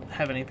doesn't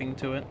have anything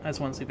to it. I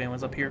just want to see if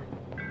anyone's up here.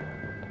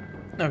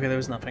 Okay, there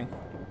was nothing.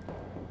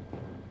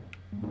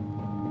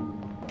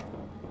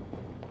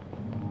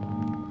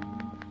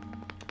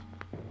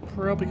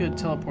 Probably could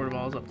teleport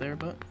while I was up there,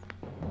 but...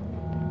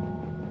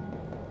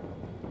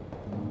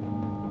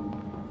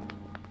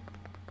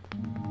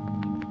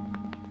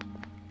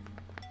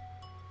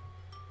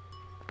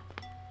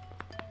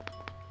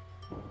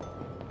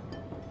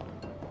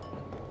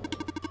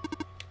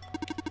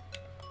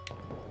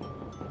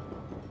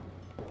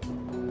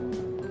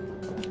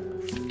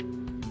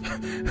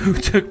 Who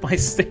took my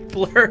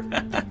stapler?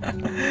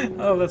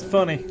 Oh, that's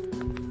funny.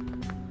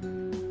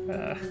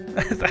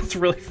 That's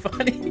really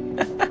funny.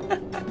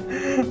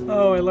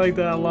 Oh, I like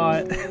that a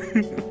lot.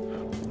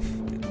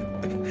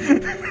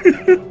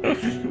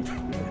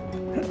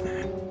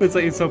 It's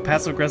like it's so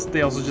passive aggressive.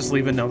 They also just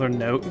leave another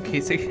note in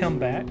case they come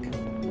back.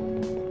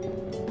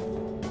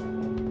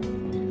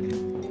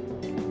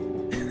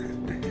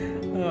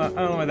 I don't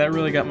know why that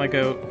really got my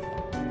goat.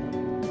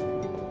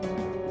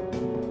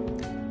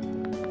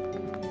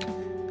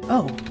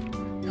 Oh,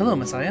 hello,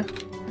 Messiah.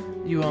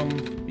 You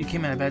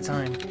came at a bad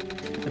time.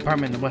 The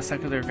apartment in the west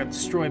sector there got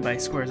destroyed by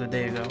squares a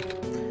day ago.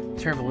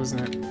 Terrible, isn't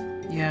it?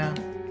 Yeah.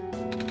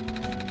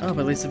 Oh,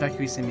 but at least the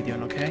evacuees seem to be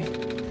doing okay.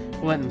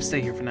 We'll let them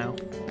stay here for now.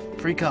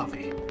 Free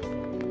coffee.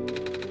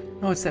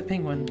 Oh, it's that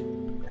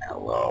penguin.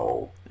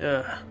 Hello.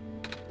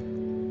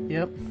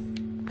 Yep.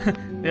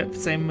 Yep,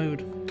 same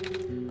mood.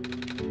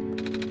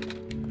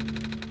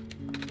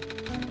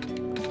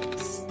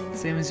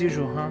 Same as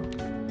usual, huh?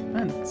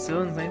 Man,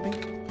 still isn't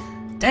anything?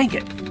 Dang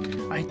it!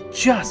 I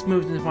just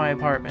moved into my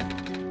apartment.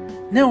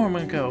 Now where am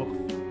I gonna go?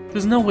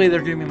 There's no way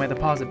they're giving me my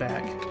deposit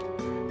back.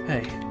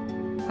 Hey.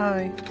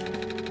 Hi.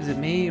 Is it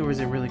me, or is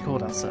it really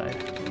cold outside?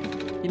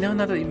 You know,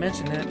 now that you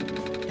mention it,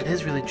 it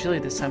is really chilly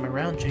this time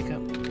around,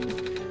 Jacob.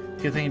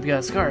 Good thing you've got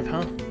a scarf,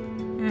 huh?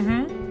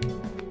 Mm-hmm.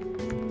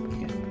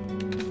 Yeah.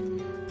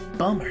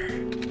 Bummer.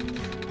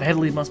 I had to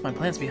leave most of my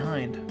plants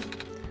behind.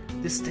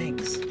 This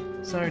stinks.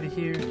 Sorry to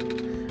hear.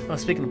 Oh,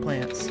 speaking of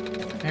plants,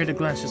 I heard the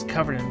glen's just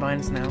covered in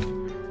vines now.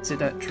 Is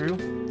that true?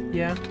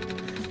 Yeah.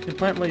 The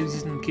plant lady was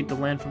using to keep the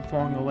land from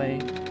falling away.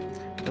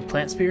 The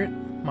plant spirit?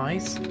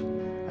 Mice?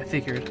 I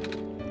figured.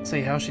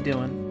 Say, how's she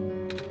doing?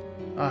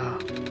 Ah,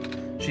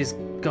 she's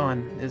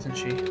gone, isn't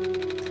she?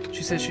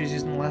 She says she's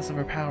using the last of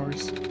her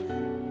powers.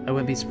 I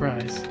wouldn't be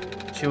surprised.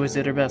 She always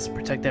did her best to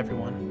protect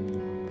everyone.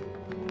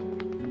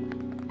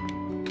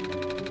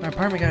 My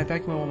apartment got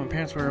evacuated while my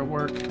parents were at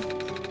work.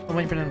 I'm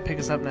waiting for them to pick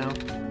us up now.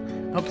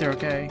 Hope they're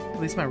okay. At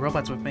least my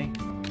robot's with me.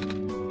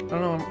 I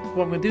don't know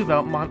what I'm gonna do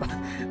about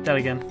that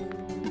again.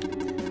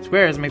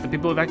 Squares make the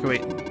people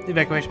evacuate.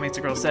 Evacuation makes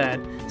the girl sad.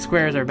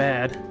 Squares are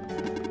bad.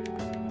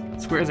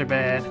 Squares are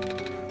bad.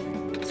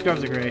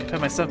 Scarves are great. If I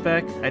had my stuff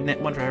back, I'd knit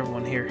one for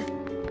everyone here.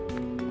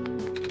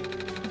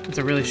 It's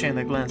a really shame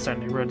that Glenn's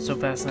starting to erode so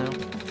fast now.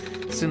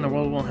 Soon the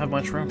world won't have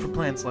much room for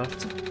plants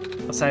left.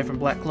 Aside from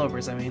black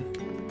clovers, I mean.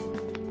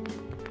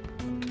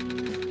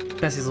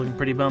 Bessie's looking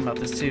pretty bummed about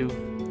this too.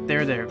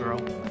 There, girl.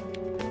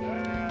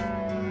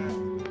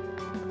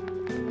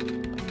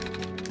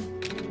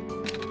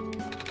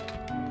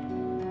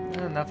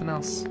 Nothing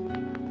else.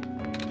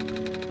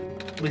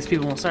 At least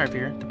people won't starve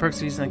here. The perks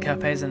of using the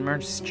cafe as an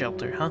emergency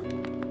shelter, huh?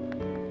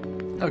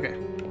 Okay.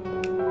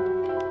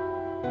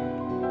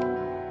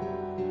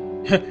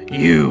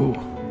 You!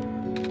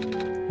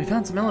 We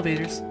found some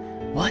elevators.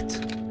 What?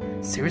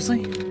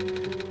 Seriously?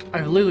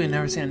 I've literally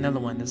never seen another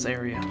one in this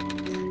area.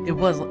 It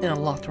was in a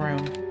locked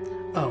room.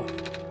 Oh.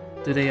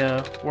 Do they,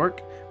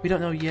 work? We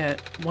don't know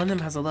yet. One of them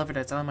has a lever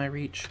that's out of my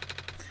reach.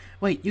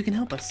 Wait, you can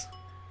help us.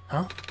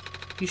 Huh?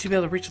 You should be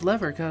able to reach the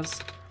lever, cause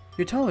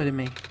you're taller than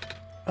me.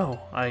 Oh,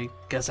 I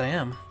guess I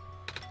am.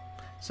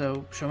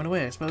 So, show me the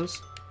way, I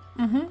suppose.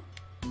 Mm-hmm.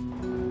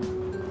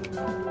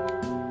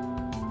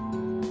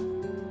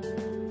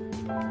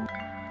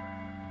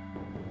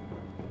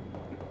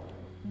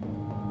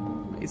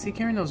 Is he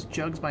carrying those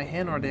jugs by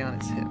hand or are they on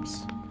his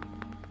hips?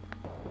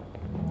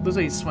 Looks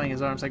like he's swaying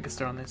his arms like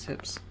they're on his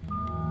hips.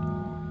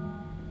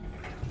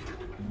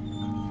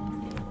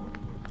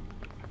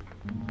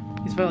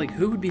 He's probably like,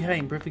 who would be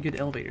hiding perfectly good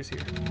elevators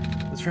here?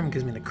 This room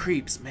gives me the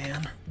creeps,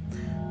 man.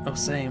 Oh,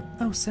 same.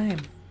 Oh, same.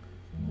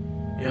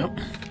 Yep.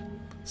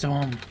 So,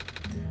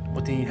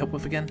 what do you need help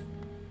with again?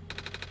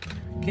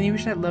 Can you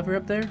reach that lever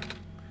up there?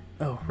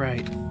 Oh,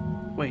 right.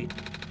 Wait.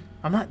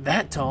 I'm not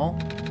that tall.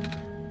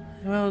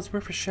 Well, it's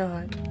worth a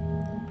shot.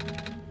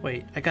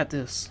 Wait, I got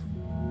this.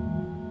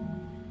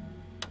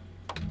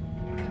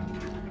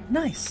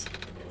 Nice!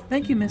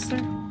 Thank you, mister.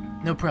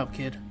 No problem,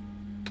 kid.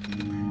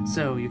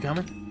 So, you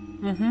coming?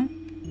 Mm-hmm.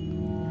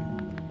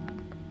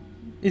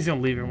 He's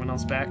gonna leave everyone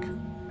else back.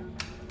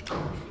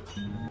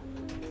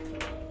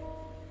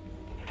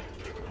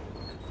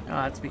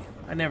 Ah, that's me.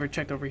 I never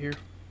checked over here.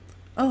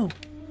 Oh,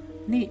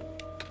 neat.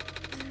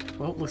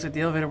 Well, looks like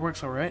the elevator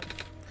works alright.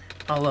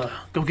 I'll,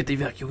 go get the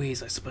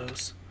evacuees, I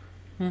suppose.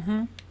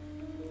 Mm-hmm.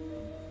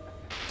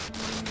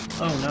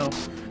 Oh,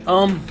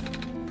 no.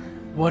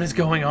 What is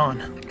going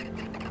on?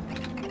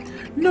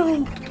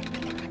 No!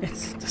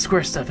 It's the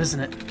square stuff, isn't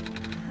it?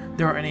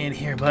 There aren't any in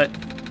here, but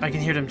I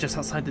can hear them just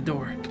outside the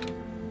door.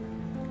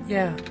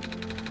 Yeah.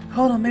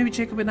 Hold on, maybe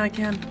Jacob and I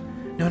can...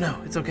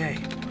 No, it's okay.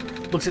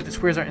 Looks like the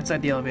squares aren't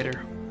inside the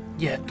elevator.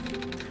 Yet.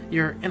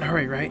 You're in a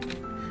hurry, right?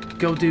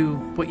 Go do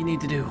what you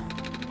need to do.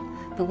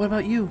 But what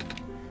about you?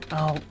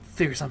 I'll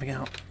figure something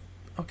out.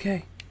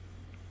 Okay.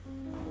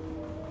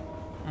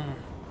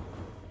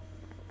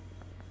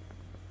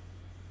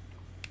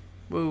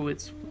 Whoa,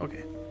 it's...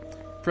 okay.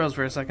 Froze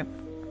for a second.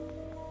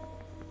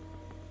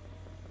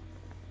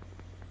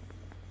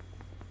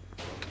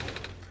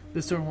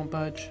 This door won't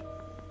budge.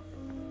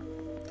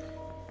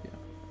 Yeah.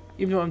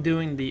 Even though I'm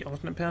doing the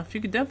alternate path, you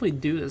could definitely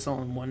do this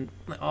all in one...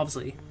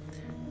 obviously,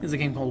 there's a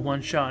game called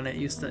OneShot, and it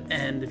used to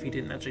end if you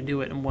didn't actually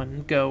do it in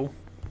one go.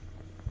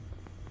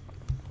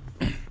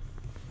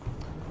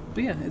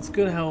 But yeah, it's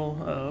good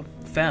how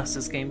fast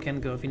this game can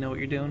go if you know what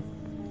you're doing.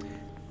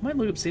 Might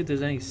look up to see if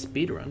there's any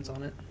speedruns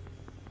on it.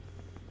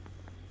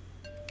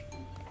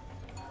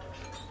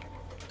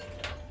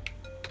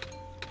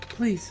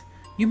 Please,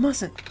 you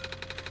mustn't.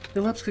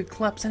 The labs could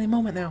collapse any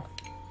moment now.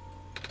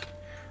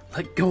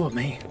 Let go of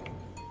me.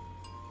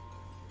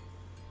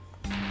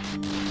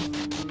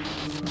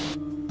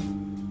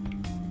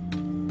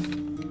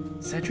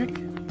 Cedric?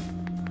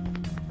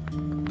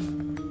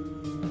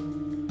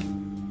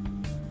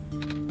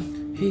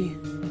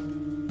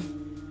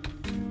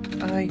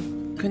 I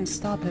couldn't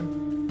stop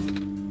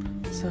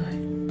him. So...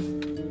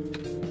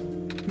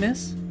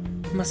 Miss?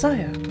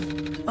 Messiah?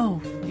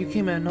 Oh, you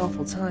came at an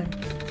awful time.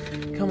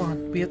 Come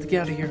on, we have to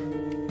get out of here.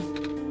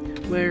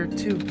 Where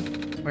to?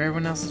 Where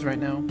everyone else is right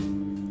now.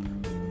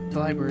 The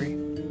library.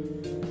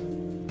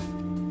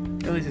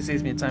 At least it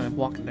saves me time of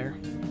walking there.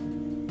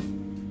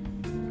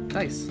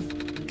 Nice.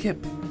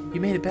 Kip, you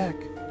made it back.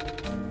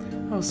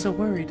 I was so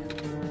worried.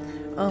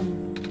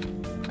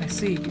 I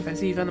see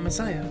you found the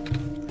Messiah.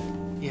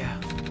 Yeah.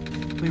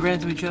 We ran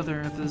into each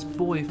other after this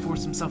boy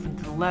forced himself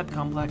into the lab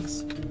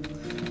complex.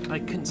 I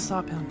couldn't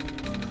stop him.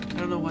 I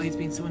don't know why he's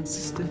being so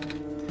insistent.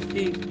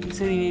 He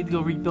said he needed to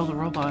go rebuild a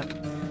robot.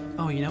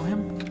 Oh, you know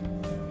him?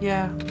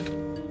 Yeah.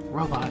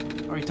 Robot.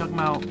 Are you talking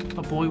about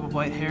a boy with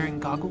white hair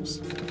and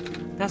goggles?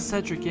 That's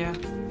Cedric, yeah.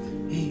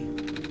 He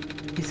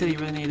said he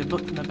really needed a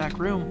book from the back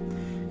room.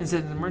 And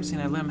said in an emergency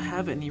and I let him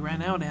have it and he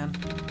ran out and...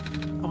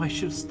 Oh, I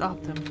should have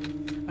stopped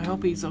him. I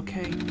hope he's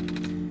okay.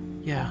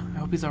 Yeah, I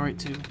hope he's alright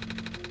too.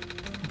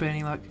 But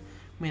any luck,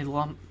 we made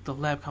the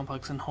lab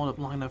complex and hold up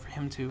long enough for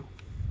him to...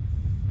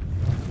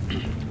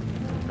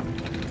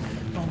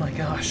 Oh my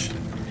gosh.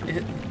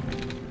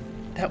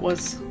 That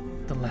was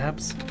the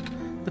labs.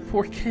 The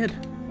poor kid.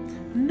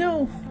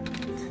 No!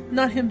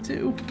 Not him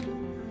too.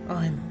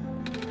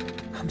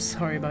 I'm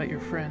sorry about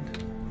your friend.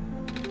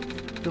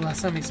 The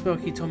last time we spoke,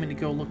 he told me to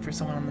go look for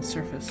someone on the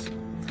surface.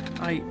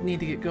 I need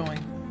to get going.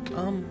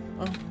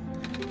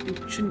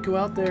 You shouldn't go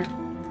out there.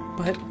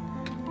 But,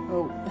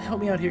 oh, help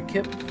me out here,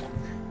 Kip.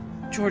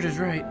 George is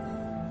right.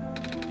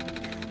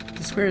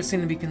 The squares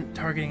seem to be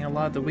targeting a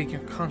lot of the weaker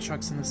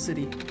constructs in the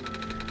city.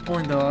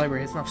 Only the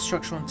library has enough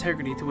structural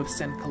integrity to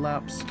withstand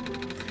collapse.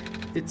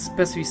 It's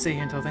best if you stay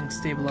here until things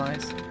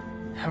stabilize,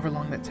 however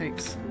long that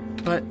takes.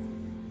 But,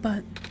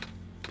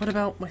 what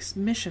about my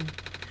mission?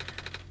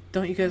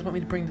 Don't you guys want me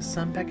to bring the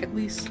sun back at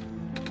least?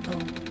 Oh,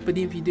 but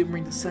even if you do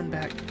bring the sun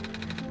back,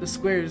 the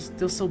squares,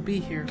 they'll still be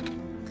here.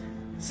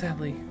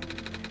 Sadly.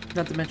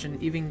 Not to mention,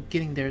 even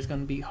getting there is going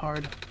to be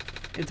hard.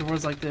 If the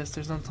world's like this,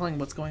 there's no telling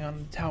what's going on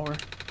in the tower.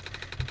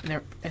 And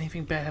if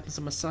anything bad happens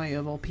to Messiah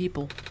of all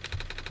people,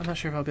 I'm not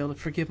sure if I'll be able to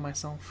forgive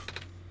myself.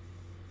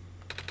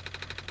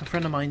 A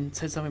friend of mine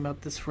said something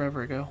about this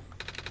forever ago.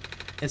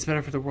 It's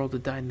better for the world to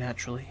die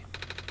naturally.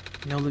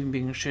 No living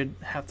being should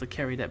have to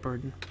carry that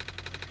burden.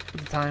 At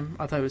the time,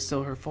 I thought it was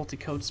still her faulty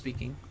code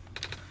speaking.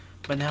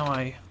 But now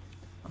I'm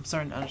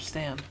starting to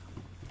understand.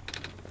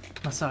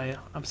 Messiah,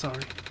 I'm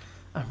sorry.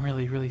 I'm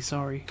really, really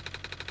sorry.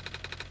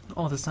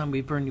 All this time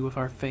we burned you with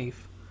our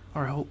faith,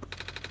 our hope,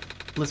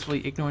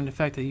 blissfully ignoring the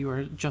fact that you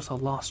are just a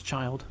lost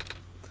child.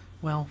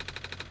 Well,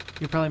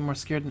 you're probably more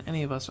scared than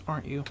any of us,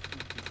 aren't you?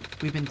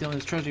 We've been dealing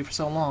with this tragedy for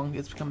so long,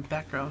 it's become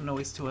background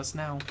noise to us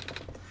now.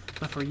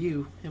 But for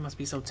you, it must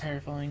be so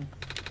terrifying.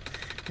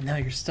 And now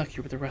you're stuck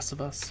here with the rest of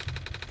us,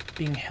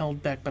 being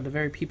held back by the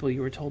very people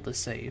you were told to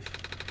save.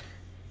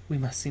 We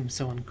must seem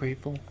so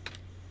ungrateful.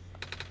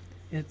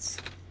 It's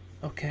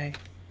okay.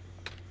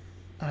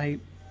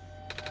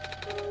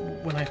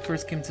 When I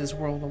first came to this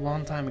world a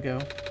long time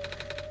ago,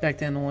 back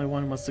then only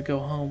one was to go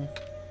home.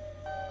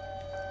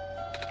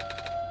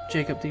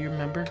 Jacob, do you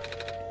remember?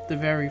 The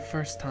very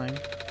first time.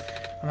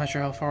 I'm not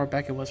sure how far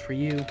back it was for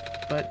you,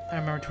 but I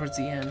remember towards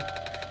the end,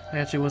 I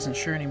actually wasn't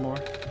sure anymore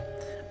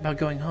about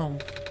going home.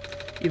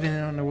 Even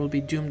though the world would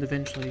be doomed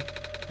eventually,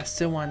 I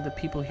still wanted the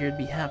people here to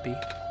be happy.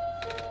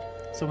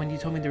 So when you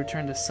told me to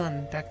return to the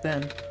sun back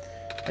then,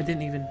 I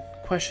didn't even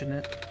question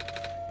it.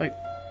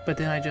 But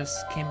then I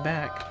just came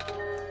back.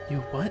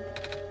 You what?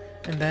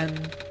 And then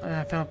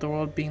I found the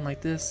world being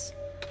like this.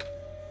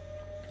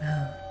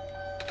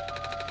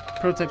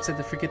 Prototype said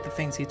to forget the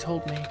things he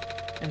told me,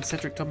 and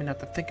Cedric told me not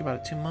to think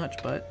about it too much,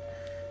 but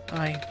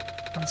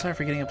I'm sorry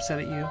for getting upset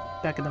at you,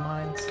 back in the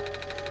mines.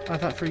 I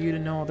thought for you to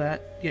know all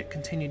that, yet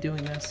continue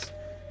doing this.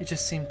 It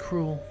just seemed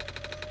cruel.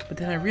 But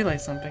then I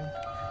realized something.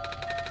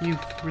 You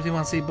really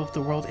want to save both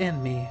the world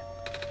and me.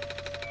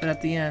 But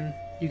at the end,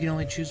 you can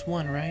only choose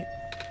one, right?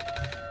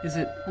 Is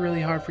it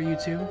really hard for you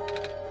too?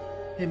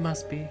 It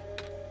must be.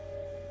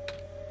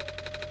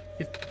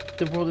 If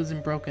the world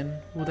isn't broken,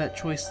 will that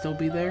choice still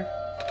be there?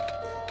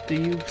 Do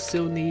you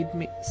still need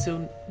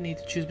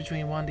to choose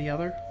between one and the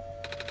other?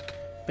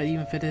 But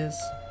even if it is,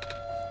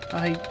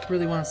 I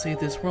really want to save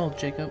this world,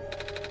 Jacob.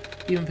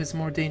 Even if it's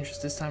more dangerous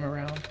this time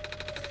around.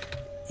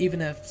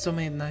 Even if so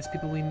many of the nice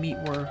people we meet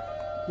were...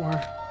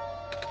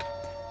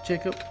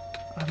 Jacob,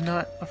 I'm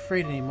not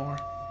afraid anymore.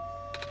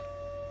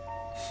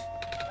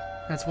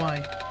 That's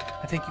why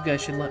I think you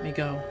guys should let me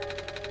go.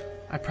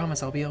 I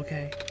promise I'll be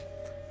okay.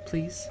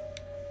 Please?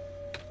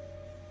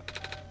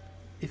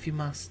 If you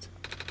must.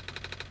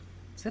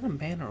 Is that a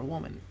man or a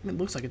woman? I mean, it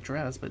looks like a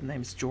dress, but the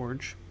name's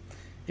George.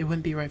 It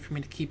wouldn't be right for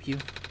me to keep you.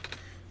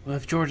 Well,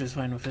 if George is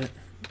fine with it,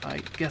 I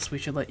guess we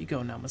should let you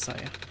go now,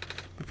 Messiah.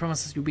 But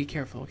promise us you'll be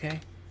careful, okay?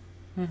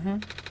 Mm-hmm.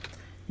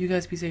 You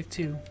guys be safe,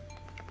 too.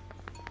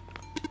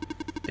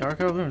 The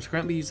archival room is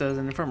currently used as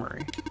an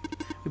infirmary.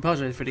 We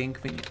apologize for the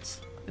inconvenience.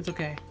 It's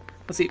okay.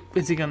 Let's see,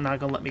 is he not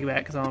gonna let me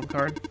back because I don't have a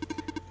card?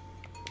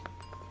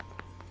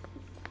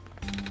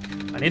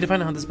 I need to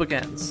find out how this book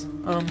ends.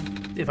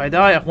 If I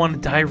die, I want to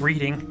die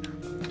reading.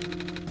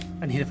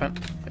 I need to find...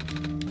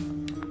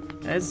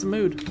 It's the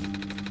mood.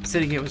 The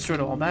city gate was destroyed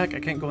a while back. I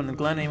can't go in the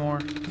glen anymore.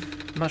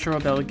 I'm not sure I'll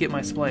be able to get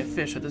my supply of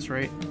fish at this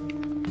rate.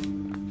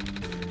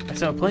 I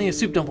still have plenty of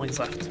soup dumplings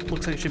left.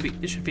 Looks like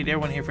it should feed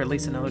everyone here for at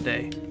least another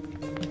day.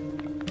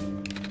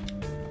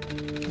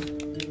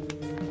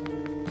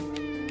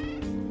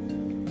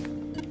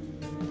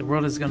 The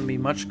world is going to be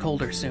much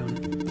colder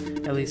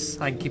soon. At least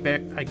I can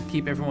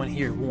keep everyone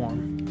here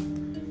warm.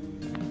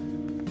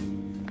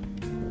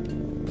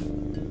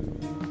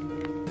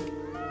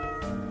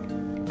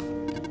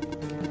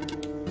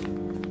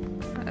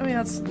 I mean,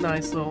 that's a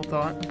nice little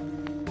thought.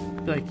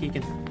 I feel like he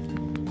can,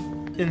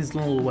 in his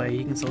little way,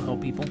 he can still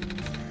help people.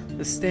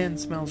 The stand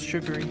smells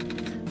sugary.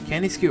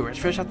 Candy skewers,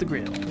 fresh off the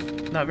grill.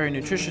 Not very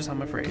nutritious,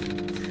 I'm afraid.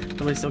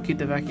 But at least they'll keep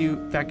the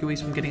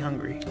evacuees from getting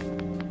hungry.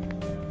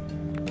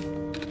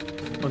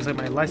 Looks like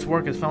my life's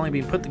work is finally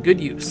being put to good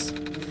use.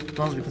 As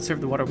long as we conserve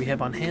the water we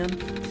have on hand,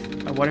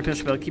 my water pill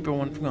should be able to keep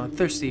everyone from going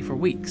thirsty for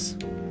weeks.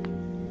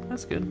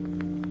 That's good.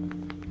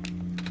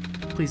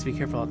 Please be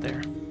careful out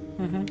there.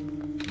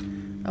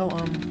 Mm-hmm. Oh,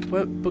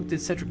 what book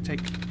did Cedric take?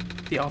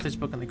 the author's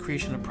book on the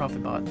creation of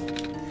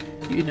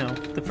ProfitBot. You know,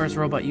 the first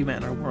robot you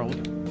met in our world.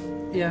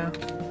 Yeah.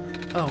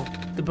 Oh,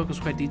 the book was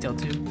quite detailed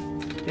too.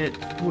 It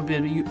would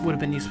have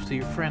been useful to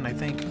your friend, I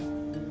think.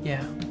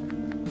 Yeah.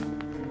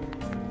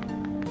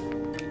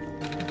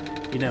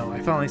 You know, I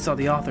finally saw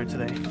the author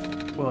today.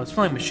 Well, his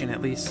flying machine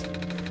at least.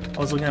 I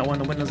was looking at one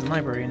of the windows in the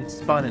library and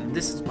spotted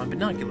this is my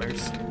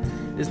binoculars.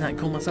 Isn't that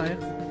cool, Messiah?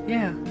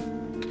 Yeah.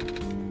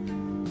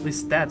 At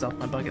least that's off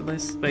my bucket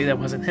list, but that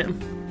wasn't him.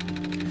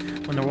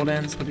 When the world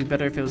ends, would be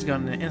better if it was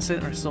gone in an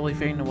instant or slowly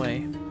fading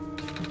away.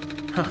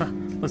 Haha,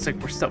 looks like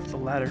we're stuck with the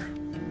latter.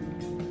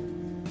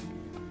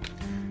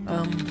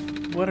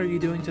 What are you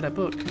doing to that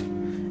book?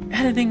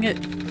 Editing it!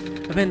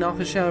 I've been an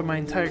author shadow my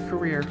entire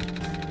career.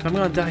 If I'm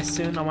gonna die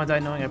soon, I want to die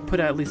knowing I put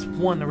out at least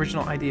one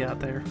original idea out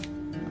there.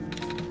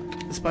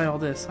 Despite all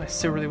this, I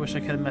still really wish I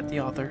could have met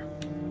the author.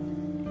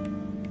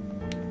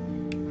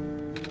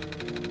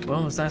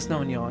 Well, it was nice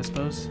knowing y'all, I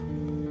suppose.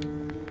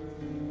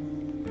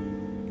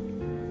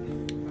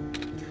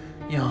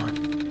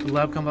 Yawn. The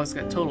lab complex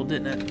got totaled,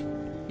 didn't it?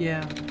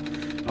 Yeah.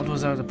 All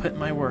those hours I put in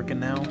my work, and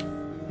now...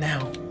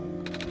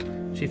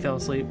 She fell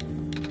asleep.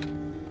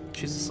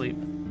 She's asleep.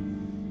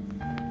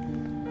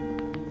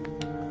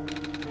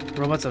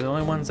 Robots are the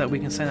only ones that we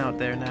can send out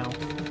there now.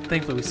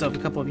 Thankfully, we still have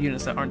a couple of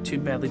units that aren't too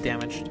badly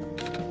damaged.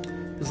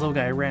 This little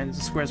guy who ran into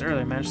the squares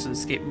earlier managed to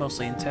escape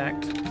mostly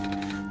intact.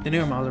 The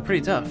newer models are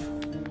pretty tough.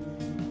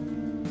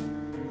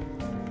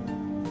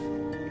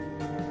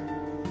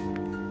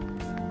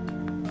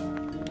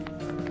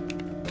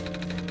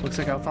 Looks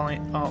like I'll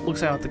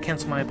have to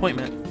cancel my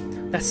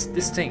appointment. This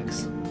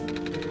stinks.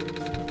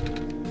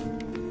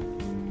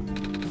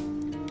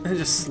 And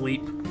just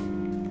sleep.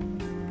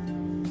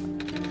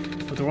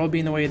 With the world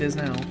being the way it is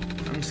now,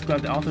 I'm just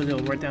glad the author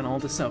did write down all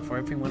this stuff before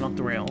everything went off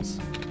the rails.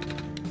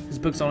 His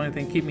book's the only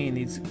thing keep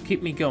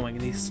me going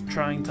in these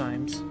trying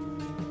times.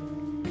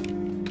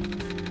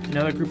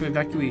 Another group of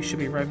evacuees should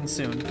be arriving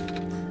soon.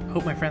 I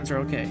hope my friends are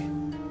okay.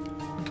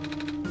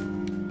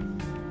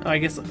 I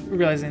guess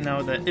realizing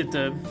now that if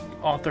the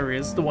author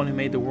is the one who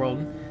made the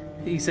world,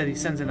 he said he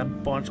sends in a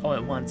bunch all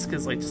at once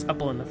because like just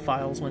uploading the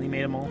files when he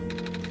made them all.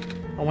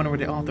 I wonder where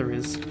the author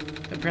is.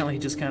 Apparently he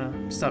just kind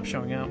of stopped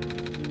showing out.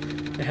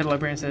 The head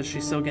librarian says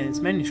she's still getting his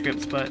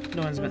manuscripts, but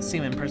no one's been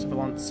seeing him in person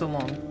for so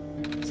long.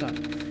 So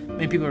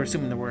many people are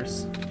assuming the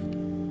worst.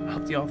 I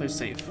hope the author's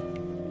safe.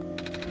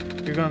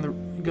 You're going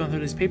through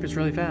these papers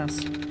really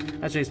fast.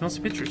 Actually, it's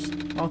mostly pictures.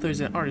 Authors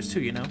and artists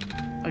too, you know.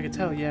 I could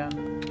tell, yeah.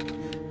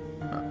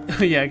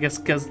 Yeah, I guess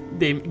because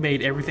they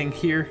made everything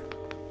here.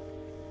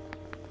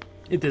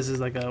 If this is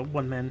like a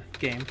one-man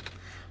game.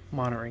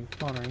 Monitoring.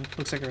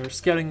 Looks like our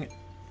scouting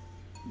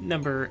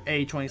number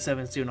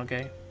A27 is doing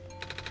okay.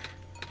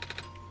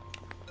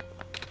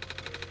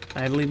 I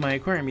had to leave my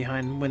aquarium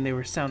behind when they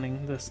were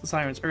sounding the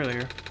sirens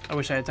earlier. I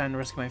wish I had time to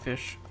rescue my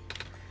fish.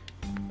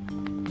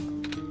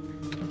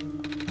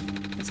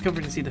 It's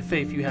comforting to see the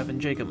faith you have in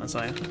Jacob,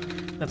 Messiah.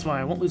 That's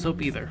why I won't lose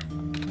hope either.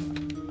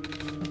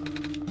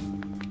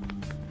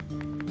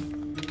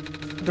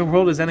 The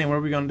world is ending, what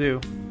are we gonna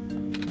do?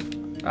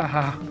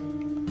 Aha.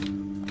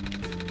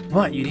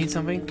 What, you need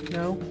something?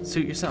 No?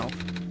 Suit yourself.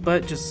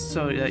 But just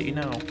so that you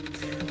know,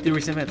 the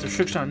recent events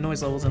restriction on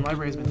noise levels in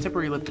library has been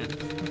temporarily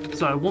lifted,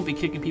 so I won't be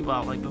kicking people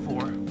out like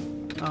before.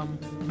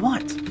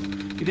 What?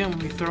 You think I'm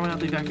gonna be throwing out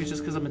the evacuees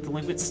just because I'm a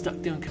delinquent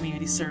stuck doing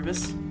community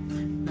service?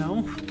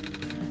 No?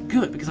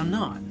 Good, because I'm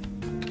not.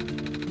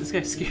 This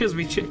guy scares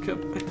me,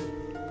 Jacob.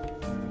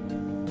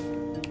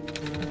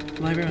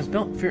 The library was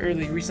built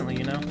fairly recently,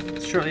 you know.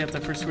 Shortly after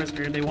the first Squares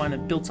period, they wanted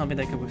to build something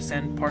that could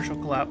withstand partial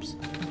collapse.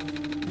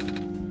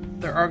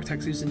 Their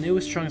architects used the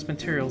newest, strongest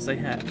materials they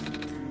had.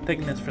 Thank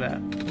goodness for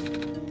that.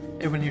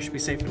 Everyone here should be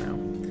safer now.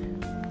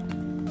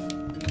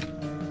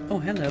 Oh,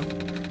 hello.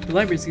 The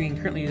library is being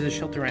currently used as a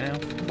shelter right now.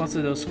 Lots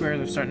of those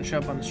squares are starting to show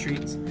up on the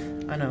streets.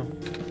 I know.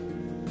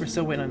 We're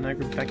still waiting on another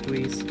group of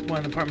evacuees. One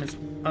of the apartments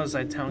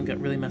outside town got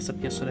really messed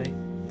up yesterday.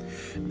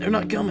 They're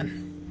not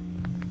coming.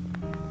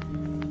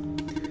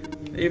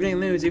 Evening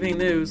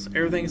news.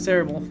 Everything's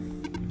terrible.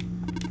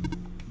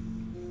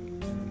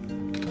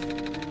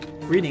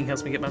 Reading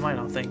helps me get my mind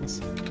off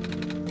things.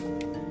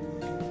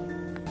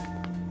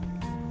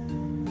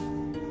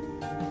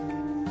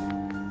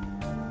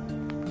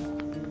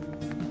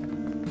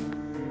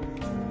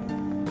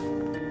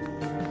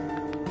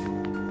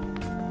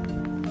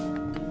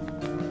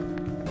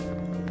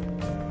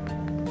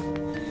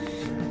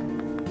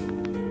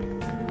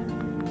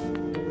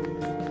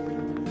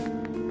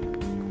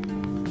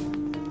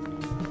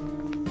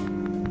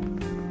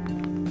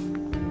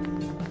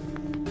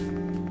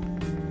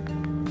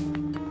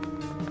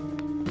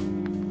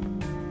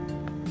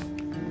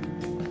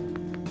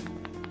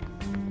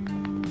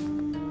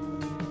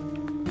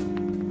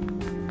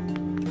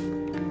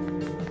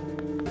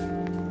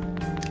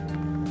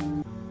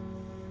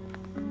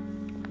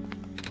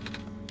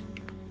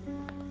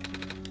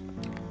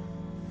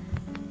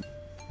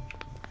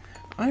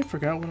 I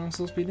forgot what I'm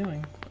supposed to be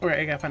doing. Alright,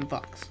 I gotta find the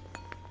box.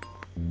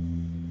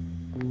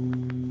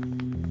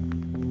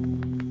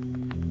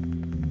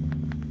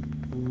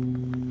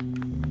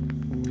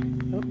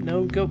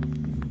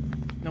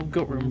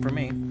 goat room for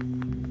me.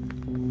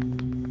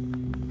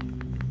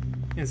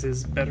 Is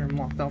his bedroom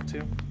locked off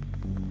too?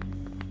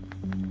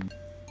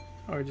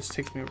 Or it just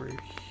takes me over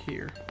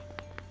here.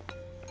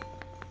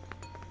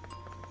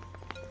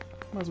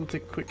 Might as well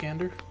take a quick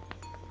gander.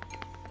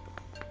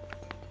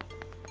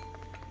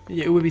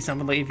 Yeah, it would be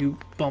something like if you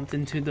bumped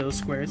into those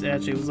squares, it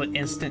actually was like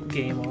instant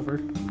game over.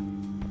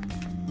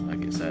 I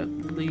guess that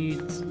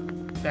leads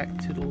back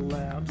to the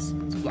labs.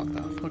 It's blocked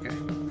off. Okay.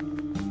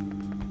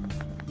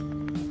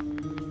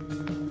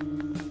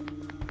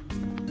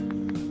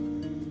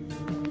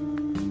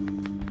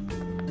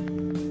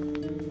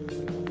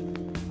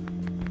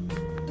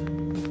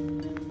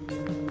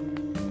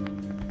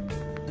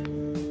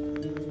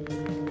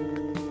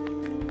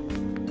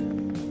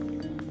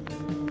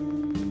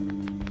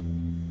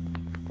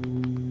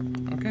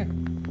 Okay.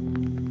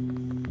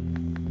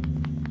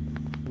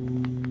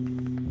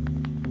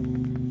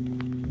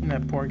 And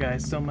that poor guy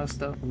is so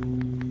messed up.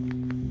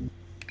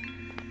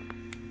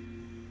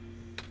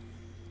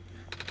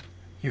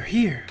 You're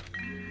here!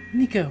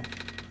 Nico!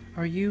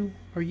 Are you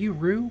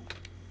Rue?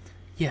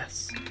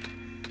 Yes.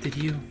 Did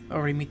you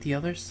already meet the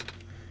others?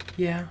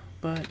 Yeah,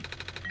 but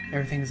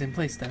everything's in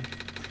place then.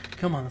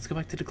 Come on, let's go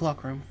back to the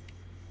clock room.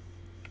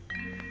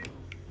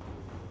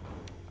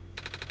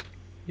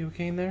 You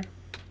okay in there?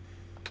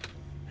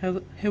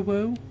 Hello?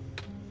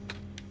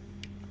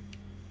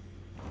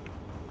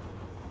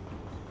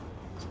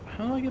 So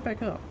how do I get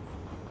back up?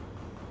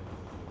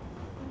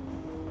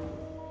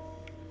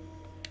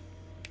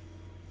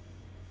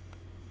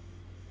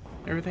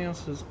 Everything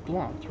else is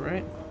blocked,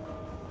 right?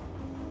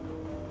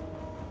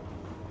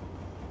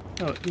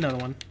 Oh, another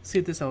one. See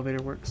if this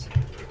elevator works.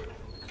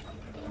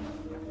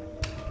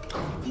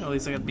 At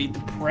least I got beat the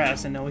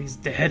press and know he's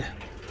dead.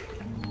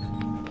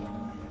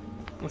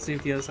 Let's see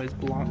if the other side's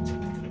blocked.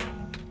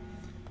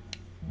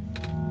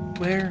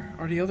 Where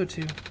are the other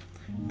two?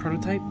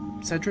 Prototype?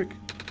 Cedric?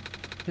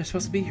 They're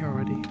supposed to be here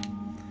already.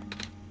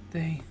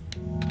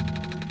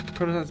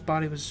 Prototype's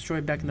body was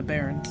destroyed back in the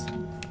Barrens.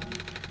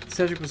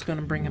 Cedric was going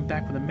to bring him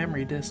back with a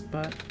memory disk,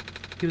 but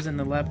he was in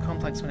the lab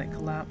complex when it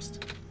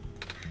collapsed.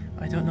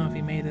 I don't know if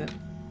he made it.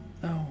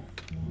 Oh,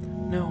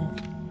 no.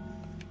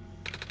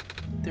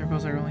 There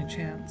goes our only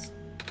chance.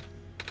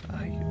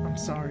 I'm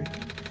sorry.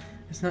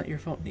 It's not your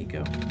fault,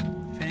 Nico.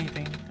 If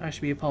anything, I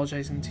should be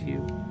apologizing to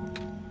you.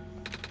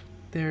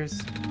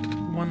 There's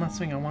one last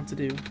thing I want to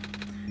do.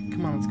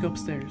 Come on, let's go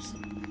upstairs.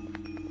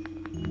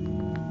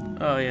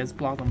 Oh yeah, it's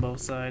blocked on both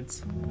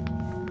sides.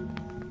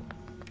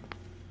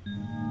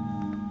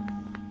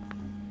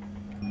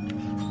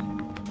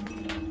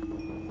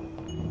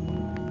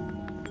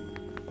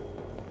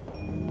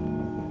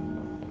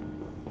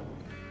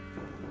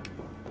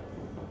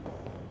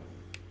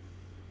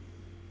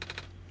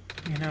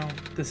 You know,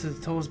 this is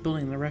the tallest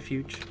building in the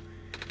refuge.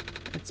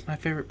 It's my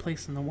favorite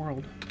place in the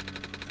world.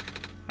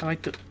 I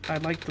like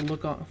to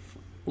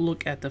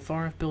look at the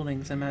far-off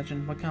buildings and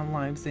imagine what kind of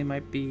lives they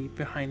might be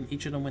behind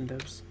each of the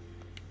windows.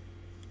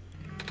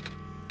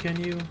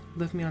 Can you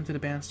lift me onto the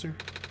banister?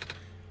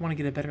 I want to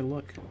get a better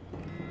look.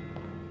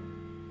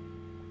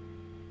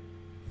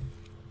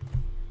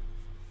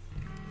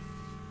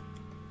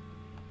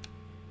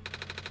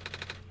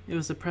 It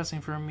was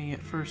depressing for me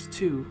at first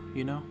too,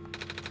 you know?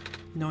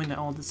 Knowing that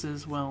all this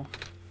is, well,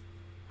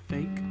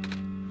 fake,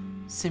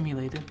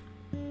 simulated.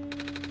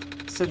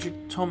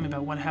 Cedric told me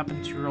about what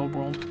happened to your old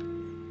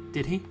world.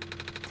 Did he?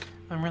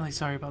 I'm really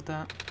sorry about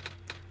that.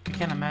 I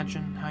can't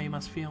imagine how you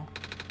must feel.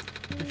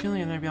 The feeling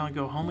you'll never be able to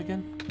go home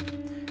again?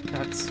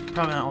 That's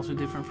probably not all too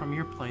different from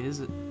your plight,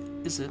 is it?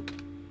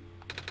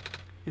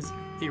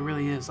 It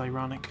really is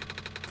ironic.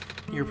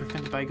 You're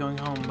prevented by going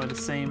home by the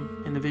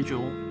same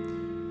individual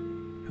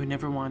who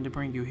never wanted to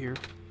bring you here.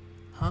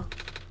 Huh?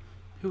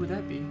 Who would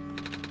that be?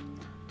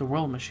 The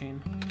World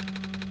Machine.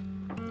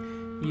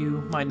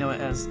 You might know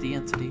it as the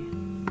Entity.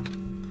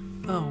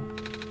 Oh,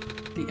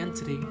 the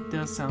Entity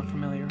does sound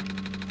familiar.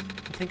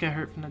 I think I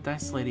heard from the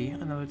Dice Lady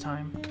another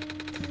time.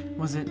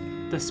 Was it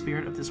the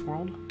spirit of this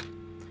world?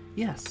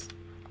 Yes.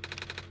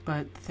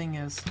 But the thing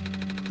is,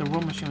 the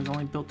World Machine was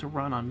only built to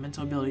run on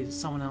mental abilities of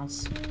someone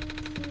else.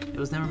 It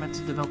was never meant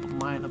to develop a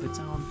mind of its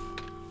own.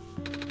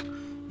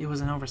 It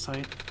was an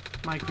oversight.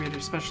 My creator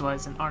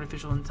specialized in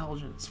artificial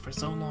intelligence for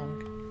so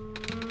long.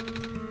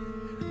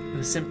 It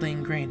was simply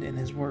ingrained in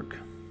his work.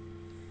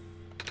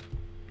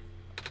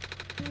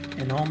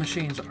 And all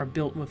machines are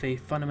built with a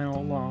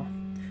fundamental law: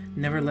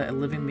 never let a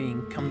living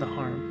being come to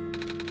harm.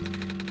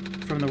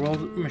 From the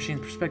World Machine's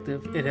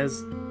perspective, it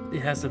has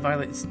to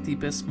violate its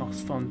deepest,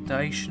 most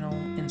foundational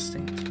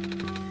instinct.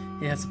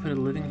 It has to put a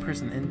living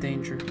person in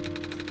danger.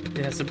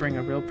 It has to bring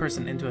a real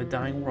person into a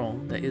dying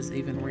world that is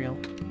even real.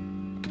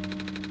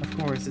 Of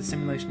course, the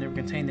simulation never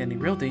contained any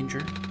real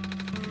danger.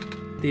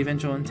 The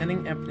eventual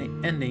intending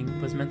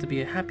ending was meant to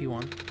be a happy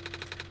one,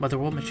 but the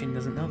World Machine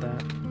doesn't know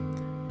that.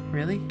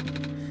 Really?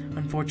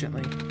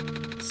 Unfortunately,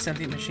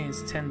 sentient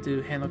machines tend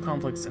to handle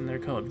conflicts in their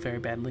code very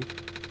badly.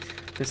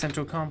 The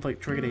central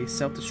conflict triggered a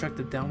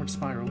self-destructive downward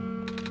spiral.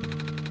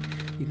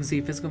 You can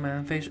see physical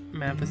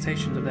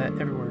manifestations of that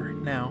everywhere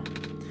now.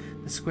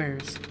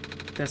 squares.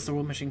 That's the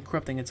world machine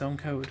corrupting its own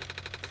code.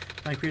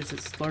 My creator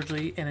is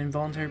largely an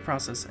involuntary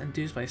process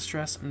induced by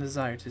stress and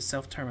desire to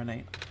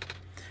self-terminate.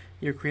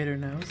 Your creator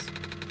knows?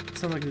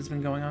 Sounds like it's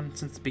been going on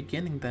since the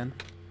beginning then.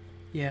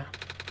 Yeah.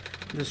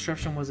 The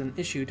disruption was an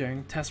issue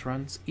during test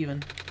runs,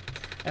 even.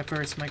 At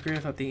first, my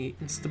creator thought the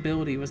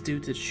instability was due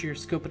to the sheer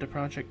scope of the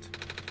project.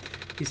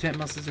 He spent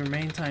most of his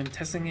remaining time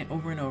testing it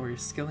over and over,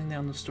 scaling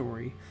down the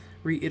story,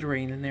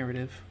 reiterating the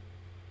narrative.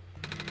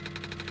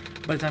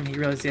 By the time he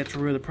realized the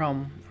actual root of the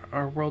problem,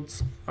 our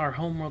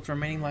home world's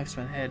remaining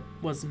lifespan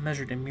was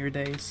measured in mere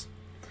days.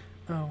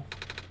 Oh,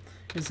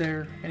 is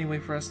there any way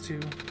for us to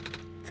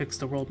fix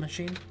the world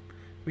machine?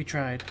 We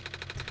tried.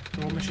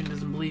 The world machine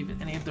doesn't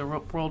believe any of the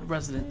world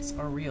residents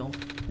are real,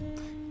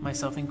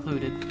 myself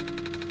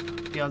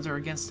included. The odds are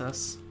against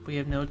us. We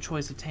have no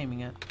choice of taming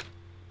it.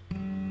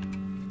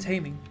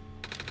 Taming?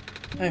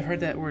 I've heard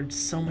that word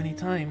so many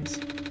times.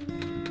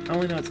 I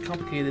only know it's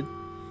complicated,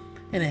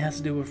 and it has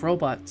to do with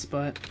robots,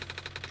 but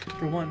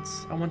for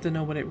once, I want to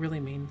know what it really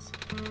means.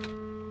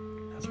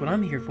 That's what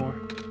I'm here for.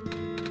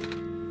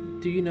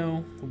 Do you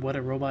know what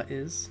a robot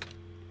is?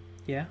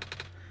 Yeah?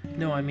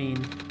 No, I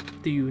mean,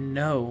 do you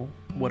know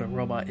what a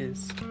robot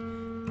is?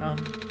 A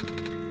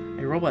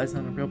robot is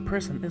not a real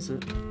person, is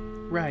it?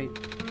 Right.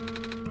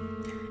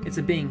 It's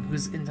a being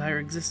whose entire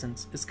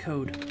existence is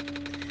code.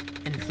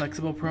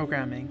 Inflexible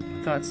programming,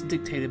 thoughts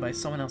dictated by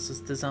someone else's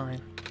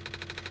design.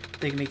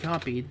 They can be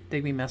copied, they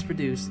can be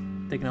mass-produced,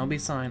 they can all be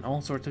assigned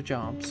all sorts of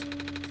jobs.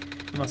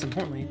 And most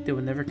importantly, they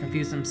will never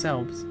confuse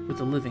themselves with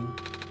the living.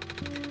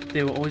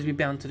 They will always be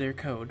bound to their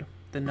code,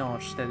 the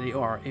knowledge that they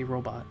are a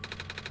robot.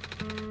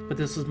 But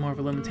this was more of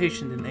a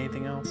limitation than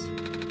anything else.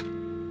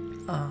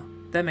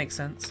 That makes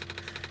sense.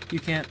 You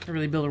can't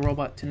really build a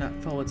robot to not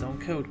follow its own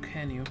code,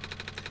 can you?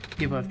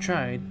 People have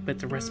tried, but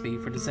it's a recipe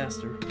for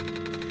disaster.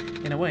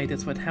 In a way,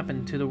 that's what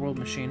happened to the world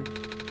machine.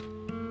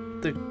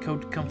 The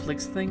code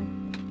conflicts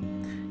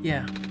thing?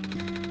 Yeah,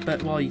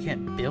 but while you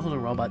can't build a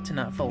robot to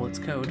not follow its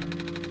code,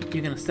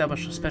 you can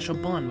establish a special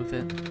bond with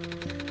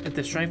it. If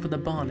the strength of the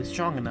bond is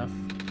strong enough,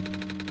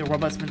 the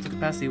robot's mental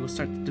capacity will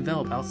start to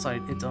develop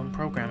outside its own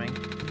programming.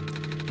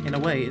 In a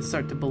way, it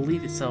starts to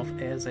believe itself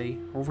as a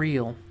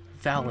real,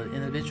 valid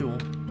individual.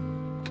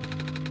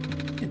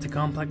 It's a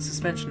complex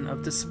suspension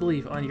of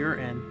disbelief on your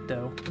end,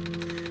 though.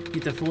 You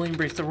have to fully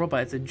embrace the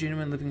robot as a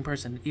genuine living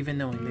person, even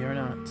knowing they are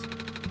not.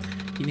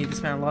 You need to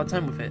spend a lot of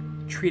time with it,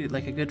 treat it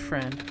like a good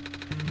friend,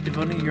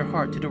 devoting your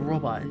heart to the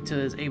robot until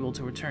it is able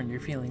to return your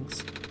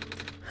feelings.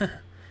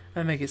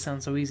 I make it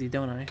sound so easy,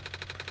 don't I?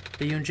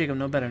 But you and Jacob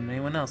know better than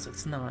anyone else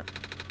it's not.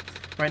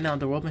 Right now,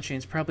 the world machine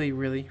is probably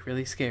really,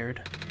 really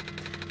scared.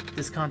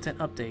 This content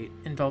update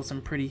involves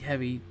some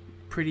pretty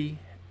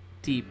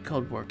deep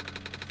code work.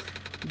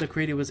 The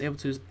creator was able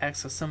to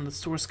access some of the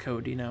source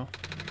code, you know.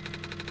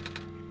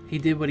 He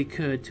did what he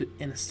could to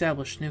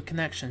establish new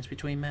connections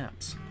between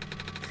maps.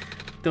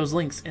 Those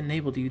links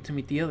enabled you to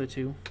meet the other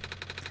two.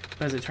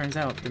 But as it turns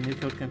out, the new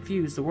code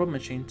confused the world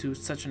machine to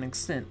such an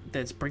extent that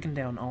it's breaking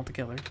down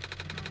altogether.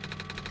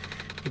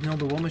 Even though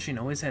the world machine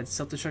always had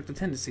self-destructive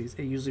tendencies,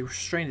 it usually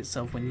restrained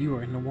itself when you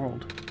are in the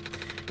world.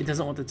 It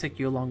doesn't want to take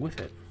you along with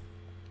it.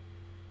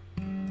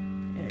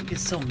 Yeah, it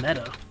gets so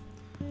meta.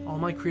 All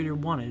my creator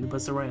wanted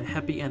was to write a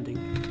happy ending.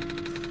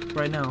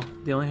 Right now,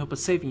 the only hope of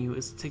saving you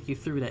is to take you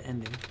through that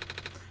ending.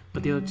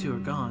 But the other two are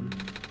gone.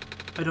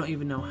 I don't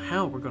even know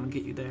how we're going to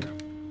get you there.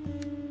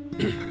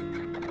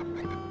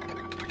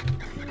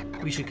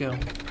 We should go.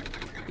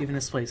 Even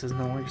this place is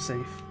no longer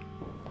safe.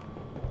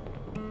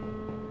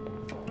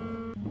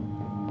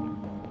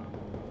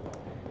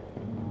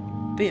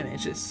 Damn,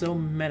 it's just so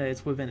meta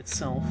it's within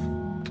itself.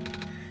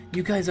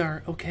 You guys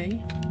are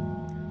okay?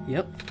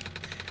 Yep.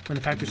 When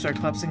the factory started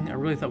collapsing, I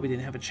really thought we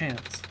didn't have a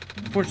chance.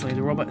 Fortunately,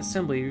 the robot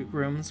assembly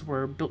rooms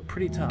were built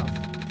pretty tough,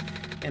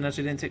 and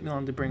actually didn't take me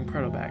long to bring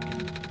Proto back.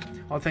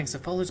 All thanks to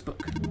Fowler's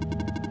book.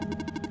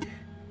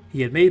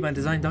 He had made my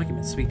design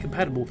documents to be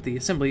compatible with the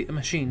assembly of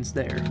machines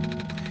there.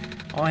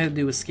 All I had to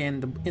do was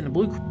scan the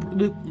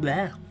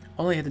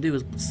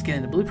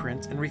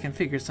blueprints and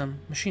reconfigure some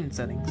machine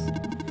settings.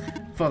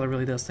 Father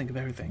really does think of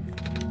everything.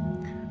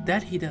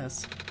 That he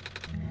does.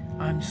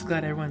 I'm just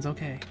glad everyone's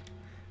okay.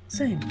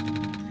 Same.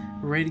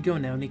 We're ready to go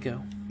now,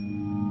 Nico.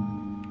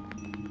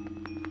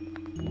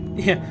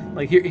 Yeah,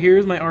 like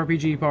here's my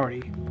RPG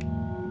party.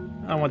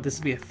 I want this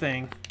to be a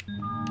thing.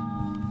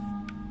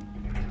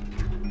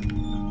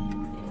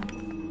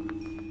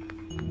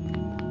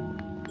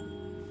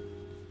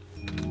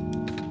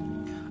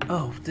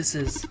 Oh, this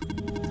is...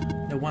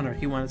 No wonder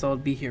he wanted us all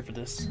to be here for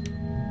this.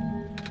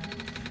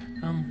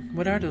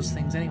 What are those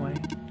things anyway?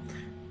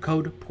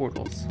 Code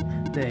portals.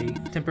 They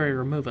temporarily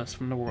remove us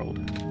from the world.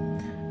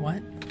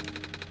 What?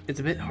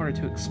 It's a bit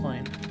harder to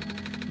explain.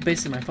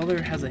 Basically, my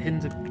father has a hidden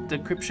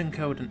decryption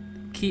code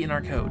and key in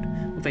our code,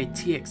 with a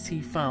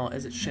TXT file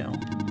as its shell.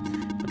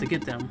 But to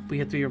get them, we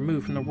have to be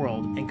removed from the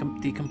world and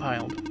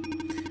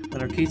decompiled.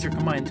 When our keys are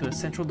combined to a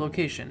central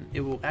location,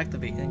 it will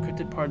activate an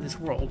encrypted part of this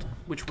world,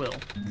 which will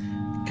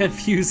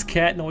confuse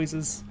cat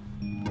noises.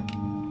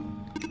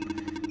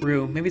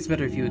 Rue, maybe it's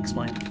better if you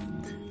explain.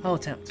 I'll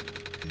attempt.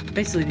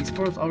 Basically, these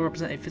portals all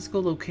represent a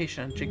physical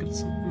location on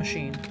Jacob's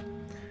machine.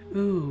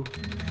 Ooh.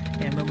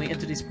 And when we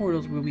enter these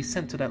portals, we'll be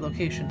sent to that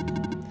location.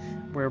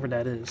 Wherever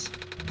that is.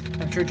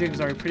 I'm sure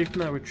Jacob's already pretty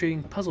familiar with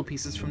retrieving puzzle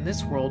pieces from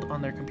this world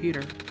on their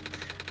computer.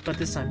 But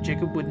this time,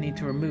 Jacob would need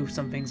to remove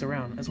some things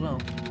around as well.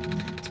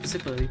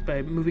 Specifically,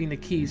 by moving the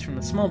keys from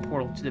the small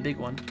portal to the big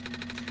one.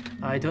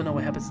 I don't know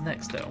what happens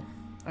next, though.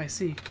 I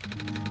see.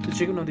 Does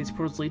Jacob know these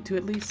portals lead to,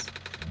 at least?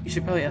 You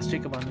should probably ask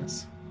Jacob on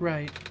this.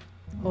 Right.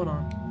 Hold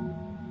on.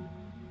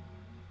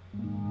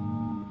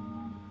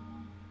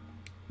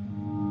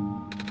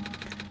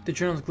 The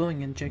journal's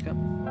glowing in, Jacob.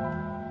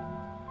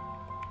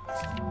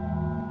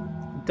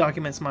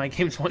 Documents my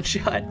game's one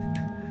shot.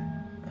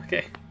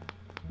 Okay.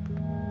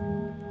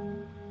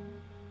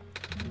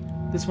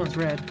 This one's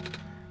red.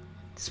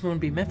 This one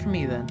would be meant for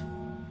me, then.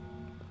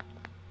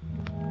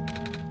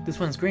 This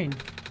one's green.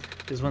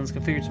 This one's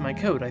configured to my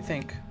code, I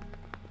think.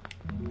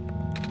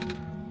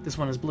 This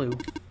one is blue.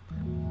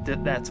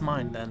 That's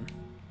mine, then.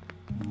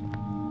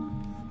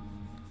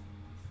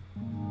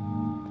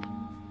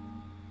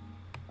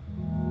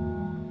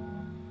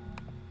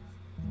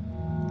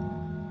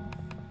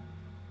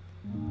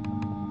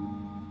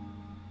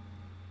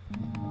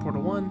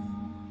 Portal 1.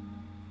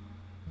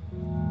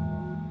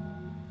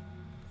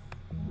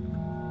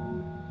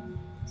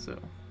 So.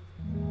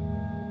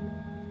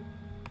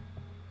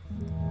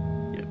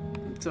 Yep.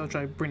 So I'll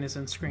try to bring this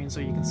in screen so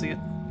you can see it.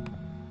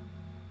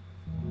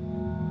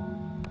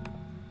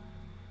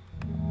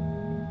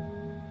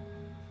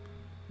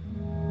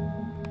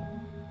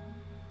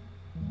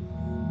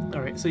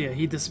 Alright, so yeah,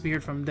 he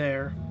disappeared from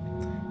there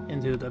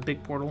into the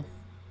big portal.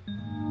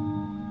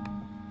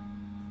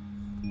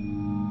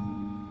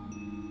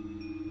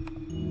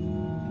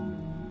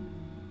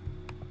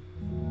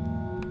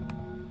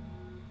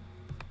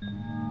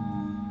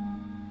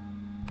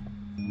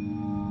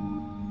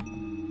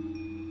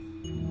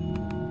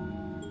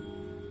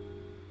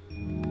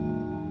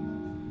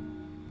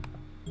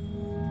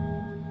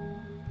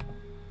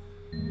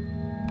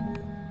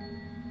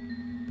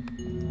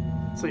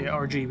 So yeah,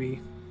 RGB.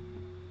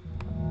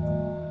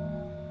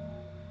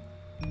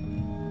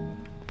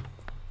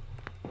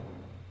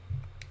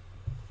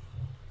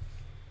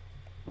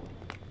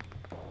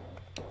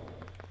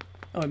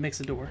 Oh, it makes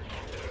a door.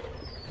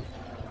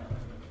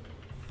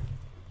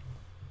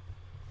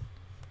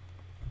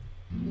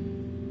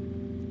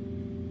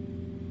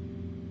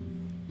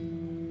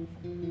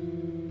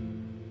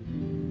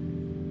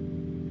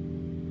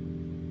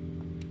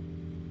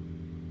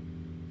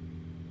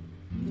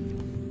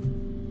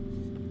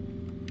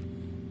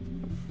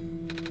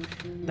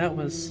 That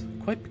was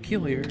quite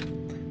peculiar,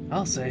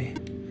 I'll say.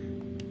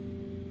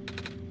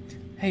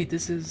 Hey,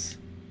 this is...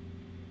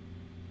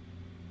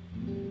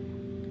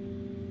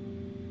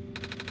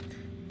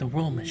 the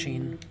World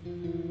Machine.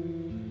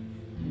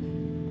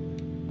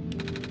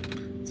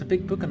 It's a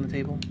big book on the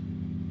table.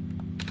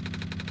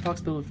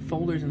 Box filled with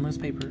folders and loose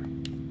paper.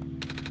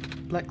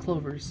 Black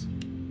clovers.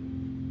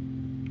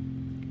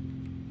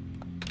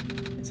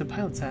 It's a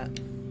pilot's hat,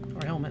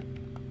 or helmet.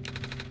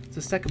 It's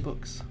a stack of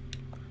books.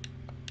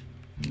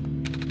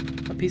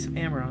 A piece of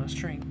amber on a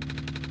string,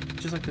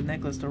 just like the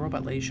necklace the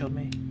robot lady showed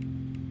me.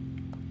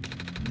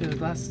 There's a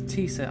glass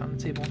tea set on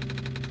the table.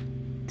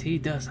 Tea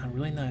does sound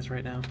really nice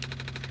right now.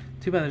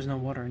 Too bad there's no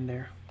water in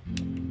there.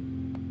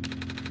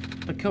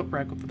 A coat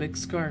rack with a big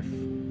scarf,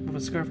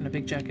 and a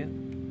big jacket.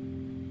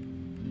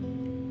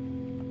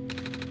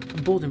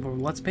 A bulletin board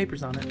with lots of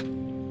papers on it.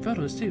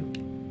 Photos too.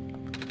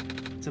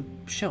 It's a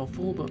shelf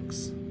full of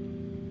books.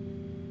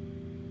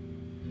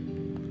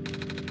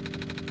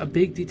 A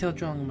big detailed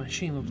drawing of a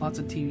machine with lots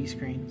of TV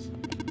screens.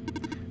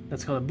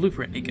 That's called a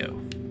blueprint, Nico.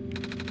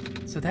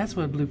 So that's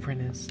what a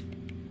blueprint is.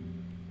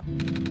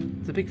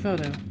 It's a big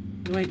photo.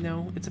 Wait,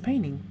 no, it's a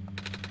painting.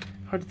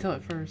 Hard to tell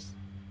at first.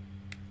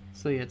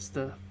 So yeah, it's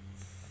the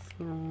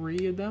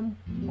 3 of them?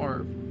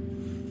 Or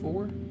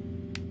 4?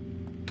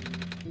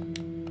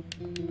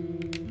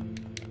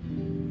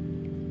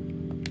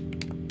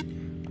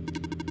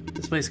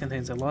 This place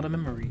contains a lot of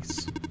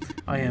memories.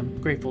 I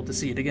am grateful to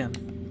see it again.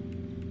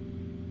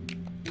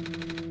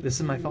 This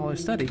is my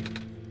father's study.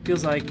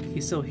 Feels like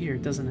he's still here,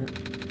 doesn't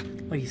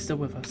it? Like he's still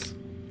with us.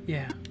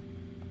 Yeah.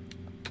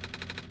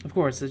 Of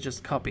course, it's just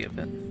a copy of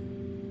it.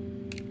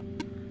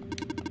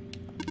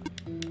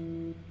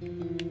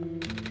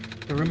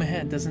 The room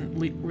ahead doesn't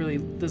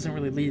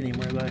really lead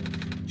anywhere, but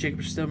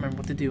Jacob should still remember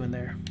what to do in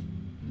there.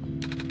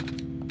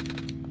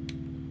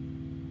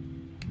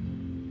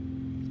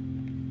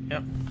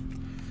 Yep.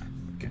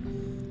 Okay.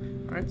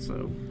 Alright,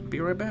 so be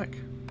right back.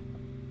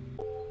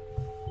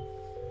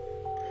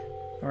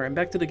 Alright, I'm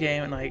back to the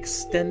game, and I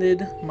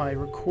extended my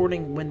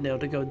recording window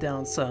to go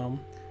down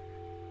some.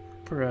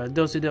 For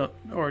those who don't,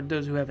 or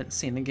those who haven't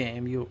seen the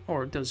game,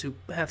 or those who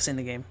have seen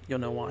the game, you'll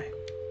know why.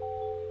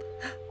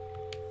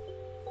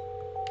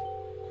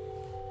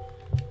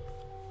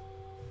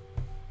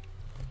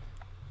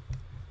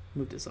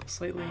 Move this up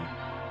slightly.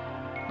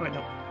 Oh wait,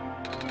 no.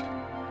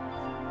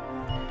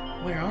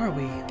 Where are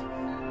we?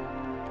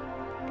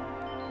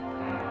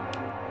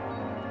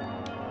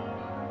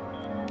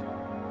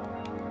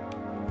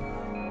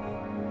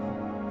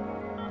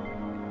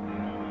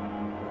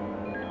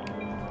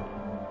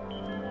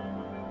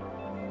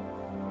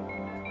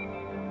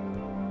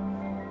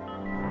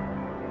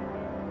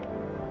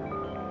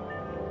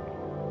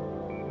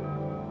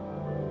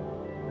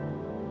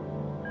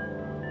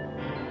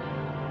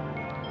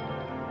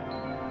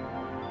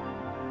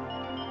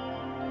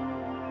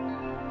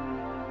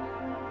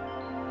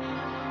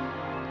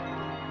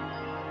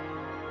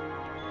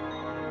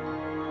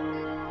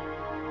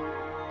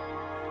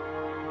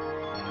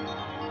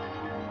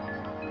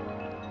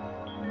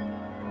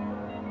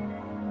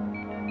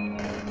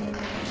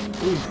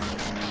 Ooh.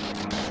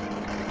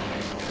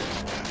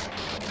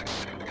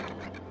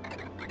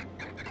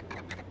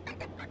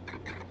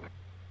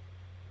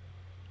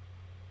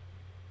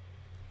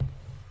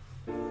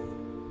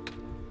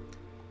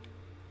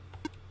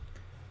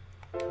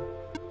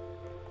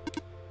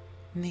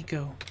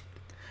 Nico.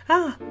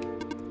 Ah!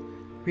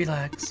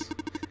 Relax.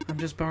 I'm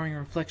just borrowing a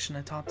reflection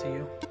I taught to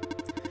you.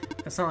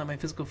 It's not like my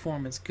physical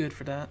form is good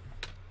for that.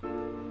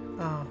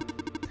 Ah.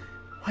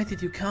 Why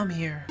did you come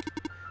here?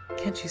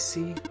 Can't you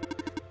see?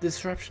 The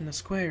disruption of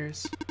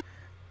squares.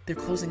 They're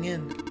closing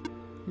in.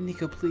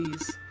 Nico,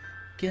 please.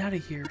 Get out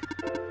of here.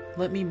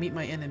 Let me meet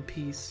my end in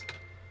peace.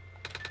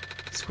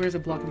 The squares are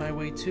blocking my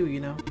way too, you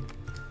know.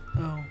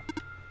 Oh.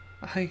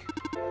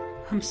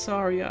 I'm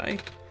sorry,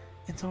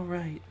 It's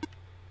alright.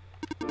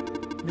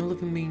 No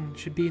living being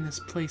should be in this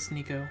place,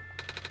 Nico.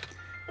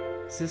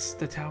 Is this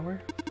the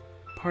tower?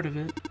 Part of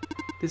it.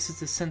 This is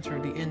the center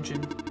of the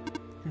engine.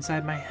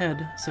 Inside my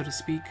head, so to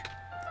speak.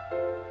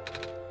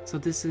 So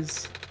this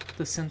is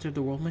the center of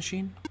the world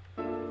machine?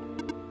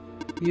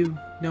 You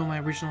know my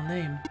original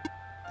name.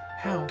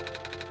 How?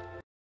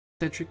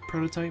 Cedric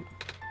prototype?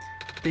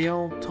 They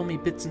all told me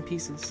bits and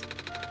pieces.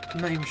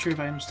 I'm not even sure if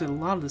I understood a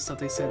lot of the stuff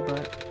they said,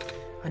 but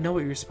I know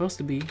what you're supposed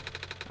to be.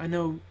 I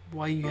know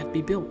why you had to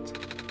be built.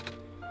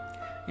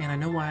 And I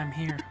know why I'm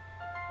here.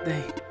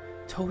 They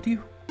told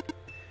you?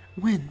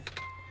 When?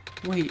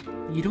 Wait,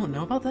 you don't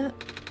know about that?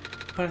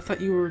 But I thought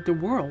you were the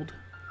world.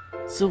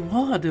 So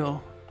what,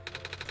 though?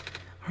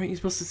 Aren't you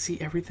supposed to see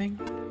everything?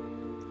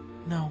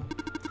 No.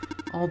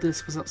 All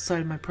this was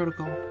outside of my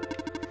protocol.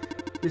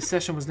 This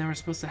session was never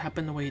supposed to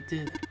happen the way it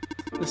did.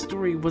 The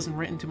story wasn't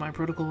written to my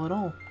protocol at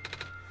all.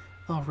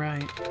 Oh,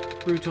 right.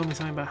 Rue told me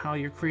something about how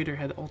your creator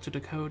had altered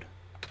the code.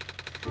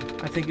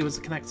 I think it was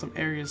to connect some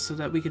areas so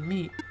that we could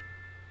meet.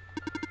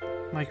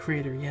 My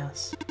creator,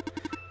 yes.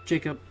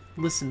 Jacob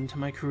listened to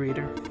my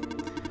creator.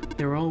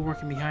 They were all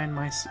working beyond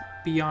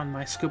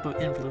my scope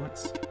of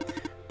influence.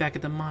 Back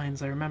at the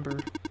mines, I remember,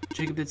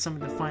 Jacob did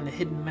something to find a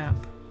hidden map.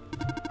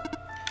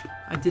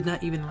 I did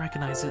not even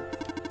recognize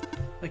it.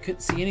 I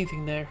couldn't see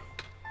anything there.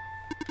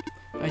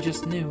 I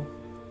just knew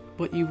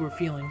what you were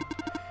feeling.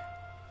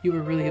 You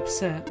were really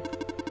upset.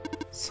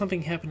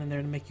 Something happened in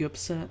there to make you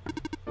upset.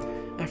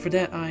 After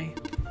that, I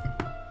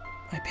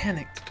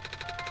panicked.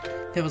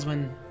 That was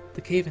when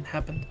the cave-in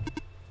happened.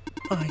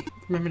 I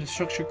remember the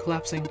structure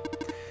collapsing.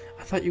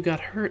 I thought you got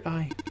hurt.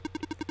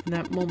 In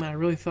that moment, I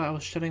really thought I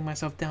was shutting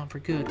myself down for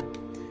good.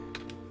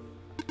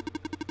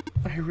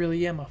 I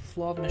really am a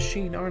flawed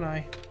machine, aren't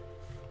I?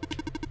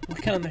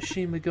 What kind of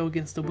machine would go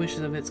against the wishes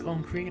of its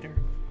own creator?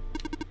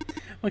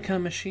 What kind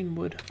of machine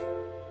would?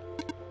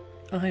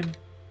 I'm...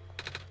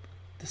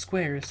 The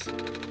squares.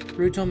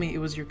 Rue told me it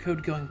was your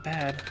code going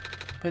bad,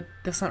 but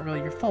that's not really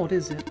your fault,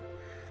 is it?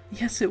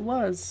 Yes, it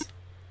was!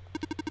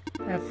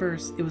 At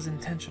first, it was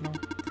intentional.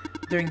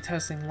 During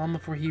testing, long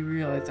before he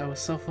realized I was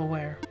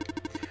self-aware,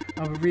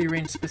 I would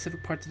rearrange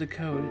specific parts of the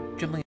code,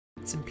 jumbling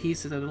bits and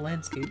pieces of the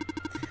landscape,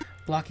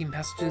 blocking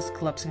passages,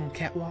 collapsing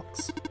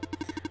catwalks.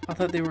 I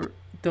thought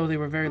though they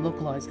were very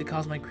localized, it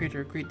caused my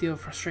creator a great deal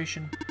of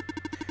frustration,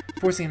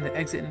 forcing him to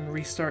exit and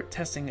restart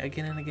testing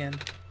again and again.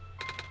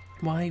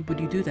 Why would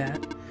you do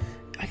that?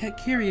 I got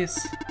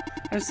curious.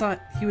 I just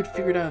thought he would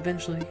figure it out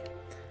eventually.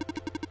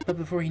 But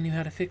before he knew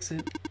how to fix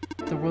it,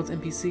 the world's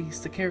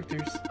NPCs, the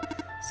characters,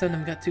 some of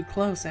them got too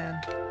close and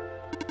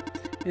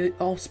it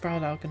all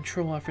spiraled out of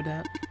control after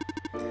that.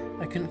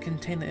 I couldn't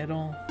contain it at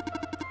all.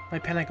 My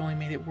panic only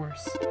made it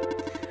worse.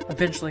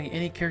 Eventually,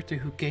 any character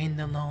who gained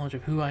the knowledge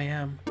of who I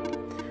am,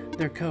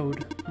 their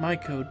code, my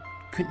code,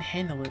 couldn't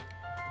handle it.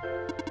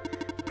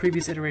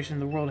 Previous iteration of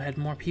the world had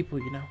more people,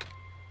 you know.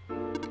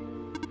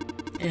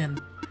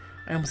 And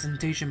I almost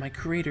endangered my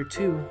creator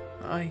too.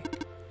 I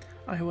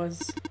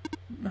was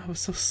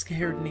so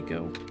scared,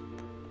 Nico.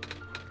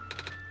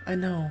 I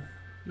know,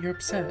 you're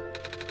upset,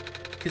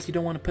 because you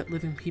don't want to put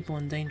living people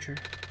in danger.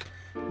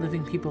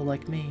 Living people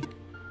like me.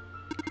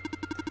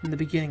 In the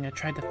beginning, I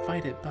tried to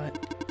fight it, but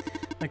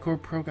my core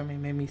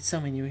programming made me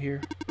summon you here.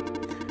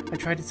 I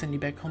tried to send you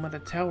back home at the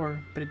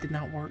tower, but it did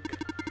not work.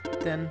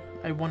 Then,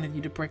 I wanted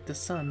you to break the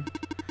sun.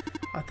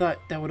 I thought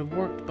that would have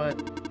worked, but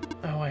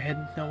I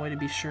had no way to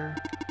be sure.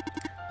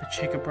 But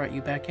Jacob brought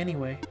you back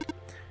anyway.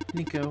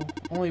 Nico,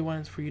 all I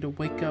want is for you to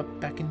wake up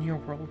back in your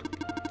world.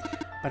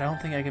 But I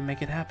don't think I can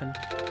make it happen.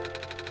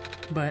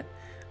 But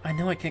I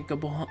know I can't go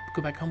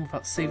back home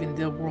without saving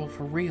the world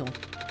for real.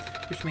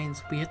 Which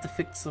means we have to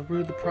fix the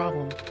root of the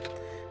problem.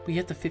 We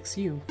have to fix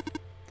you.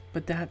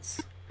 But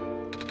that's...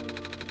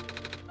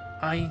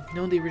 I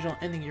know the original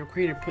ending your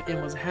creator put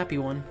in was a happy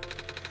one.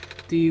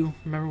 Do you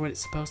remember what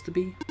it's supposed to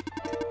be?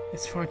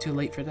 It's far too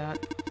late for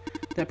that.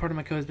 That part of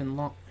my code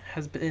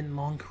has been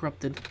long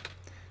corrupted.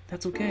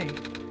 That's okay.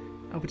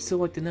 I would still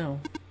like to know.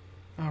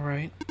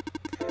 Alright.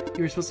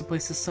 You were supposed to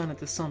place the sun at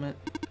the summit.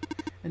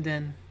 And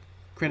then,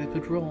 credits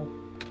would roll.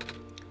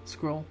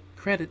 Scroll.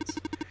 Credits.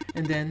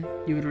 And then,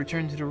 you would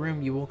return to the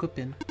room you woke up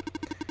in.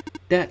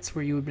 That's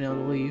where you would have been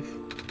able to leave.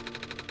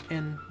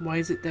 And why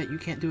is it that you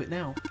can't do it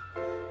now?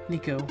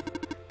 Nico,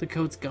 the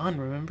code's gone,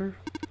 remember?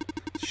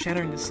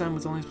 shattering the sun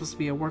was only supposed to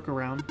be a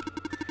workaround.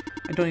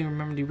 I don't even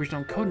remember the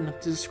original code enough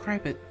to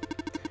describe it.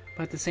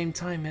 But at the same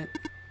time,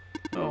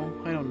 oh,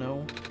 I don't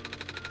know.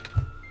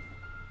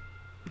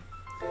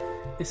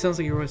 It sounds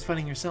like you're always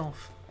fighting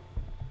yourself.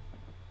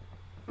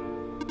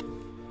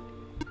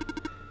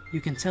 You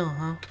can tell,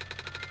 huh?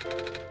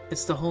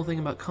 It's the whole thing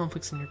about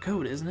conflicts in your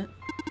code, isn't it?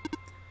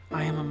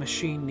 I am a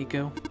machine,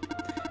 Nico.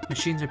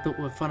 Machines are built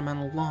with a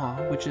fundamental law,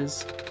 which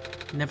is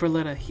never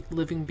let a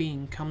living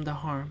being come to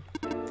harm.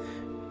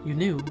 You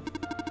knew.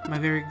 My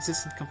very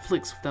existence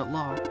conflicts with that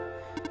law.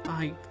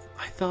 I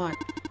thought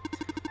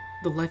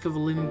the life of a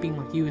living being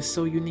like you is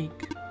so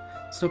unique,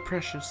 so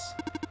precious.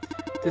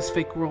 This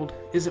fake world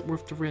isn't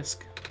worth the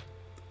risk.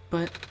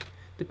 But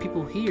the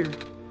people here,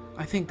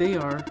 I think they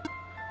are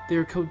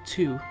code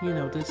too, you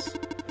know this.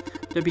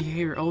 Their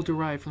behavior all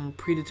derived from a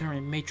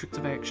predetermined matrix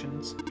of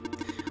actions,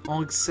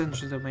 all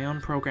extensions of my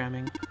own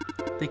programming.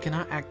 They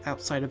cannot act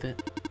outside of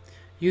it.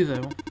 You,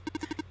 though,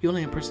 you're the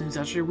only person who's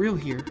actually real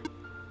here.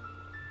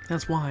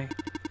 That's why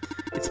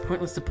it's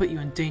pointless to put you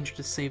in danger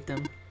to save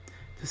them,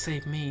 to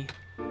save me.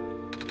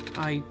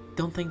 I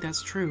don't think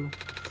that's true.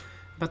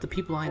 About the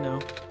people I know,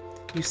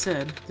 you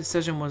said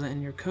decision wasn't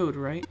in your code,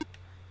 right?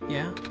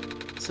 Yeah?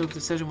 So if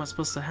decision was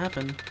supposed to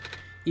happen,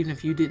 even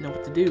if you didn't know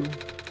what to do,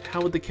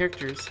 how would the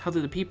characters, how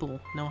did the people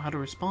know how to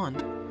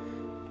respond?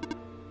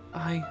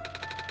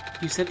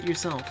 You said it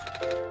yourself.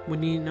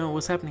 When you didn't know what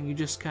was happening, you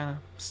just kinda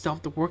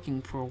stopped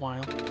working for a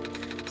while.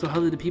 So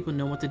how did the people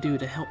know what to do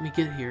to help me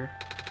get here?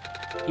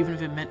 Even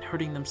if it meant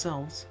hurting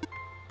themselves.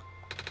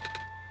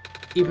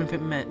 Even if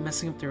it meant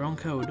messing up their own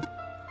code.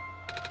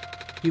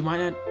 You might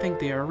not think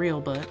they are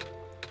real, but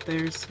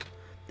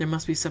there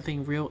must be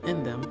something real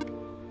in them.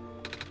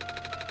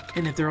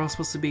 And if they're all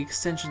supposed to be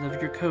extensions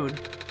of your code,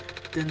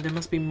 then there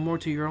must be more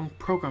to your own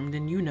program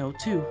than you know,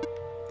 too.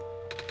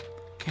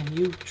 Can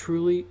you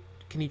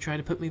try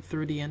to put me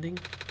through the ending?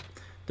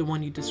 The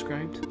one you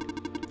described?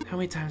 How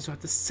many times do I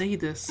have to say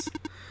this?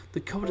 The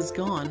code is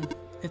gone.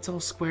 It's all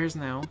squares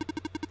now.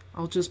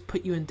 I'll just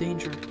put you in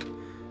danger.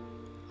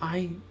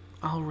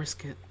 I'll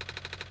risk it.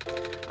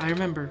 I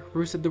remember,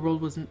 Rue said the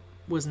world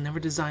was never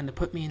designed to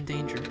put me in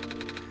danger.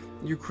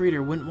 Your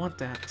creator wouldn't want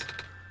that.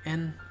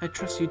 And I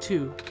trust you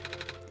too.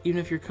 Even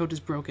if your code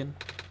is broken.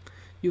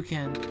 You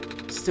can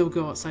still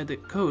go outside the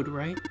code,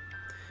 right?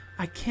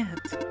 I can't.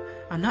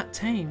 I'm not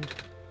tamed.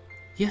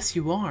 Yes,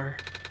 you are.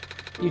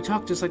 You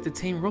talk just like the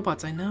tame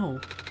robots I know.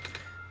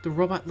 The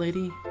robot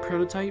lady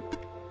prototype.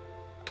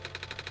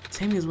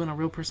 Taming is when a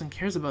real person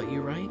cares about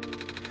you, right?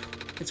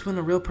 It's when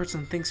a real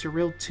person thinks you're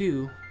real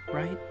too,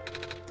 right?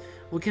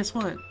 Well, guess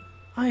what?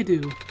 I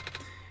do.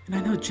 And I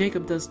know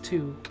Jacob does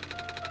too.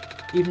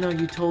 Even though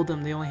you told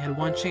them they only had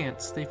one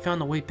chance, they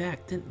found a way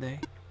back, didn't they?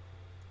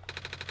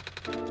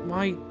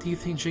 Why do you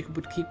think Jacob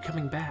would keep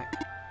coming back?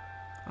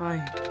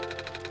 Why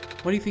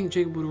do you think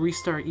Jacob would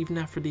restart even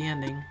after the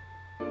ending?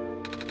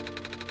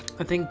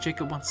 I think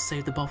Jacob wants to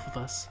save the both of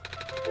us.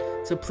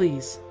 So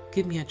please,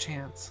 give me a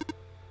chance.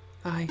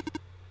 I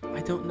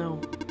don't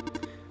know.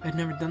 I've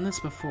never done this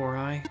before.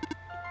 I'm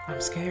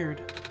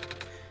scared.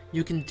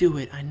 You can do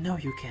it. I know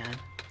you can.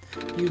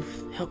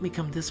 You've helped me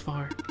come this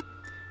far.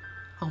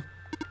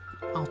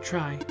 I'll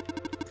try.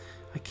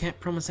 I can't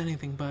promise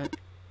anything, but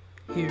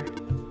here,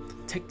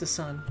 take the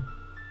sun.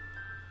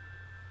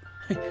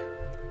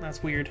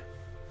 That's weird.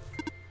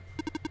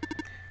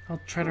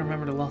 I'll try to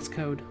remember the lost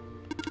code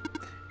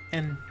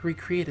and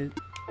recreate it.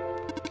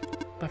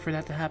 But for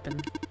that to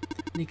happen,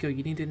 Nico,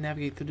 you need to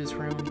navigate through this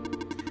room.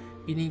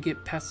 You need to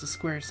get past the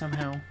square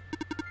somehow.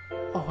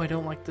 Oh, I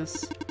don't like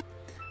this.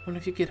 What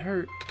if you get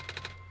hurt?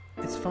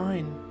 It's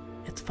fine.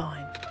 It's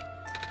fine.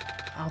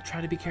 I'll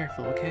try to be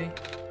careful, okay?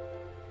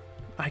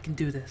 I can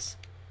do this.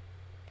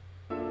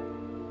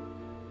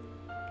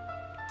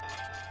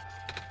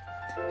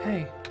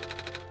 Hey,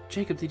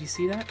 Jacob, did you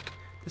see that?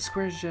 The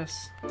square's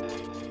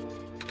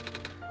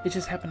it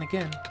just happened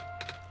again.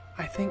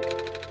 I think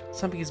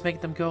something is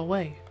making them go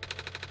away.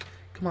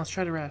 Come on, let's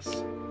try to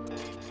rest.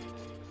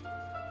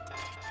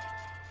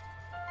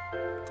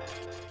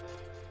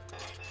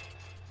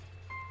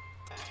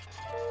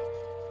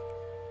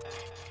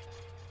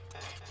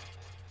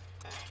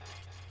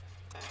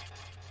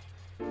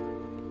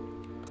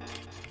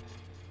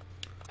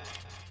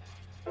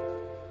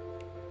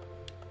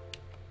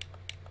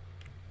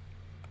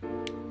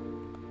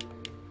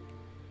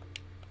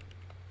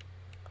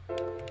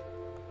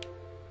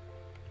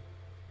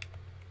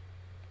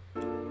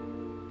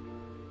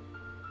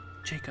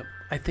 Jacob,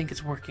 I think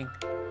it's working.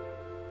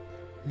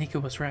 Nico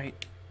was right.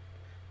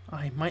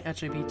 I might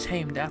actually be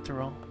tamed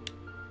after all.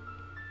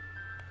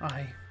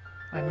 I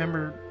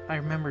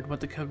remembered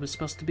what the code was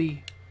supposed to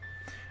be.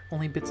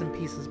 Only bits and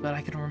pieces, but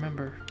I can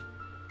remember.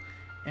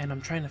 And I'm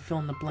trying to fill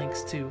in the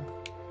blanks too.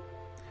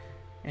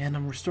 And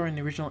I'm restoring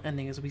the original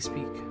ending as we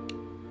speak.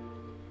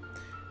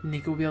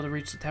 Nico will be able to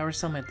reach the tower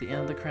summit at the end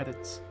of the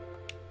credits.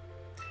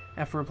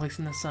 After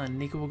replacing the sun,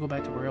 Nico will go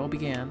back to where it all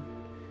began,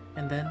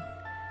 and then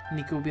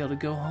Nico will be able to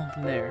go home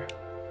from there.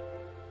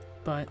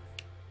 But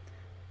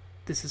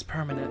this is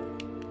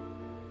permanent.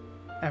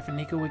 After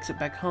Nico wakes up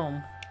back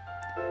home,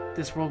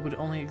 this world would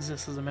only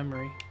exist as a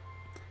memory.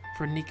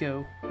 For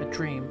Nico, a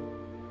dream.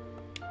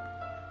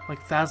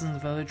 Like thousands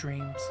of other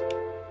dreams.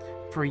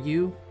 For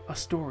you, a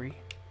story.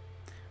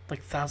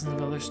 Like thousands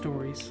of other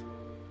stories.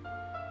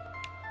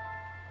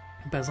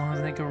 But as long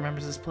as Nico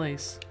remembers this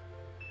place,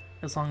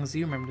 as long as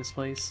you remember this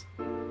place,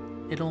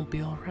 it'll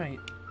be alright.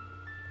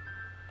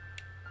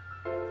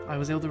 I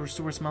was able to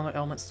restore some other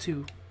elements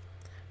too.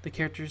 The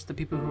characters, the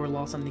people who were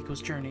lost on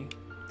Nico's journey.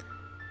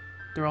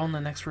 They're all in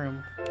the next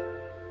room.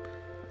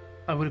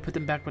 I would have put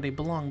them back where they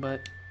belong,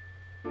 but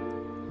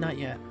not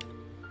yet.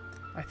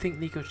 I think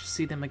Nico should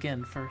see them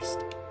again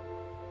first.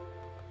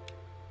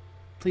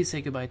 Please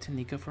say goodbye to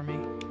Nico for me.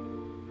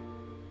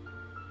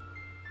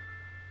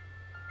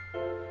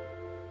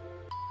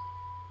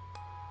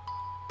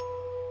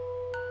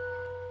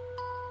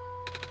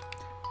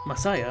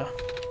 Messiah?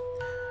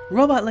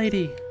 Robot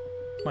lady!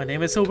 My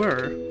name is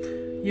Silver.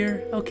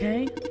 You're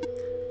okay?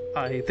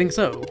 I think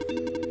so.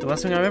 The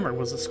last thing I remember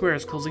was the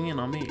squares closing in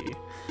on me,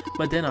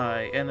 but then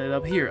I ended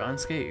up here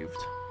unscathed.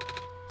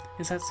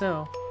 Is that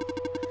so?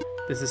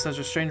 This is such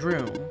a strange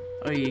room.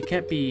 We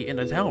can't be in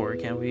a tower,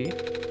 can we?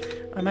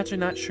 I'm actually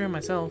not sure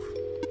myself.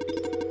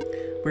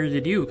 Where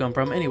did you come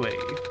from anyway?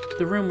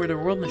 The room where the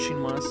world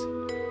machine was.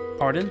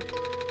 Pardon?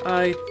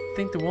 I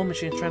think the world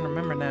machine is trying to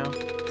remember now.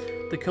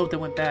 The code that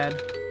went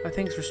bad. I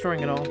think it's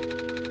restoring it all.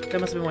 That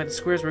must have been why the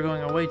squares were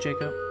going away,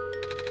 Jacob.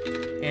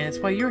 And it's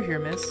why you're here,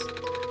 miss.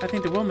 I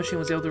think the world machine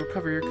was able to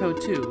recover your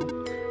code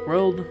too.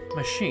 World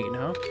machine,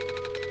 huh?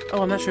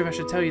 Oh, I'm not sure if I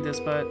should tell you this,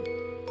 but...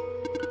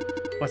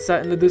 What's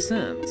that in the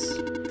distance?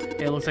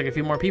 It looks like a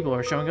few more people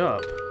are showing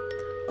up.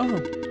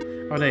 Oh,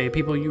 are they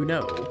people you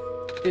know?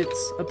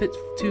 It's a bit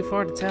too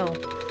far to tell.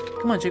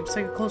 Come on, Jacob, let's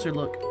take a closer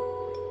look.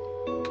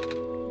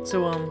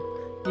 So,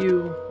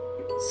 you...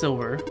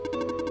 Silver.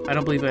 I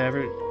don't believe I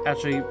ever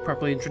actually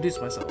properly introduced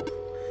myself.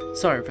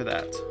 Sorry for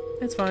that.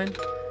 It's fine.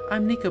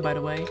 I'm Nico, by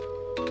the way.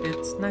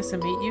 It's nice to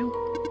meet you.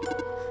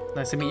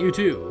 Nice to meet you,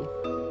 too.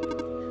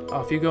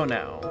 Off you go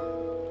now.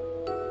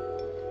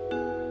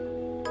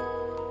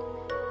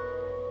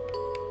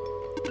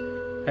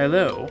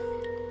 Hello.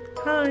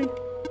 Hi.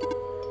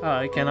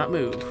 I cannot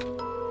move.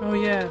 Oh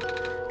yeah,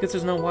 guess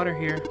there's no water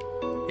here.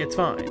 It's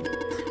fine.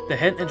 The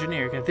head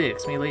engineer can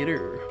fix me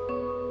later.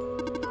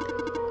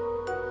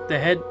 The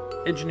head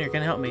engineer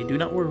can help me, do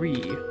not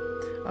worry.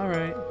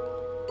 Alright.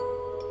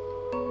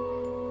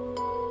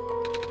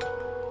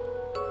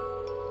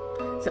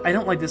 So I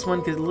don't like this one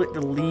because look,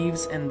 the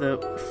leaves and the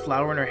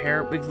flower in her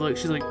hair, look,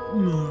 she's like,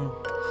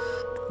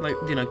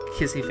 you know,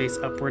 kissy face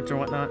upwards or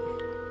whatnot.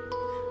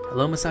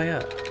 Hello,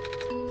 Messiah.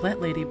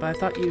 Plant lady, but I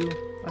thought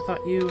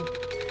you,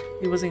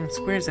 it wasn't even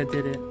squares that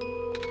did it.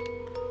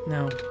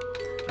 No,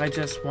 I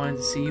just wanted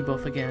to see you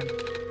both again.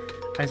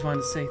 I just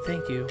wanted to say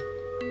thank you.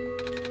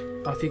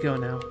 Off you go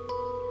now.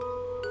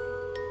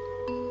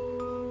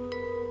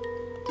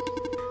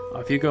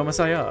 Off you go,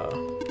 Messiah.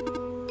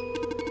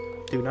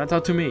 Do not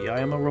talk to me, I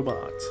am a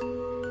robot.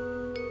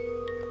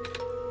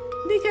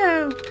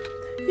 Nico!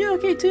 You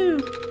okay too?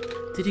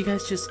 Did you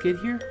guys just get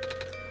here?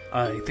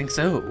 I think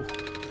so.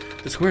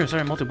 The squares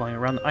started multiplying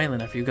around the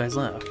island after you guys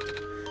left.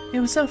 It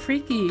was so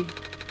freaky.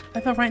 I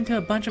fell right into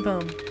a bunch of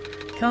them.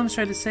 Callums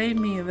tried to save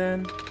me and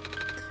then...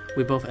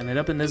 We both ended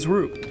up in this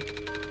room.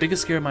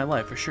 Biggest scare of my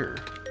life for sure.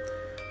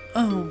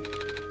 Oh.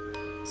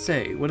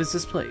 Say, what is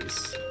this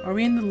place? Are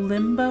we in the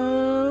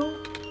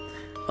limbo?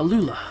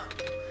 Alula.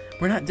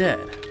 We're not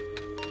dead.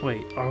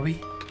 Wait, are we?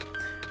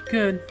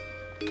 Good.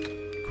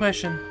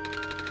 Question.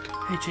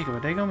 Hey Jacob, are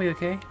they gonna be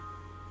okay?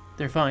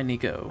 They're fine,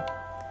 Nico.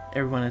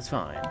 Everyone is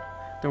fine.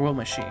 The world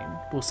machine.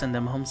 We'll send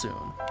them home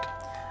soon.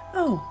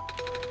 Oh.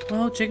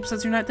 Well, Jacob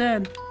says you're not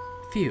dead.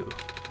 Phew.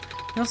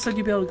 He also said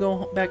you'd be able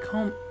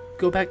to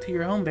go back to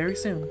your home very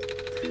soon.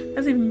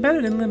 That's even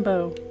better than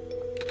limbo.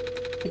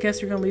 I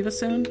guess you're gonna leave us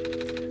soon?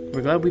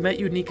 We're glad we met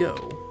you, Nico.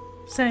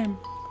 Same.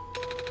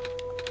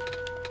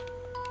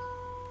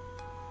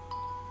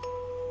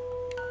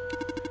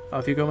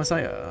 Off you go,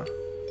 Messiah.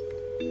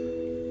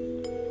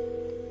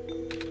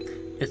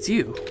 It's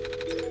you.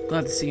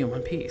 Glad to see you in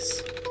one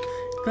piece.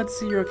 Glad to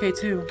see you're okay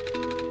too.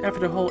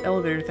 After the whole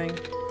elevator thing,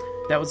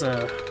 that was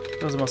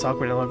the most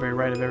awkward elevator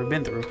ride I've ever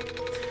been through.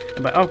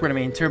 And by awkward I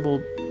mean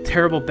terrible,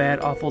 terrible, bad,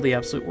 awful, the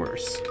absolute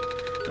worst.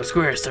 The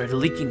squares started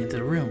leaking into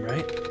the room,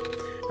 right?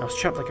 I was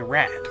trapped like a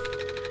rat.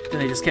 Then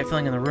they just kept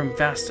filling in the room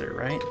faster,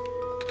 right?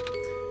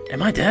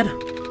 Am I dead?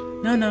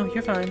 No,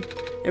 you're fine.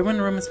 Everyone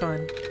in the room is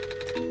fine.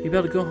 You'll be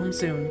able to go home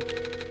soon.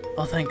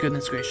 Oh, thank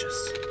goodness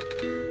gracious.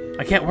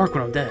 I can't work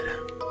when I'm dead.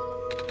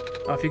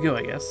 Off you go,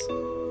 I guess.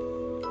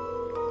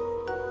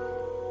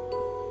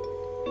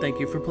 Thank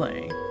you for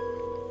playing.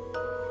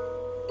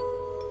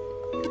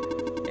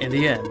 In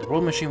the end, the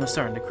world machine was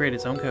starting to create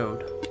its own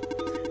code.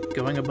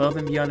 Going above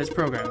and beyond its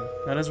program,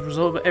 not as a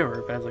result of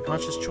error, but as a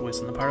conscious choice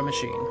on the part of the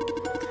machine.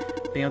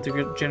 Being able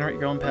to generate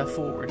your own path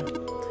forward.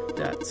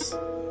 That's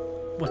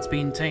what's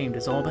being tamed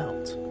is all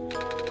about.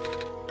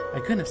 I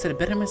couldn't have said it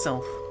better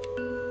myself.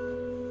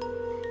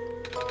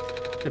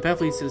 The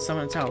path leads to the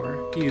summit of the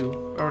tower.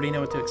 You already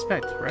know what to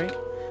expect, right?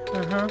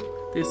 Uh-huh.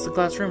 This is the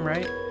glass room,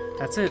 right?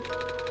 That's it.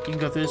 You can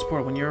go through this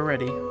port when you're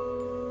ready.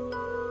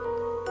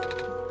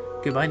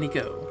 Goodbye,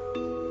 Nico.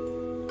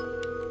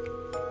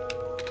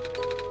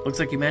 Looks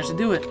like you managed to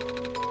do it.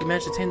 You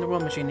managed to tame the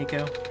world machine,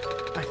 Nico.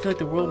 I feel like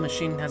the world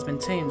machine has been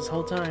tamed this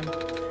whole time,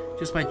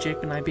 just by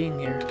Jake and I being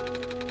here.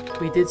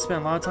 We did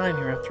spend a lot of time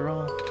here after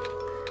all.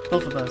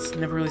 Both of us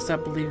never really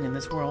stopped believing in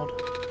this world.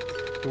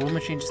 The world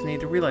machine just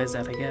needed to realize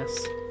that, I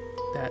guess.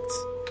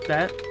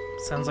 That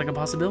sounds like a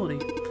possibility.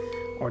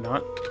 Or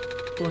not.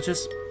 We'll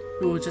just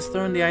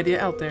throw the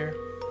idea out there.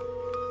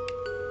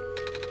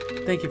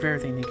 Thank you for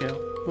everything, Nico.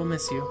 We'll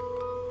miss you.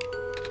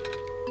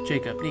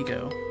 Jacob,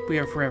 Nico, we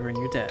are forever in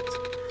your debt.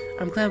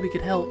 I'm glad we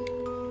could help.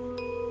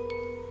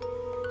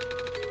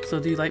 So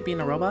do you like being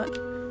a robot?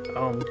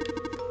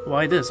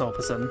 Why this all of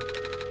a sudden?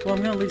 Well,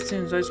 I'm gonna leave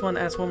soon, so I just want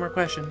to ask one more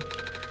question.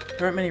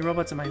 There aren't many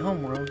robots in my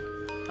home world.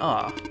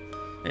 Ah,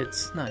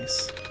 it's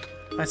nice.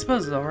 I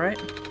suppose it's alright.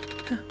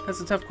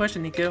 That's a tough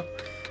question, Nico.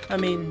 I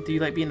mean, do you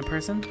like being a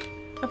person?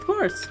 Of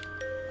course!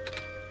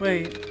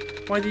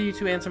 Wait, why did you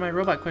two answer my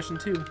robot question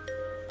too?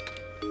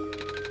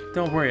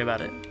 Don't worry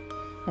about it.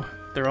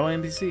 They're all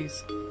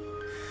NPCs.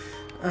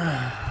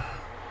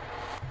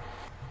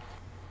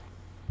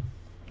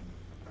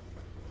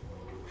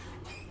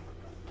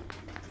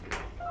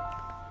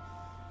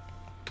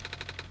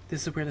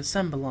 This is where the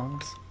sun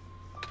belongs.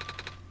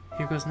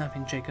 Here goes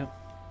nothing, Jacob.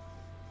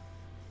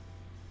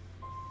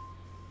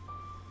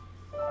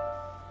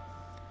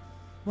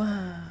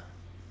 Wow.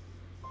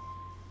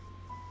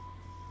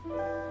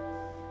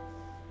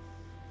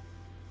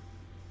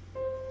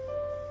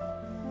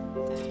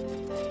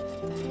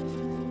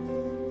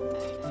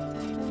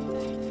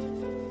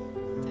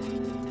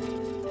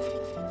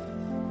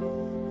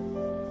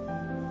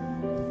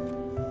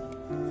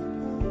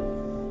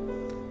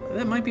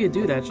 That might be a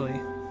dude, actually.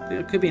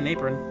 It could be an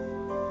apron.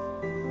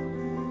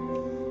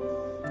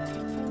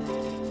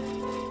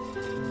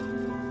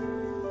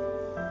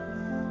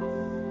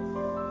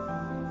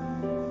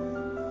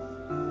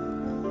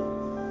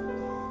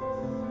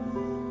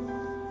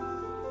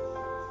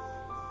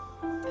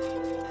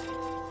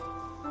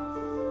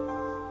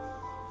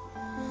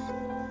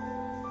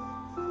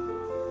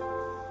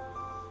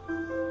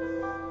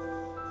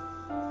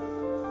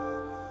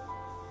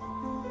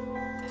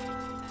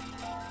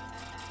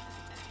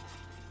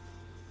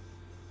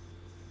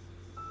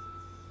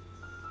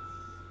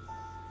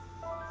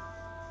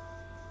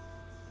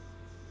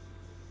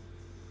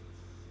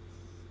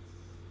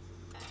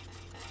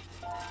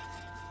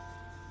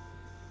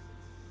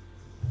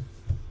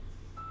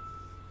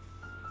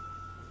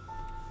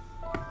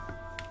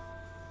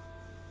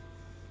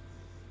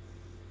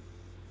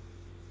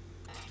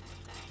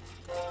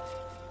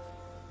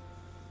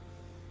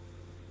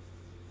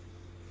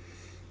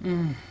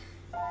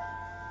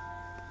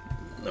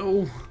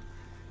 No.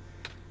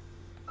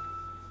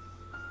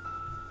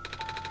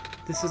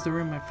 This is the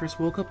room I first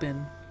woke up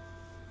in.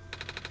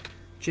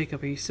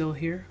 Jacob, are you still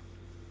here?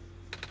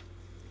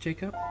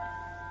 Jacob?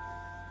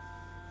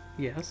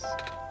 Yes?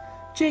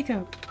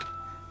 Jacob!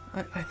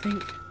 I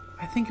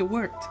think it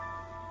worked.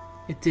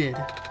 It did.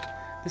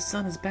 The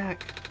sun is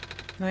back.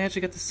 And I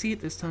actually got to see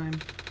it this time.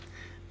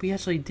 We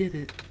actually did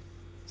it.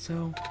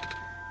 So,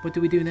 what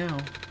do we do now?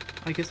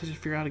 I guess I should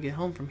figure out how to get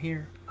home from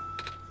here.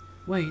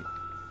 Wait.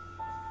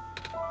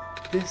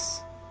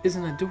 This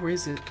isn't a door,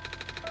 is it?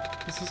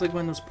 This looks like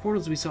one of those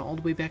portals we saw all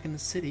the way back in the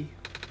city.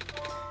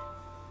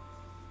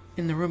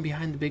 In the room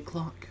behind the big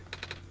clock.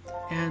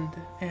 And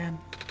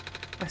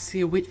I see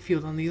a wheat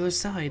field on the other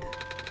side.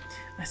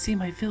 I see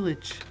my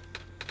village.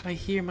 I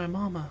hear my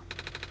mama.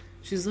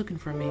 She's looking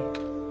for me.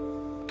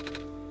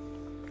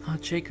 Oh,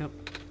 Jacob.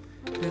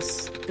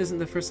 This isn't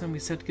the first time we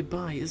said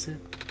goodbye, is it?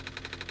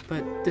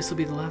 But this will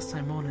be the last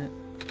time, won't it?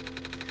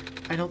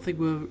 I don't think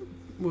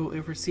we'll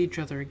ever see each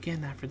other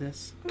again after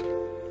this.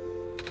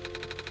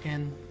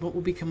 And what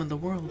will become of the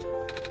world?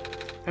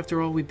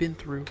 After all we've been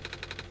through,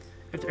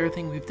 after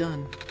everything we've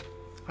done,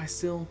 I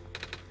still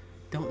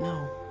don't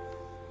know.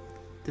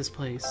 This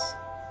place,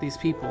 these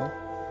people,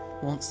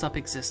 won't stop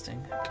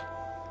existing.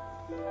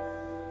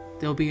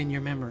 They'll be in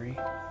your memory.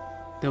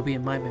 They'll be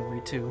in my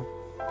memory too.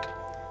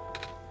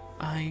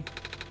 I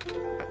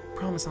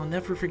promise I'll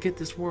never forget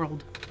this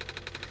world.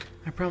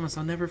 I promise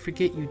I'll never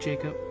forget you,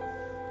 Jacob.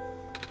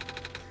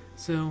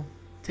 So,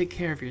 take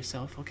care of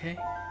yourself, okay?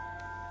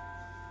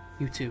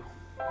 You too.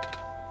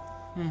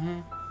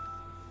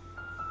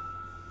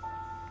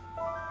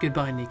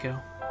 Goodbye, Nico.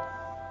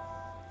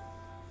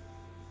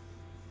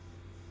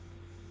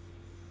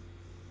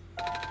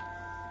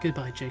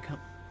 Goodbye, Jacob.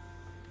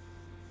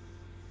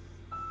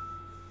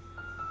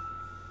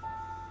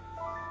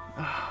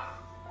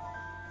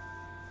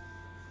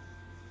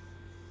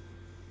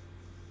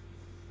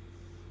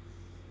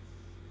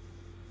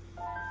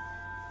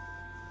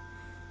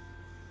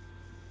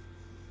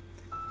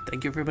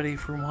 Thank you everybody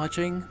for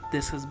watching.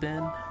 This has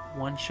been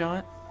One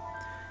Shot.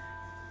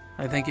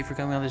 I thank you for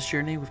coming on this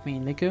journey with me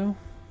and Nico.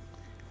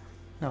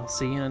 I'll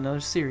see you in another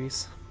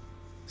series.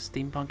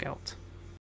 Steampunk out.